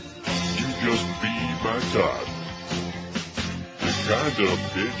 You just be my type. The kind of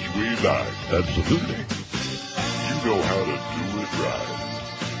bitch we like. Absolutely. You know how to do it right.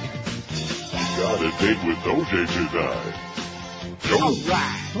 You got a date with OJ tonight. All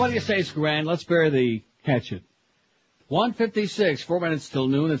right. What do you say, Scran? Let's bury the hatchet. 1:56, 4 minutes till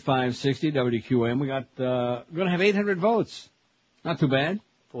noon at 560 WQAM. We got, we're going to have 800 votes. Not too bad.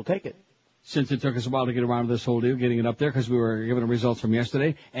 We'll take it. Since it took us a while to get around to this whole deal, getting it up there because we were given the results from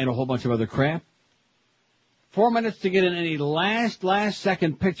yesterday and a whole bunch of other crap. 4 minutes to get in any last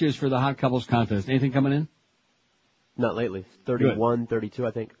second pictures for the Hot Couples contest. Anything coming in? Not lately. 31, 32,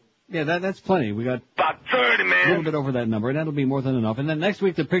 I think. Yeah, that's plenty. We got about 30, man. A little bit over that number, and that'll be more than enough. And then next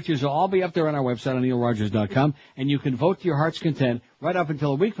week, the pictures will all be up there on our website on neilrogers.com, and you can vote to your heart's content right up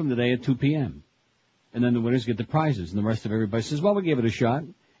until a week from today at 2 p.m. And then the winners get the prizes, and the rest of everybody says, well, we gave it a shot,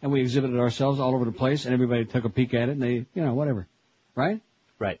 and we exhibited ourselves all over the place, and everybody took a peek at it, and they, whatever. Right?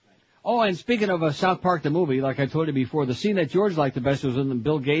 Right. Oh, and speaking of South Park, the movie, like I told you before, the scene that George liked the best was when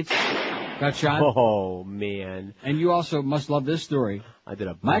Bill Gates got shot. Oh, man. And you also must love this story. I did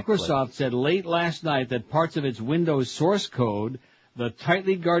a Microsoft said late last night that parts of its Windows source code, the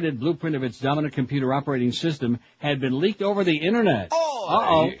tightly guarded blueprint of its dominant computer operating system, had been leaked over the Internet.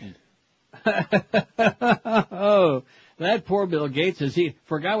 Oh! Oh, that poor Bill Gates,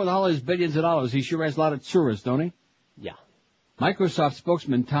 for a guy with all his billions of dollars, he sure has a lot of tourists, don't he? Yeah. Microsoft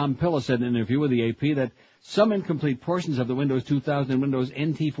spokesman Tom Pilla said in an interview with the AP that some incomplete portions of the Windows 2000 and Windows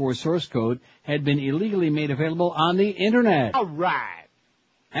NT4 source code had been illegally made available on the Internet. All right.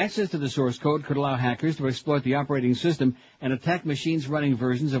 Access to the source code could allow hackers to exploit the operating system and attack machines running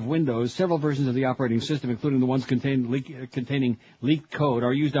versions of Windows. Several versions of the operating system, including the ones containing leaked code,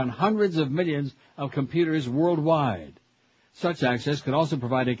 are used on hundreds of millions of computers worldwide. Such access could also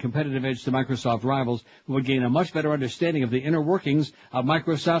provide a competitive edge to Microsoft rivals who would gain a much better understanding of the inner workings of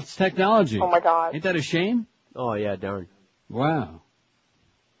Microsoft's technology. Oh, my God. Ain't that a shame? Oh, yeah, darn. Wow.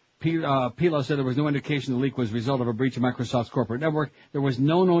 Pilo said there was no indication the leak was a result of a breach of Microsoft's corporate network. There was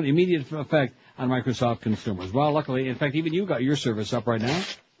no known immediate effect on Microsoft consumers. Well, luckily, in fact, even you got your service up right now.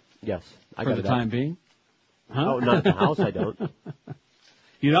 Yes, I got it. For the time being. Huh? Oh, not at the house, I don't.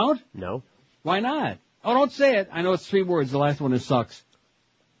 You don't? No. Why not? Oh, don't say it. I know it's 3 words. The last one is sucks.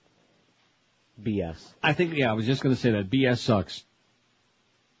 BS. I was just going to say that. BS sucks.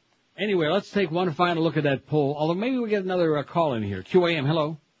 Anyway, let's take one final look at that poll. Although maybe we get another call in here. QAM,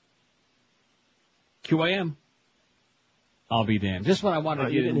 hello. QAM. I'll be damned. Just what I wanted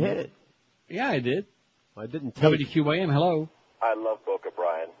to You didn't hit it. Yeah, I did. I didn't tell you. WQAM, hello. I love Boca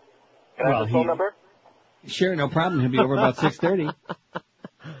Brian. Can I have his phone number? Sure, no problem. He'll be over about 6:30.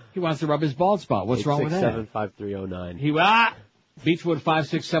 He wants to rub his bald spot. What's wrong with that? 867-5309. Beechwood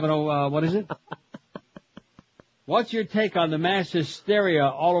 5670, what is it? What's your take on the mass hysteria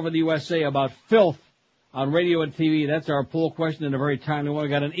all over the USA about filth on radio and TV? That's our poll question and a very timely one. We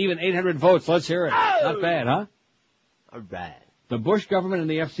got an even 800 votes. Let's hear it. Oh! Not bad, huh? All right. The Bush government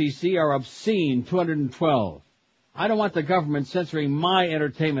and the FCC are obscene, 212. I don't want the government censoring my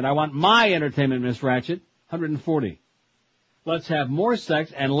entertainment. I want my entertainment, Miss Ratchet, 140. Let's have more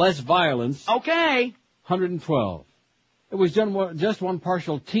sex and less violence. Okay. 112. It was just one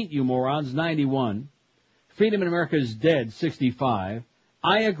partial teat, you morons, 91. Freedom in America is dead, 65.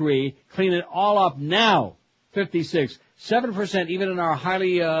 I agree. Clean it all up now, 56. 7%, even in our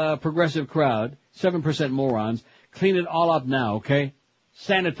highly progressive crowd, 7% morons. Clean it all up now, okay?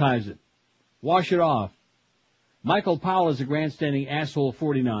 Sanitize it. Wash it off. Michael Powell is a grandstanding asshole,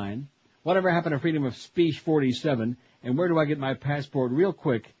 49. Whatever happened to freedom of speech, 47. And where do I get my passport real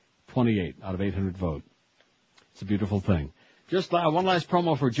quick? 28 out of 800 vote. It's a beautiful thing. Just one last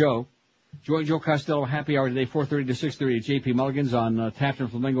promo for Joe. Join Joe Costello happy hour today, 4:30 to 6:30 at J.P. Mulligan's on Tafton,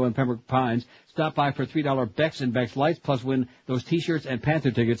 Flamingo, and Pembroke Pines. Stop by for $3 Bex and Bex Lights, plus win those T-shirts and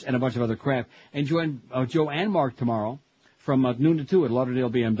Panther tickets and a bunch of other crap. And join Joe and Mark tomorrow from noon to 2 at Lauderdale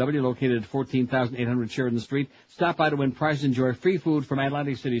BMW, located at 14,800 Sheridan Street. Stop by to win prizes, enjoy free food from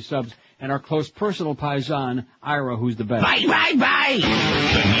Atlantic City Subs, and our close personal paisan, Ira, who's the best. Bye, bye, bye!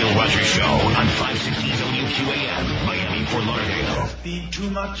 The Neil Rogers Show on 560 WQAM, Miami, Fort Lauderdale. Been too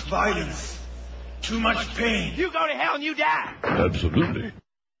much violence, too much pain. You go to hell and you die. Absolutely.